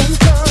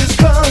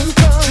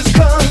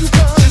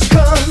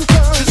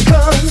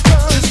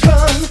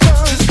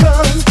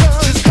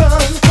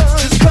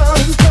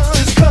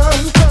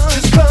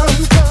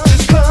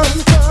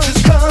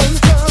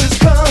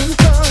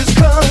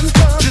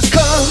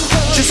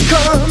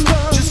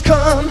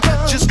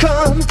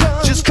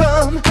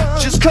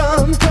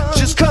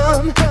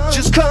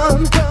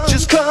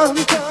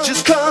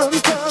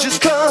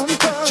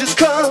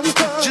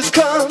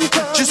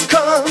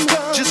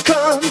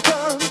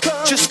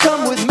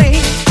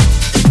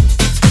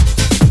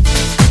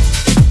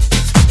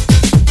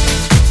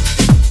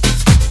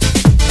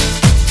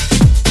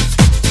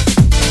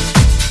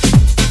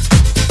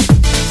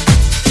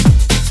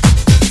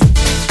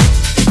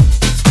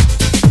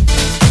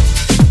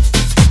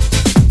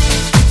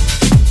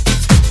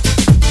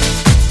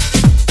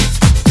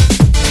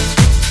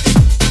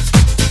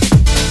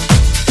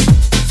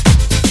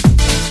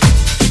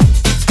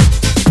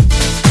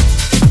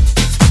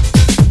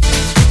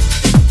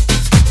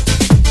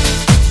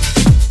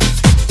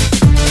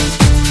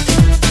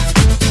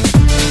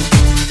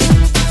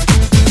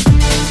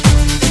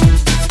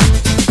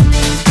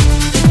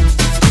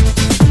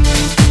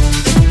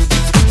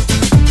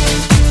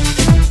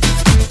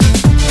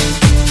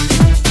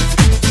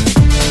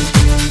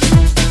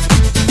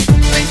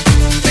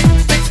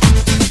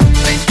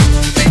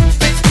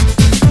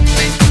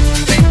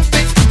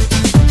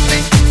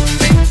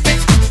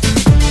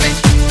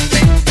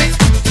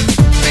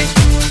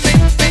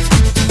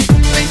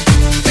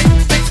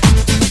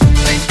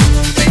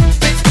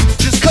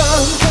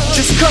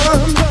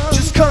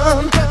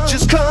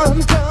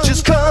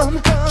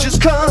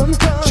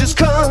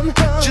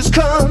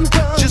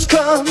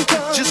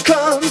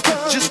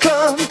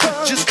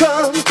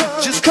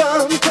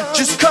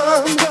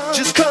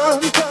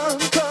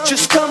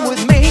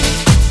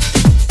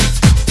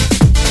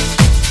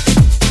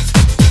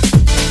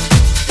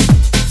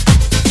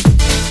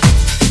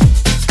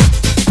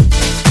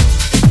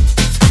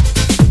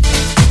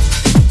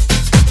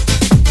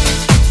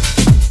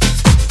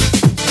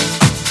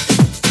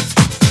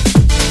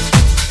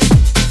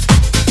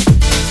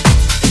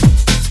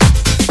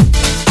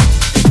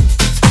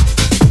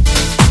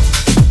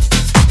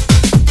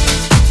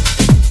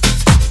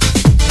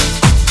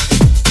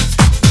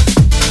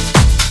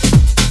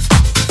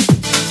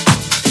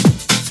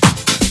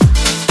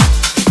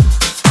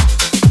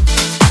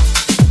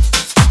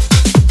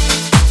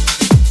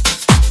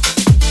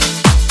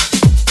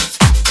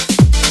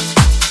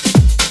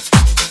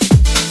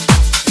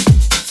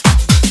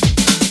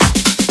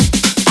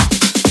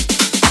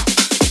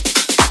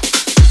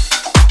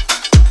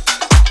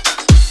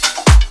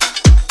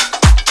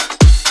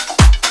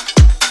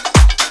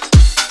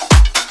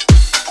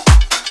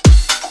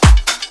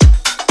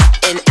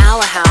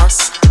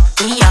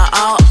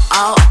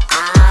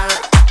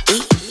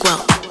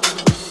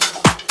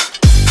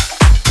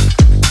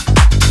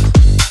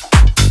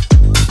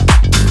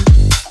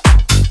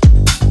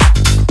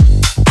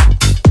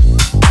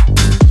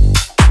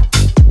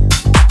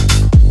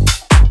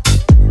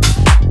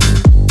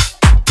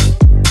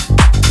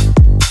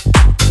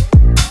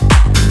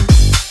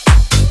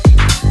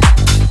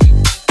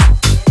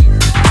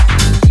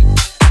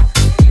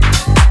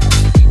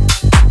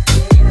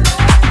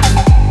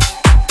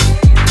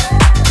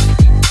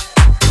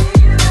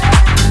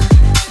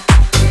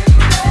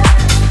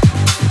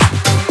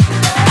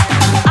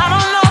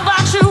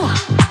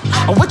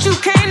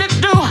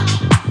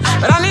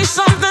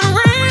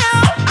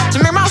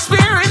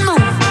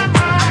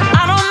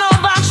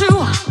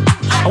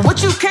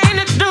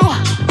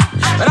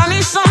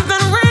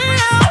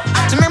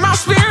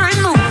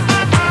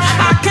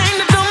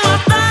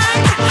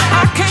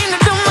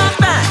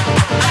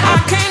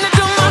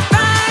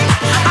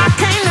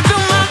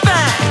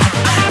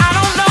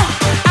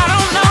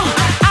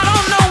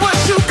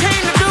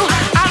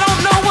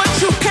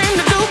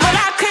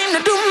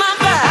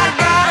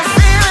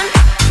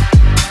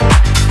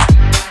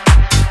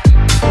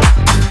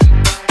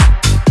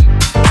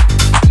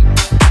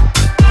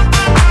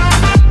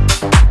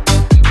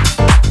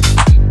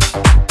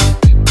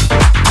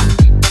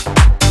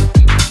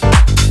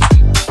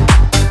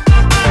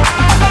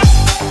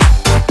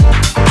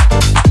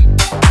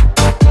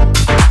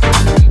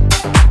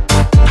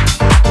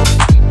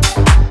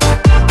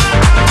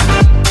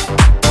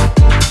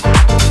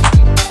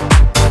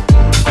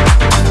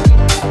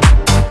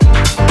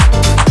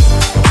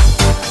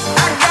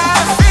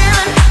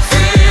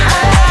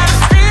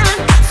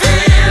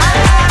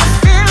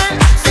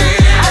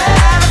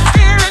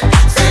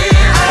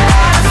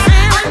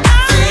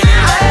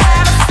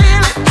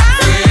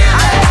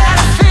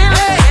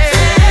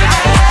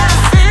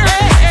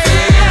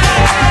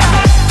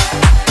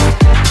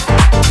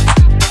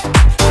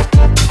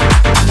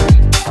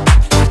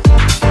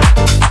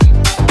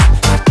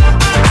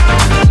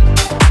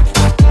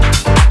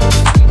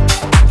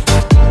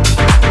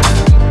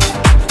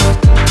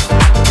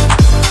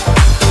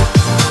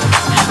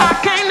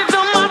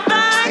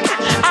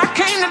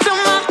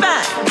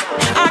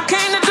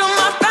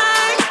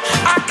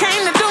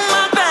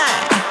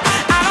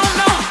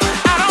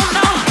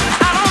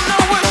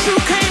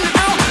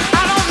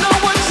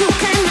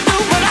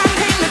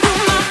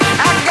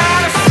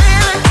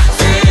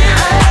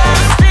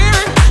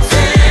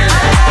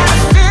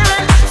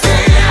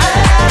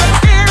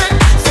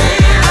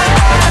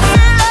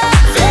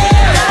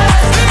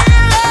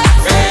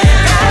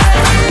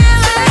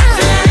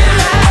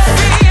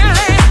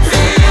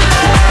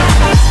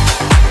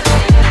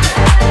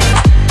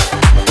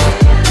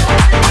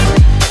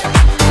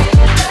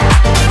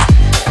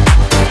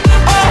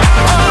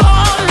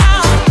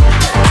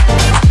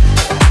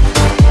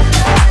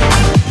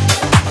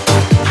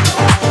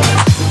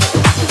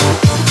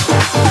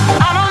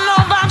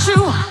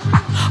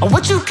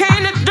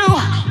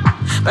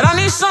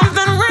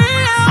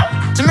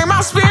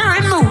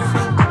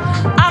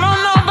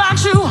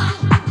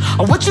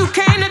what you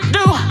came to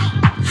do.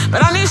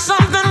 But I need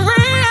something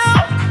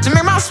real to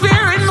make my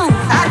spirit move.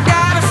 I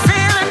got a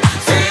feeling,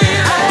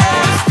 feeling, I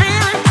got a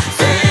feeling,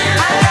 feeling, I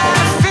got a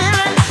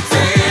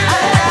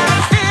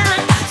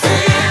feeling,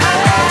 feeling, I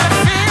got a feeling, feeling, I got a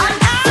feeling,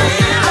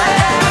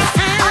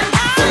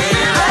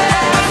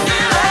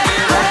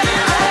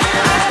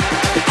 feeling,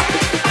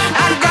 I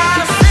got a feeling, feeling, I got a feeling, I got a feeling, feeling, I got a feeling, feeling, I got a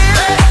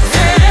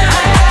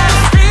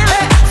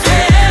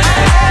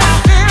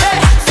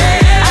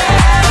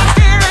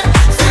feeling,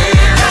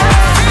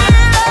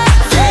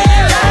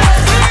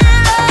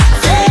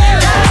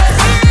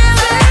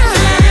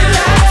 feeling,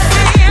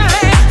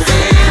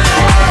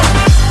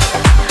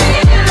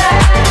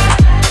 I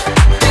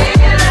got a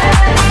feeling, feeling,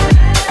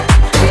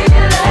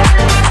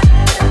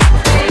 I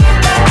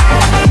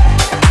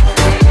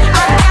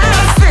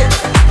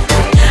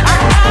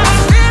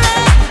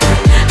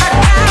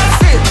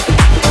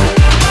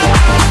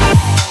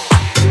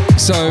got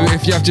a So,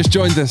 if you have just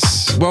joined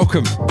us,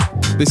 welcome.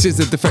 This is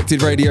the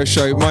Defected Radio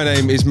Show. My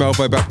name is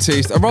Melvo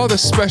Baptiste. A rather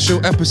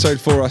special episode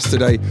for us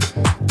today,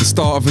 the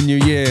start of a new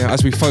year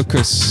as we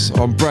focus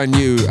on brand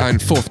new and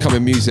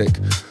forthcoming music.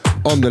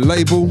 On the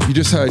label, you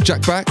just heard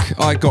Jack Back,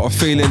 I Got a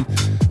Feeling,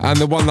 and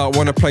the one that I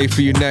want to play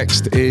for you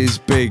next is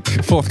Big,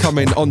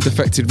 forthcoming on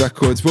Defected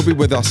Records, will be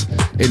with us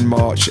in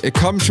March. It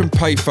comes from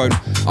Payphone.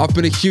 I've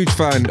been a huge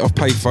fan of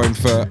Payphone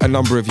for a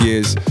number of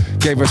years.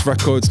 Gave us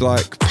records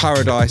like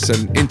Paradise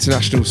and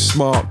International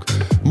Smark.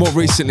 More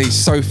recently,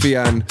 Sophie,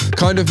 and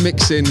kind of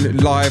mixing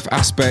live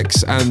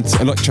aspects and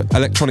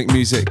electronic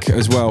music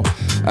as well.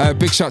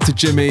 Big shout to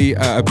Jimmy,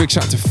 a big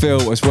shout to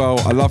Phil as well.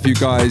 I love you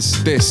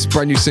guys. This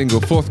brand new single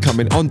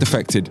forthcoming on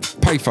Defected,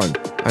 Payphone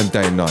and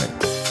Day and Night.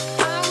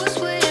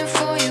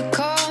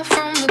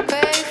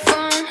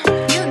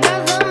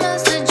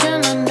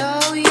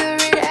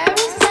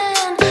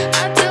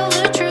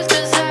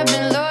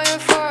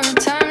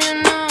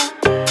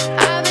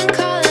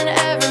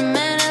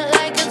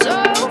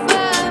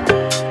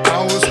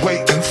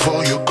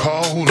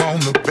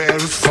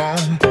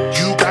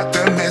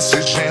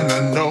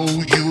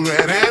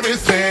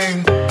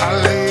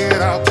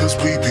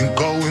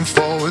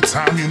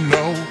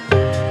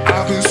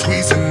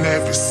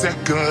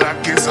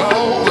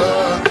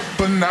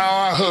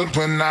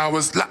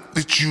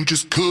 You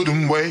just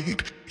couldn't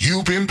wait.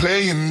 You've been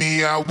playing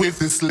me out with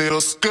this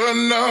little skirt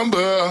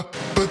number.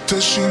 But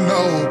does she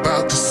know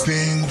about this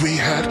thing we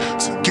had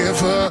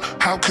together?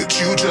 How could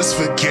you just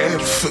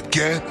forget?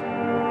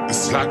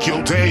 It's like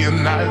your day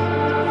and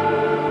night.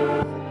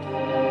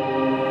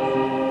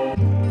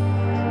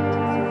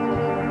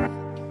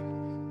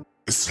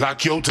 It's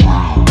like your day.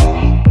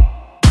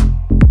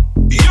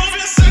 You've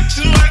been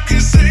such like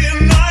you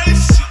saying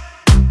nice.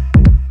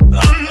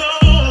 I know.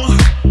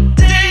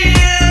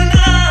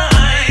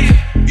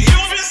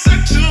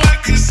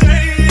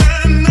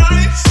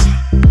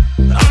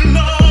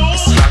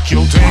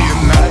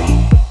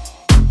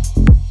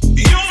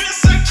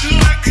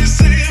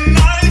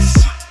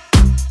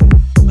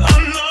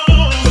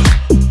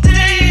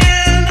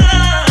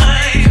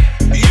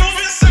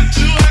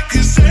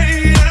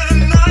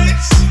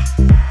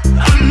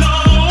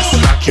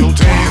 Your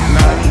day.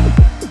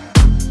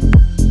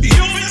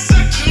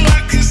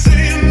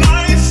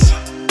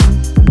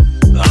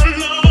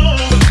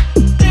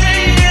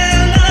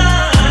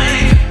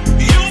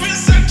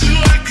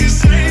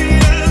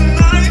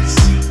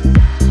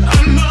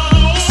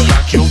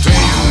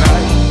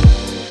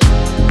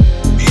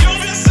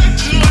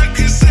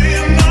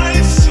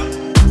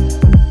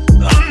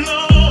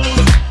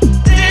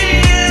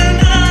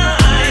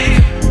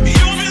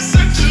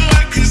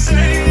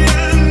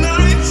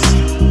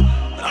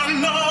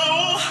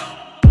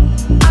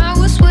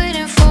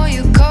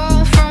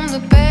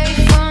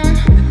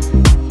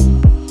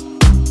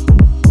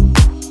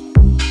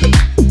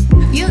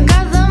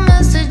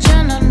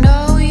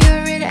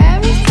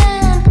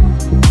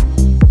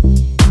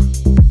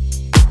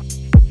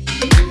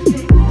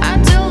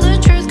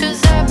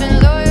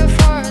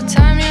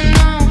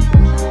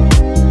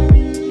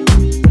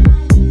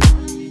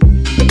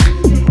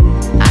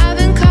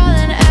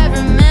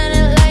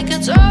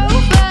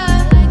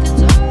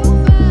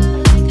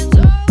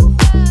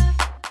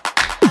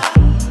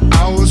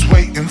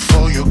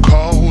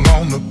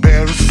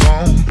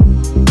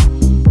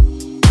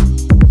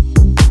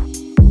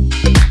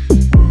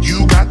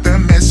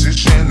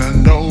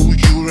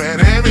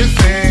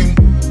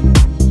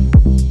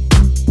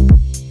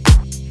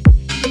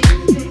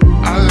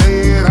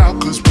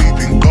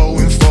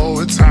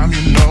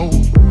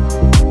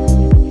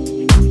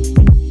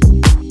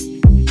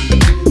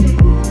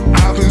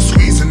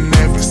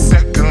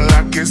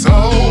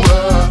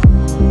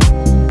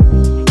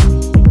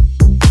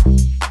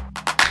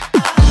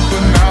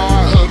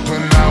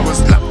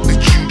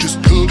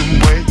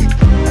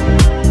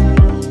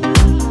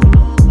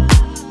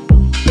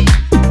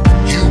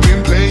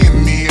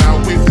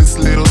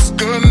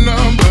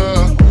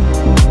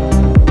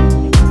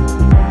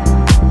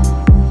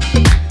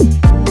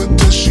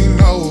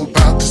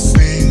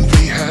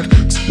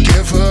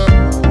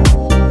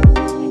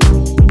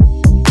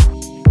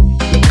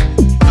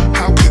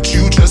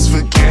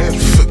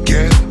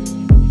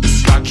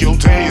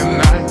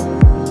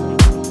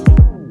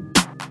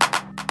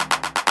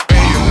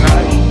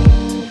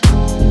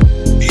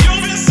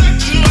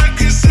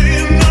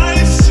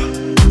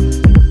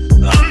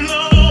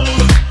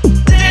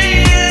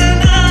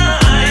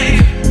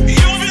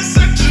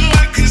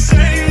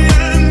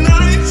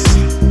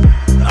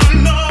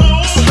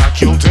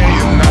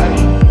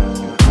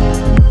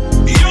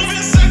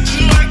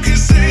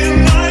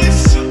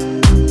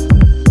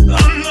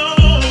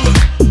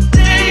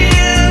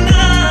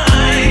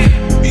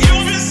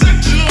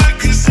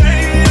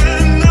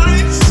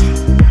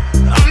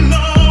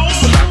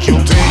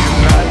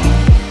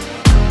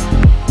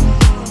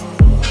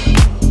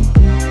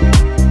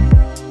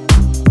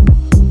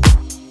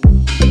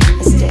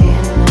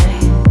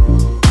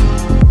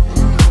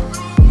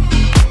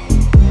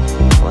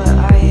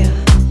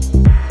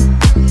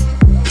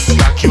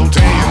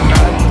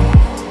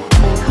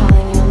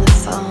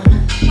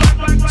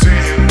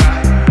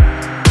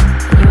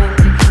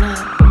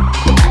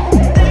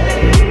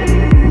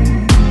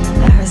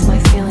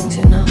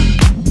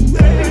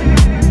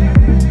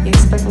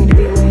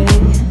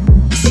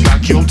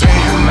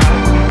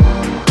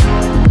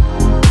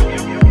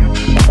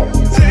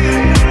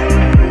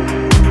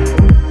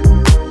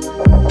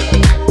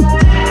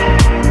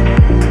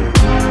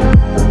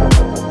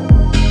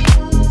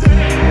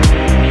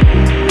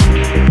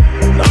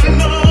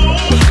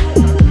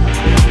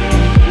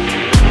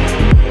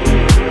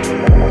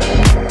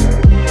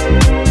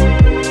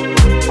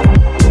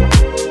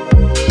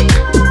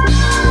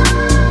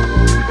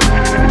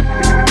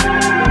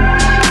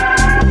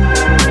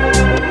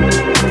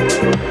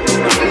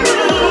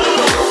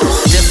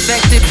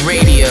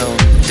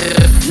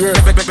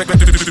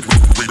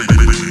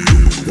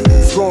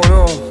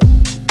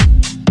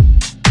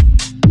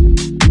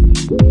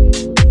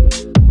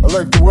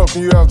 like to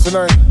welcome you out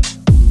tonight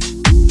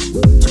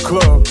to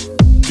club,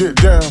 get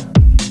down,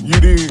 you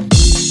dig.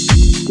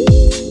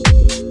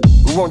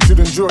 We want you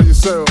to enjoy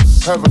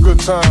yourselves, have a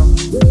good time.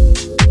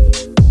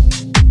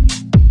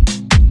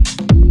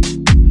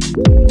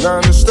 Now I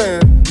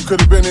understand you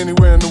could have been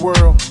anywhere in the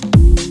world,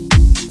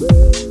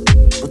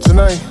 but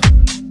tonight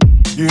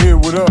you're here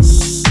with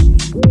us.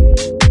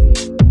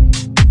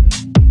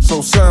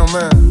 So sound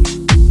man,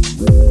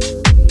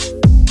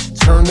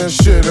 turn that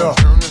shit up.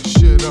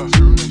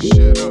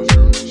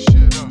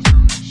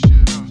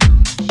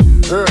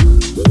 Yeah.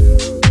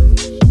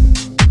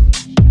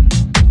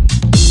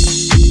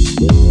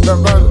 Now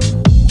by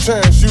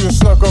chance you done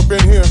snuck up in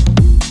here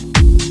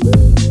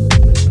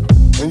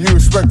and you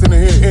expecting to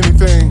hear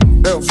anything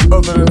else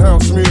other than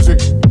house music,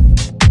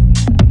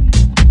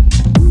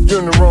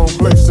 you're in the wrong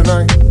place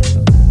tonight,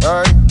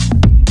 alright?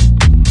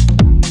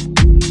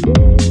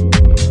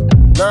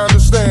 Now I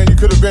understand you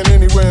could have been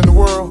anywhere in the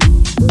world,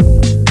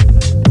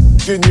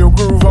 getting your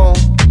groove on,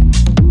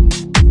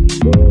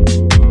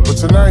 but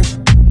tonight,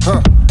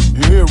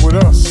 you're here with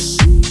us,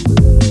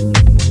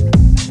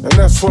 and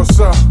that's what's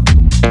up.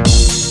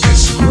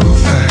 It's a groove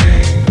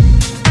thing,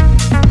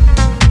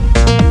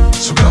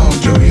 so go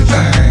and do your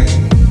thing.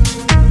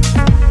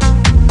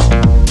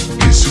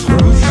 It's a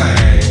groove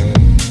thing,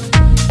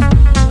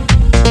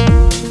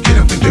 get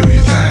up and do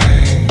your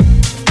thing.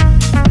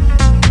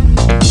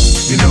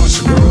 You know it's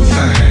a groove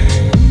thing,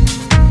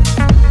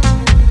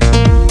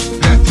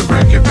 let the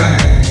record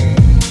bang.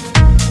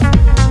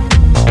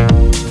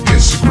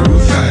 It's a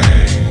groove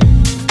thing,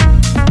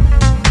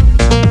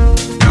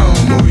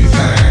 don't move your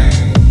thing.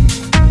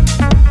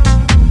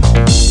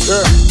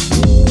 Yeah,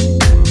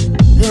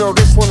 you know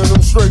this one of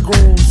them straight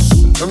grooves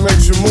that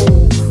makes you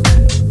move.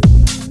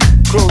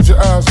 Close your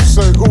eyes and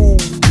say ooh.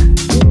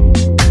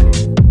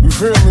 You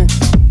feel me?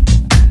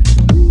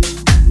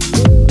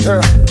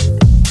 Yeah.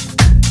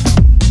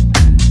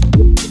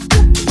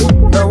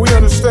 Now we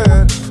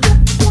understand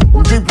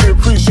and deeply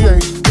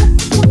appreciate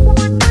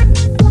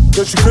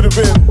that you could have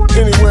been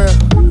anywhere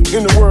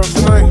in the world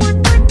tonight,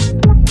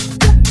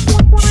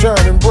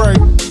 shining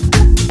bright,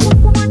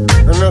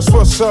 and that's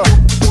what's up.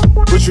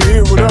 But you're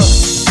here with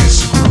us.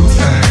 It's a groove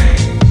thing,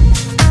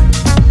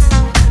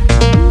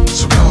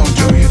 so go and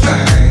do your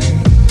thing.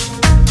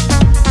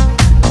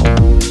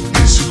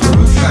 It's a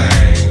groove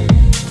thing,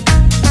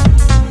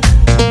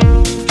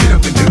 get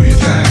up and do your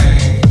thing.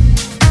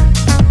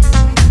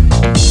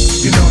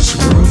 You know it's a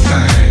groove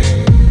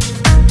thing,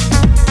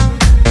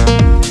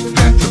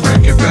 let the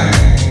record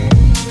bang.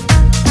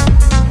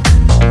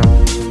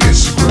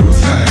 It's a groove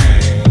thing,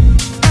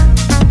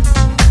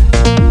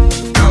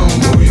 don't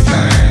move your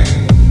thing.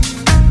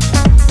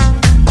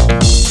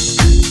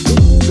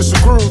 It's a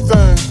groove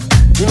thing,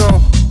 you know.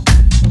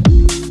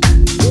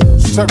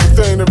 It's the type of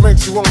thing that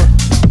makes you wanna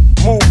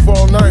move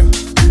all night,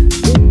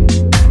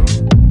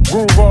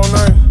 groove all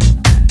night,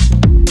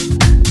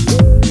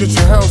 get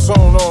your house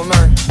on all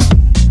night.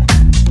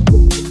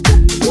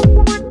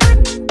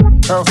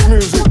 House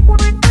music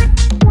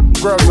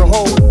grabs a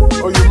hold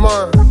of your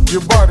mind,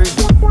 your body,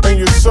 and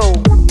your soul.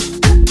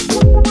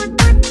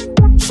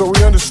 So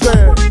we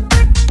understand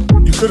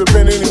you could have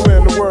been anywhere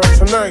in the world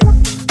tonight,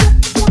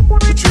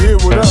 but you're here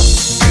with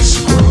us. It's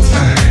a groove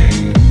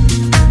thing,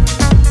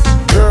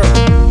 Yeah,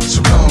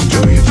 so go and do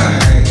your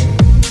thing.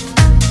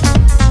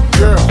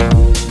 yeah,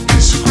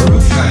 It's a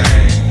groove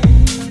thing,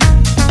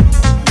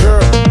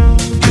 yeah,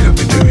 get up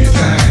and do your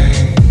thing.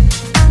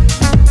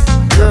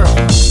 yeah,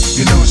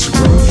 You know it's a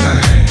groove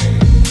thing,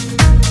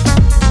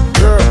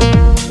 yeah,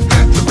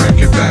 let the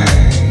record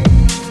bang.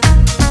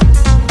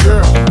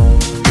 yeah,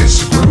 It's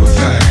a groove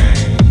thing,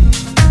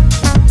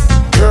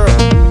 yeah,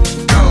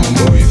 don't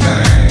move your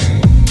thing.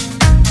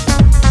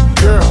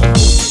 yeah.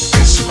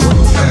 It's a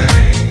groove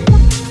thing,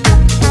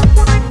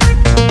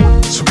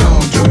 so go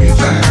and do your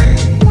thing.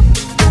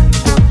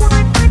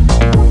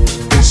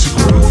 It's a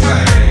groove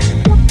thing,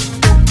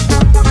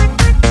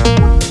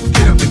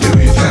 get up and do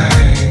your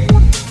thing.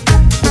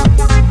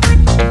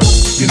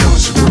 You know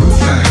it's a groove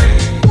thing,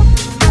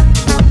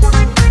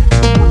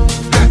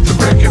 let the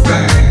record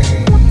bang.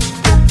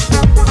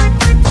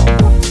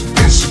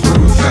 It's a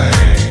groove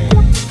thing,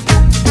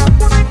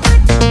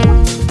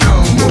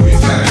 don't move your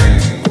thing.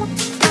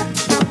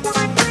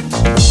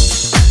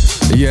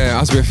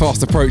 Yeah, as we're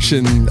fast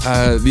approaching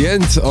the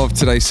end of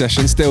today's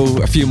session,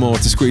 still a few more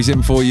to squeeze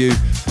in for you.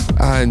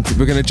 And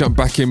we're going to jump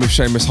back in with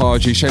Seamus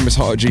Haji. Seamus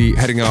Haji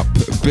heading up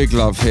Big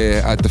Love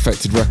here at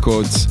Defected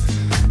Records.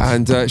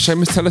 And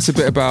Seamus, tell us a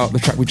bit about the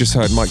track we just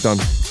heard, Mike Dunn.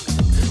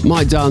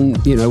 Mike Dunn,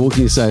 you know, what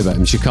can you say about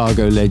him?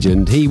 Chicago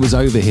legend. He was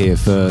over here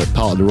for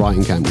part of the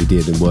writing camp we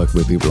did and working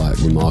with people like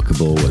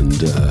Remarkable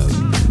and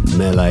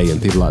Melee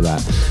and people like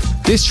that.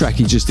 This track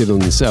he just did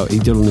on himself. He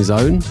did on his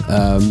own.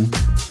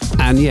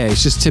 And yeah,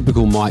 it's just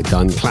typical Mike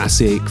Dunn,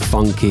 classic,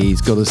 funky. It's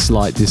got a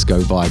slight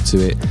disco vibe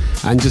to it,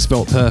 and just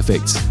felt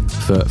perfect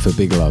for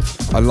Big Love.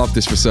 I love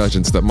this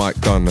resurgence that Mike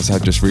Dunn has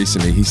had just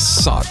recently. He's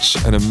such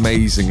an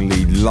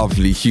amazingly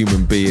lovely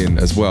human being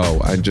as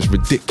well, and just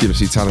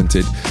ridiculously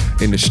talented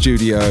in the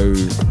studio,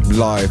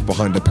 live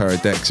behind a pair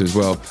of decks as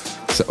well.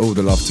 So all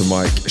the love to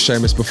Mike.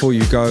 Seamus, before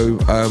you go,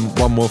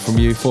 one more from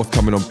you,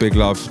 forthcoming on Big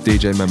Love,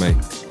 DJ Meme.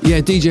 Yeah,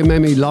 DJ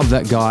Meme, love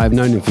that guy. I've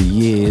known him for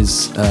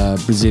years.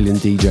 Brazilian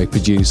DJ,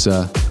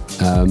 producer.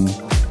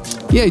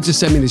 Yeah, he just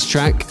sent me this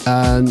track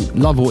and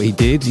love what he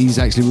did. He's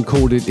actually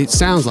recorded, it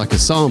sounds like a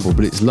sample,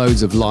 but it's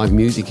loads of live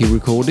music he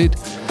recorded.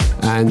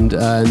 And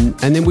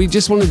then we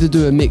just wanted to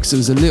do a mix that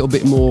was a little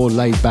bit more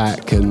laid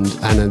back and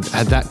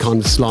had that kind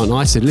of slant. And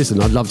I said,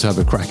 listen, I'd love to have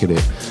a crack at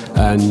it,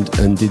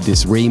 and did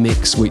this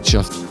remix, which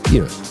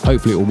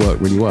hopefully it will work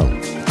really well.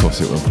 Of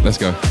course it will. Let's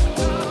go.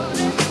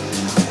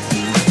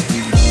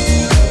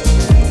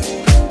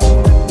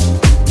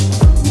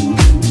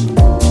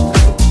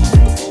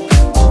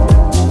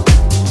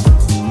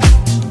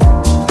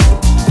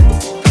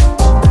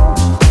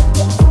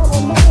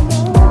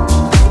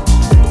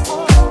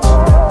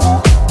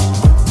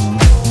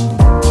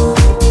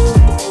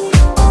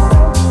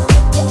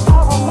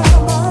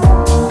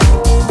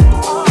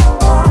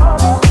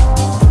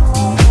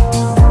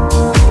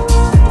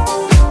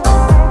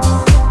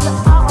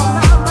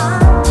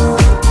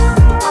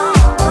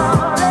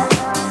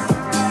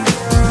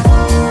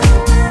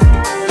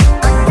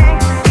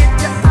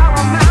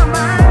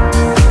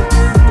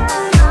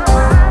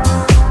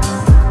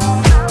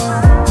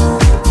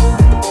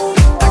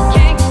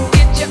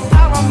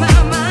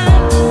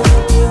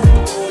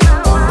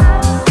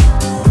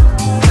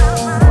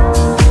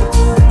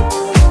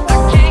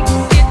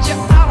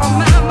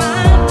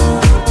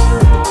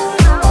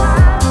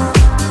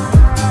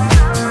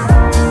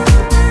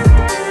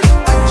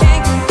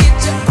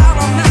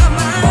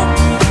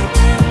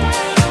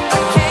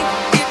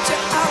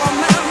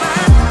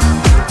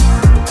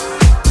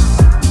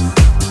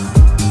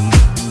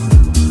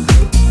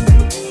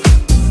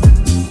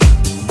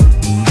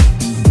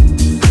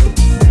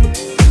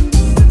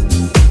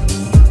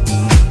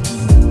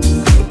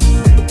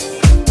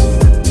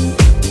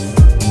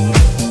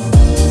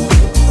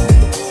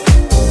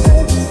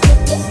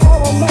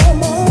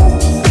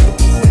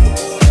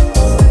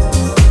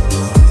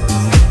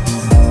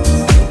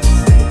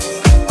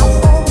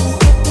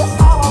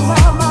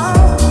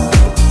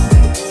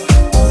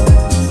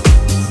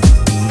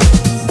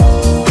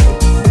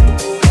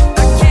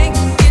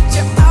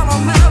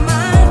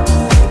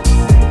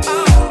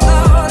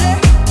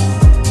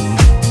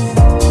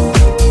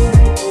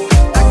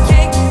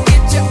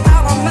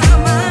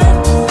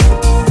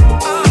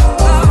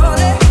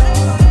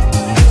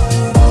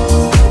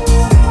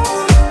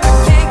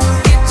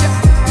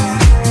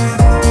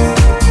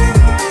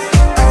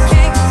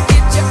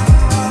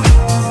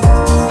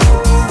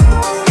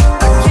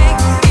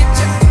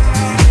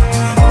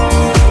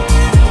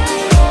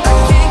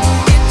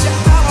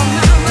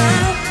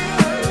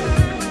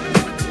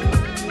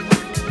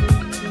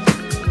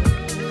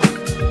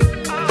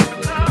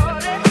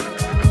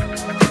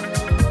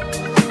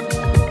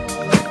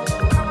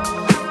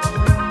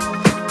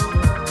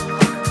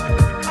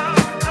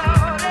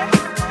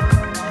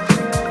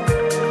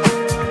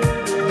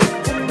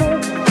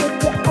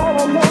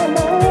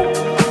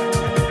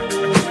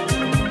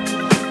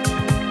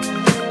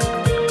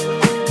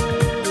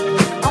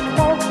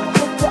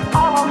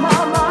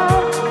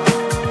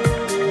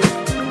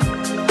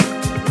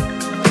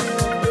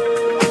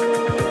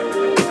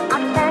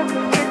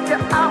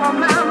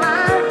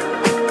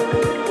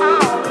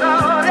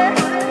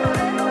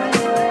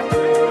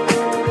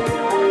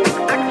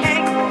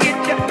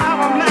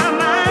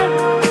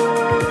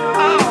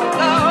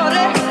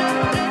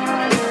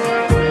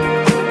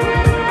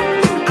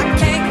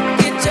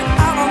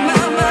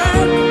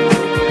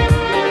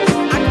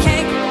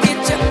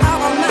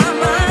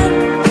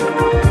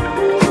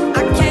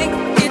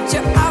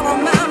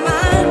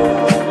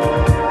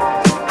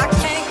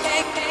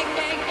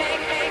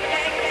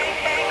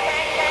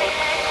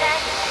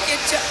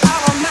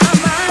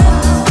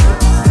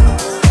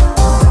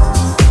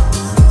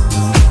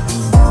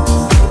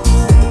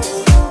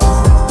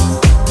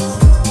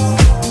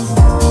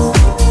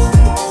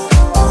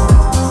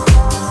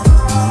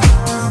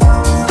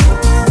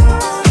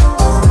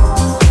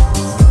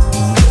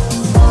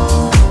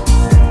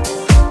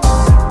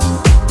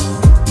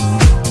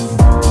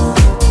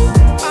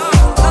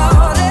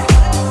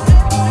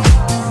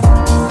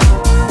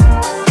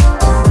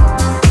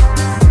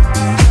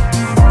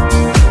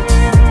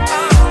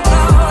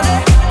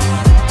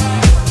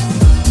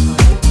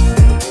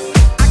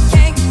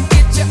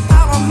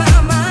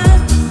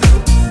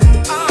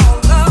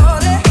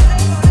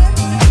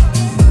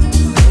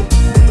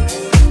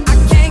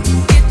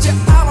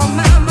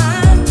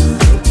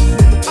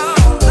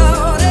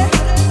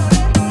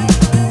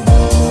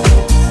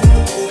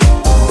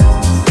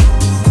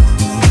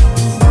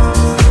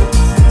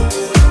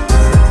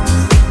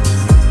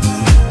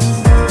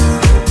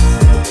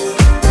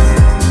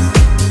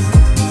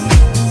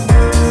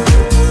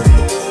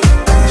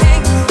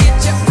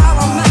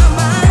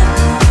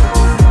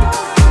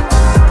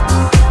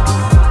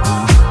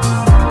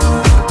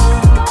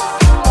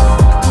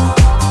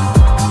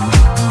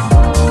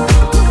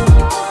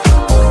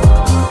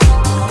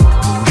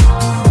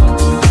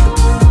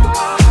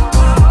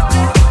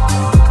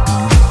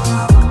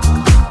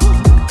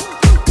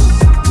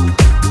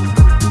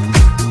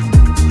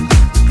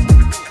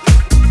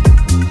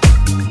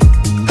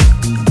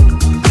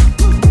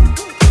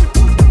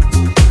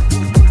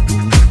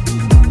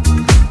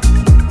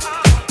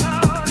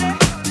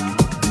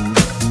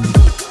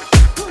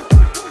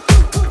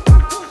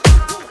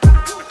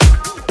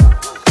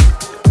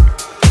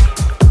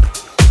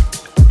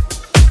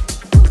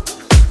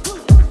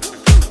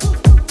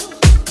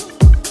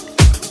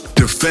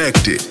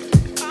 Defected.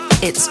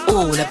 It's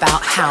all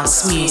about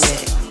house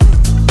music.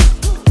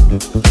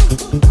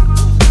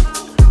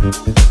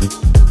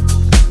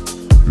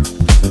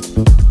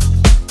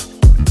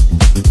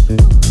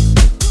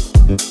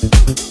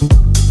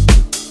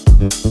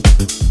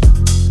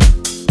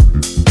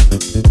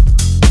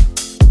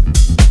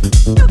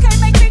 You can't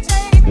make me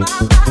change my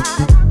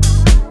mind.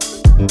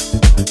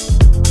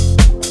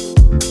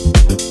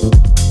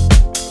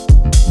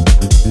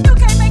 You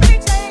can't make me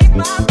change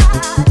my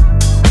mind.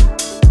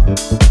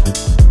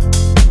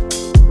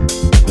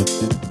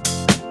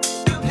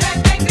 You can't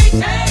make me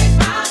change my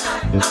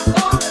mind. I'm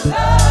gonna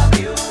love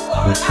you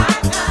for a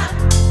lifetime.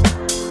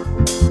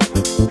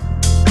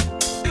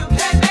 You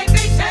can't make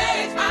me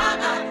change my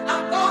mind.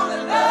 I'm gonna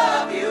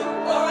love you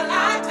for a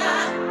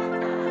lifetime.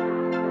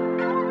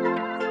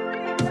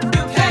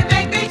 You can't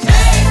make me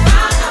change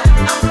my mind.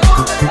 I'm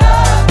gonna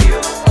love you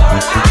for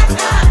a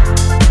lifetime.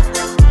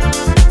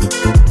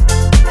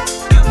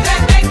 You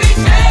can't make me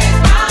change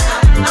my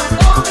mind. I'm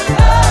gonna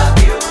love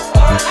you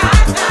for a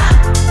lifetime.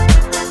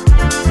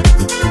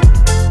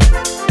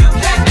 You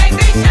can't make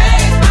me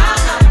change my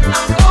mind.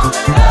 I'm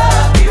gonna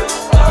love you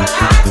for a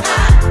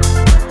lifetime.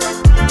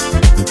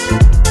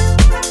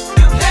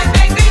 You can't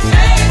make me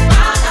change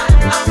my mind.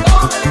 I'm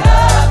gonna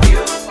love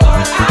you for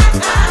a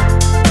lifetime.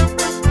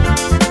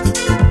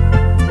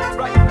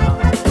 Right now.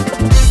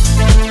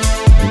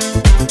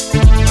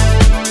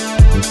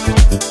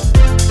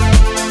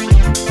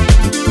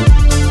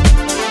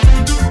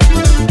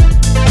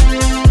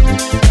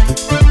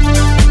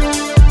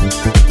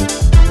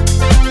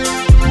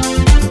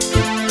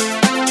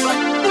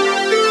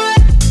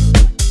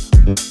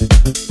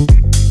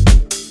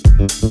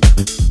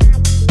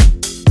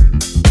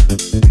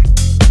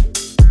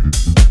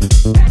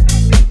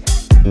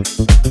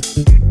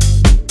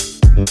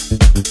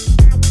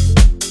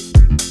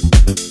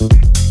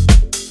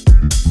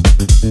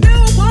 You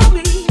want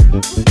me,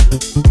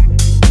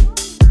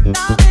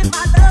 darling,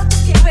 my love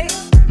just can't wait.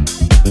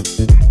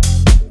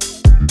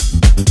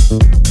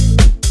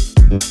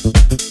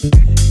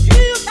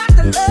 You got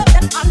the love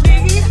that I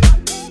need.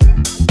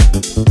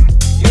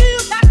 You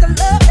got the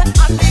love that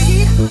I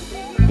need.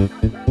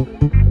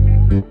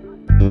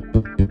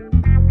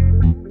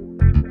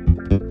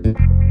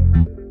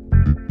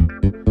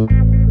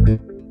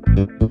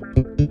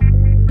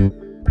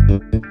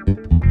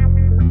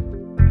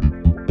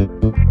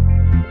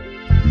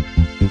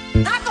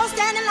 Not gonna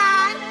stand in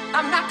line.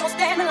 I'm not gonna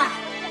stand in line.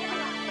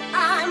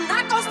 I'm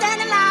not gonna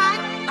stand in line.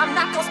 I'm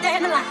not gonna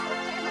stand in line.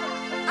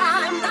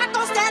 I'm not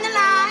gonna stand in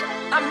line.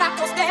 I'm not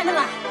gonna stand in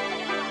line.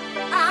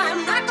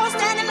 I'm not gonna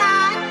stand in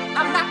line.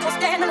 I'm not gonna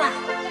stand in line.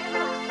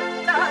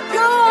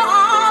 You're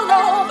all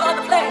over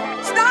the place.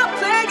 Stop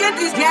playing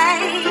these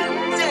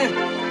games.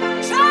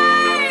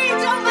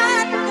 Change your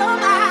mind, your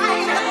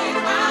mind. Change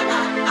my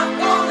mind. I'm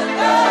gonna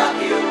love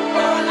you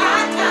for a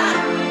lifetime.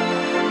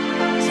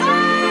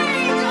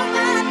 Change your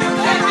mind, you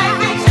can't make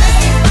me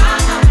change my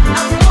mind.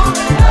 I'm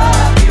gonna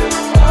love you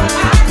for a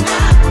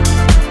lifetime.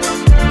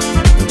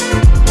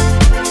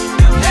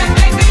 You can't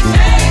make me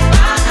change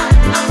my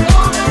mind. I'm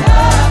gonna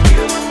love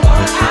you for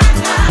a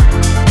lifetime.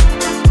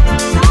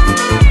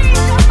 Change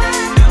your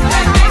mind, you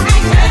can't make me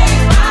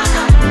change my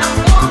mind. I'm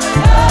gonna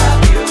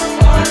love you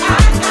for a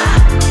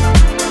lifetime.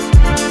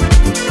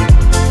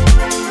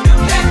 You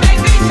can't make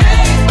me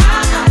change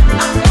my mind.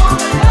 I'm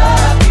gonna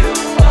love you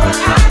for a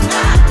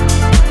lifetime.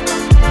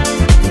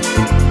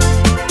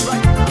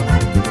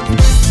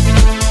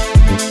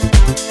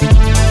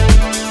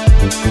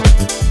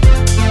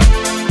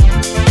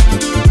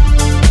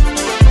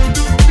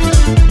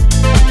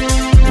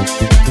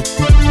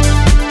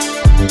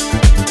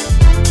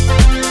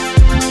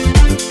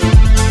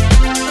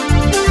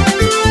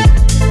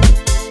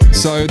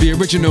 So the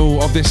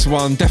original of this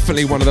one,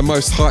 definitely one of the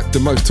most hyped, the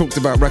most talked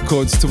about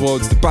records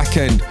towards the back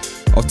end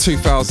of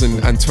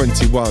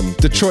 2021.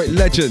 Detroit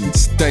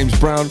legends, James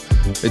Brown,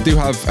 they do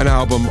have an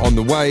album on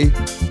the way.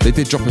 They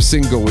did drop a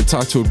single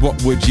entitled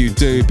What Would You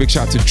Do? Big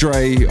shout out to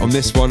Dre on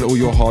this one, all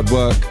your hard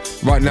work.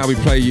 Right now we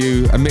play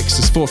you a mix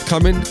that's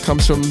forthcoming,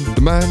 comes from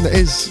the man that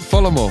is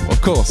Folomore,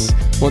 of course.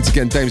 Once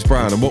again, James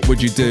Brown and What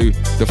Would You Do?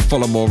 The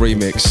Folomore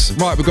remix.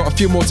 Right, we've got a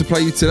few more to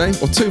play you today,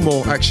 or two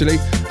more actually,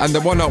 and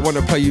the one I want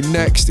to play you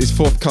next is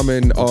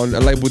forthcoming on a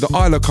label that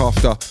I look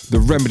after, the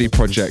Remedy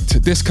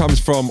Project. This comes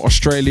from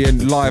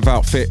Australian live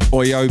outfit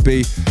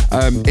Oyobi.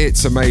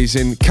 It's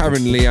amazing.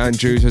 Karen Lee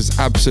Andrews has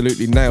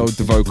absolutely nailed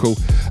the vocal.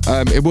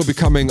 It will be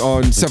coming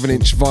on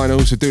 7-inch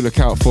vinyl, so do look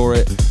out for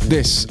it.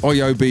 This,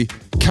 Oyobi,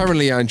 Karen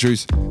Lee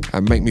Andrews,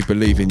 and Make Me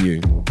Believe in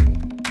You.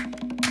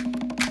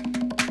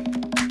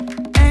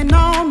 Ain't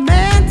no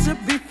man to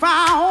be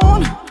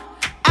found.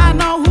 I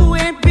know who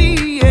ain't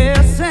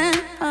BSing.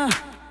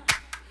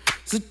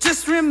 So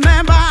just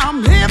remember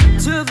I'm hip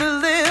to the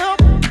lip.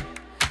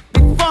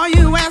 Before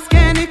you ask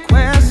any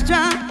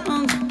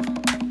questions.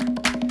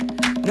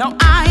 No,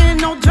 I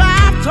ain't no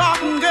drive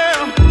talking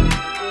girl.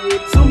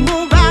 So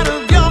move out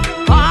of your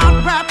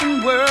hard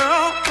rapping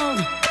world.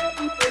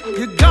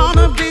 You're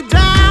gonna be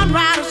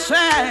downright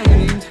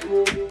ashamed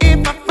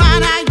if I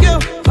find out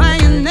you're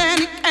playing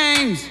any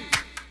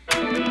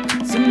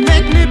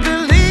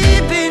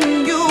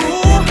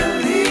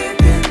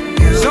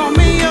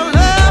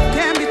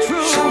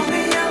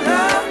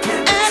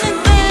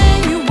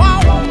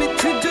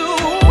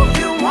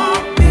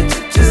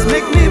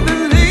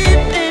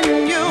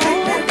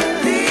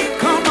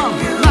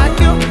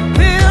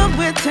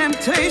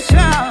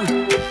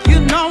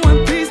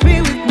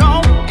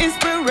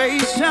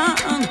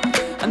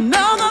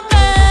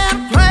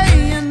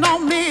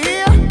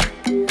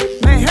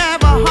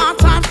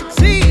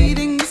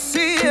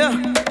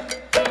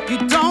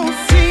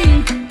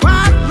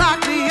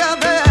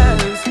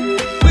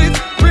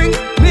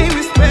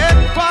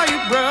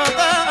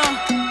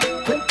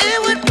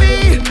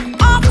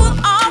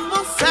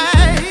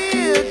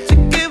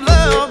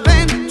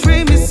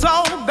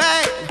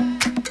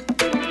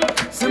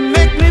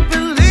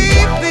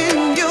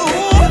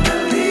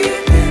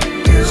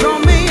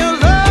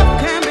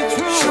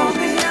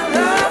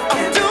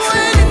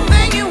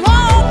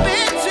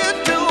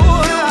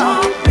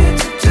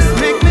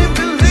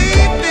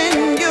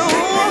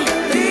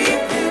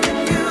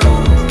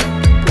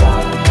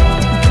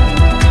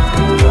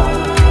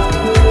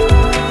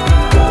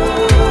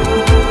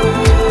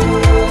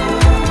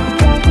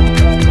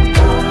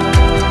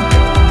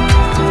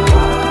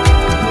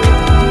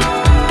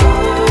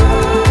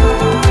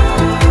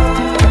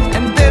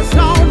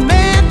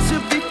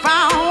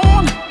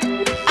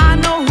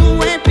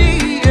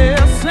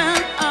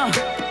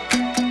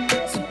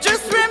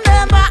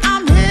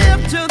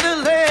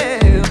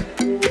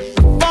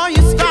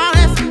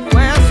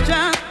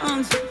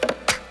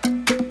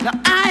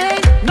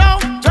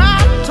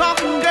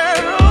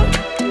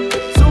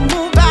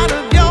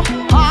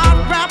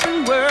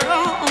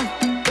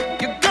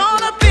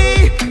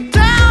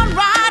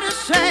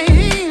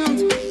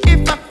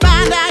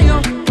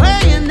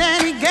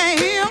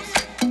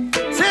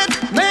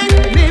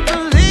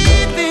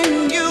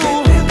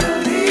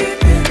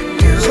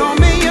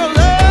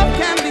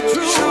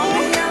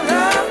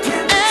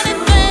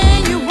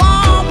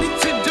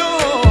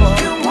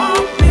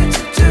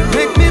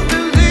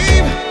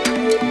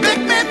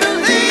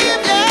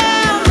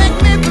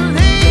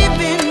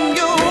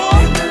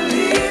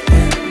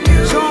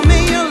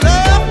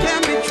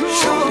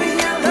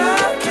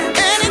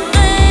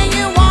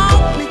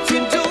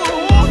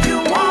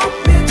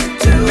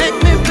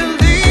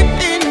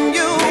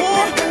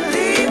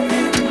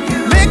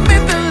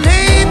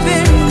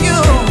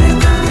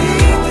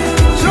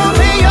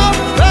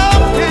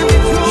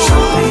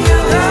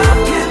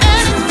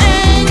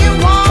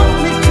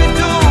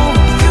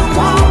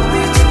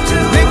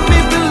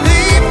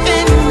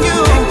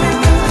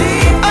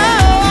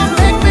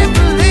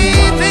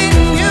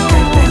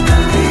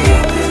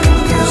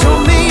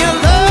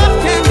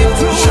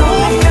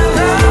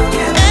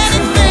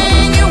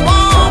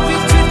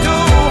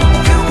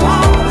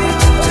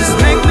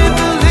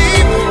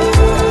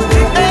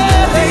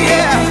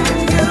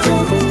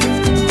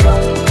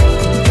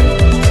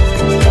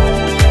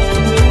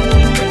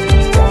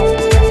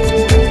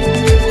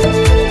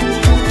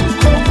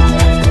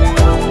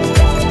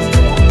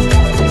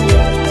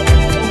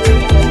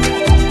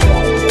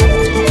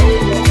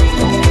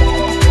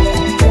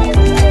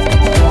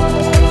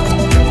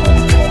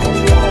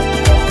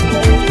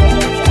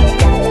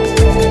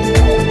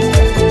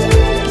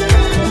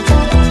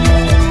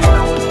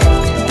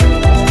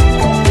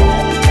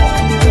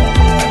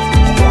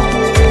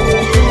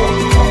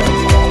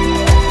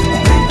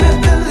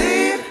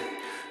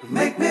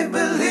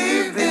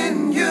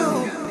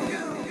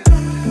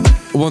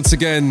Once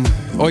again,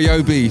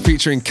 Oyobi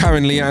featuring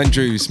Karen Lee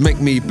Andrews, Make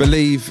Me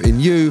Believe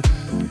in You,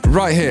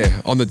 right here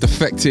on the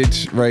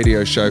Defected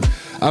radio show.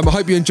 I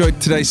hope you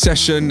enjoyed today's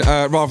session.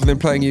 Rather than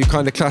playing you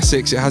kind of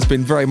classics, it has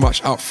been very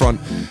much upfront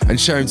and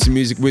sharing some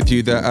music with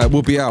you that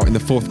will be out in the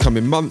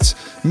forthcoming months.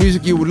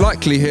 Music you will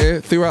likely hear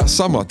throughout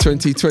summer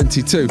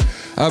 2022.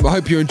 I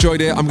hope you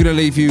enjoyed it. I'm going to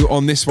leave you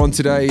on this one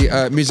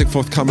today. Music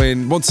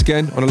forthcoming once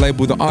again on a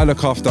label that I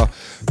look after,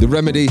 The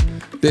Remedy.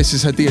 This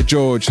is Hadia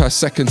George, her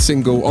second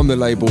single on the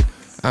label,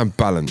 and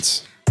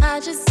Balance. I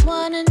just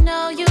wanna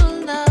know you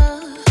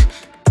love,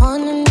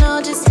 wanna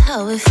know just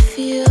how it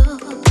feels.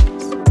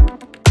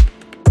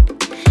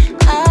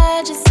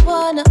 I just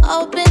wanna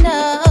open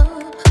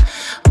up,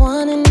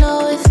 wanna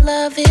know if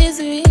love is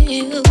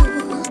real.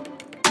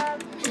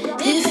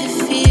 If it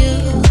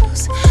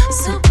feels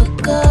super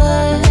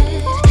good,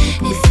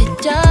 if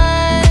it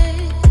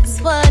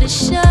does what it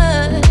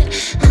should,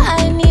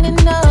 I need to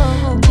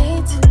know.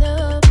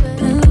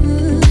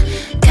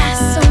 Got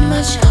so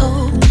much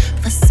hope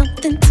for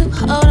something to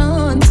hold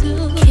on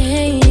to.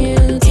 Can you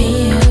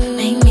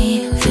make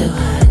me feel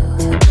hot?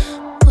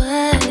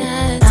 What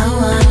I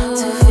want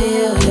to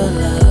feel your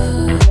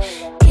love.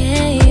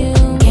 Can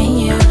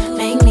you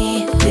make me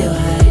feel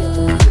hot?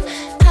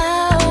 I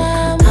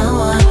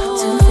want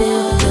to feel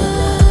your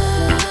love.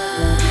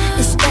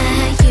 Is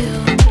that you?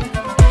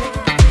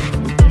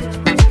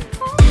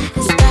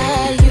 Is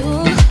that you?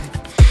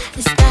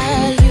 Is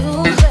that you?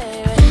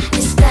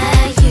 Is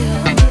that you?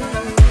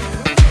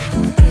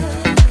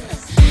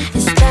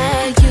 Is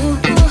that you?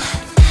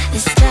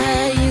 Is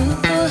that you?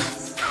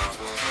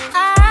 I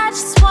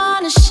just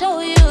wanna show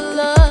you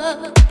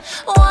love,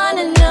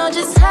 wanna know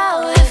just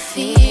how it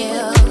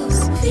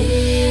feels.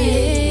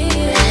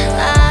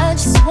 I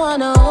just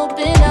wanna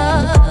open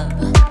up,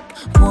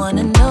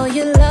 wanna know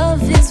your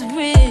love is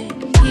real.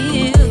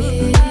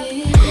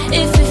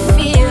 If it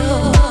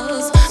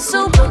feels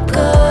super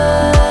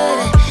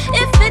good,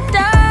 if it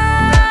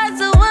does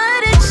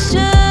what it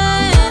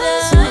should,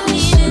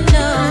 I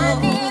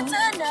need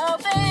to know,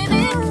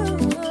 baby.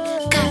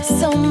 Got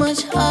so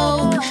much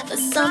hope for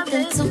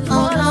something to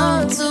hold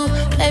on to,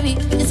 baby.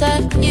 Is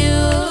that you?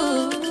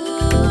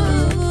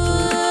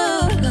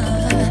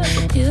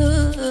 You,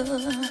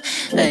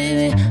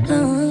 baby.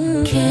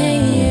 Can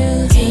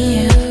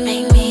you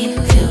make me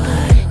feel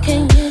hot?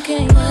 Can you?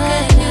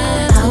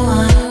 I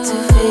want to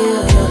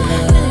feel your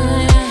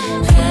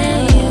love.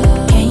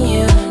 Can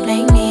you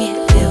make me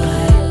feel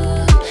hot?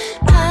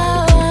 I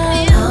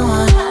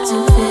want to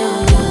feel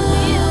your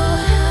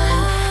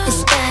love. Is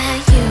that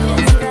you?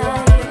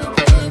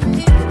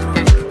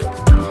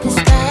 Is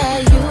that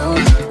you?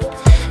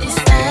 Is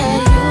that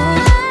you?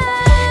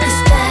 Is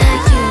that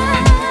you?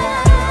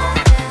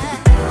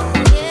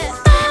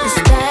 Is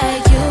that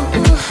you?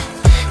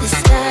 Is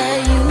that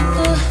you?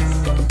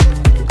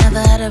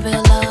 Never had a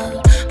real love,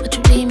 but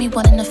you leave me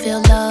wanting to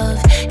feel love.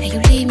 And you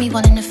leave me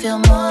wanting to feel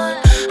more.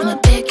 I'm a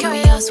bit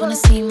curious, wanna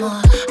see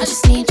more. I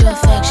just need your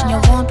affection,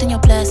 your warmth and your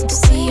blessing. To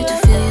see you, to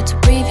feel you, to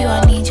breathe you.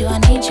 I need you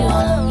all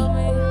of me.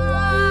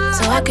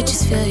 So I could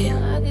just feel you.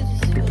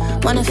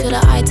 Wanna feel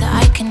the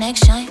eye-to-eye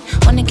connection.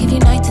 Wanna give you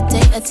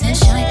night-to-day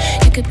attention.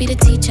 You could be the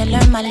teacher,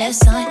 learn my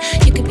lesson.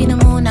 You could be the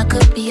moon, I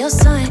could be your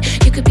sun.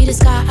 You could be the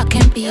sky, I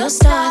can be your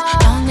star.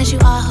 Long as you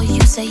are who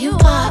you say you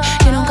are,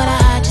 you don't gotta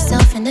hide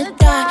yourself in the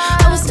dark.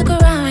 I will stick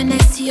around right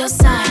next to your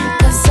side.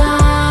 'Cause I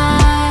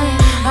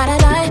ride a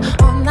light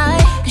all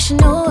night. You should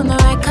know I'm the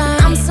right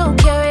kind. I'm so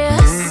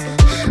curious.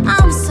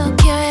 I'm so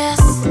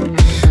curious.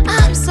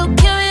 I'm so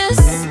curious.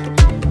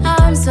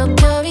 I'm so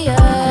curious.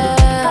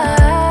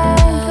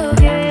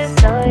 Is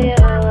that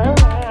you?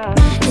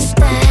 Is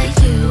that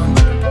you?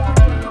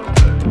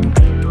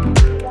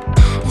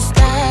 Is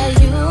that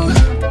you?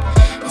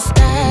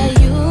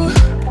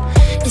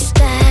 Is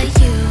that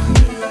you?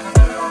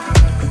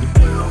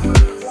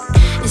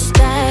 Is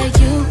that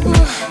you?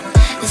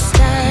 Is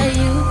that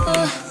you?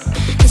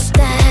 Is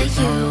that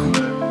you?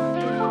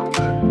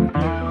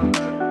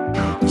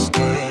 Is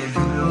that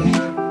you?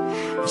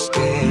 Is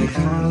that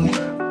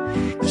you?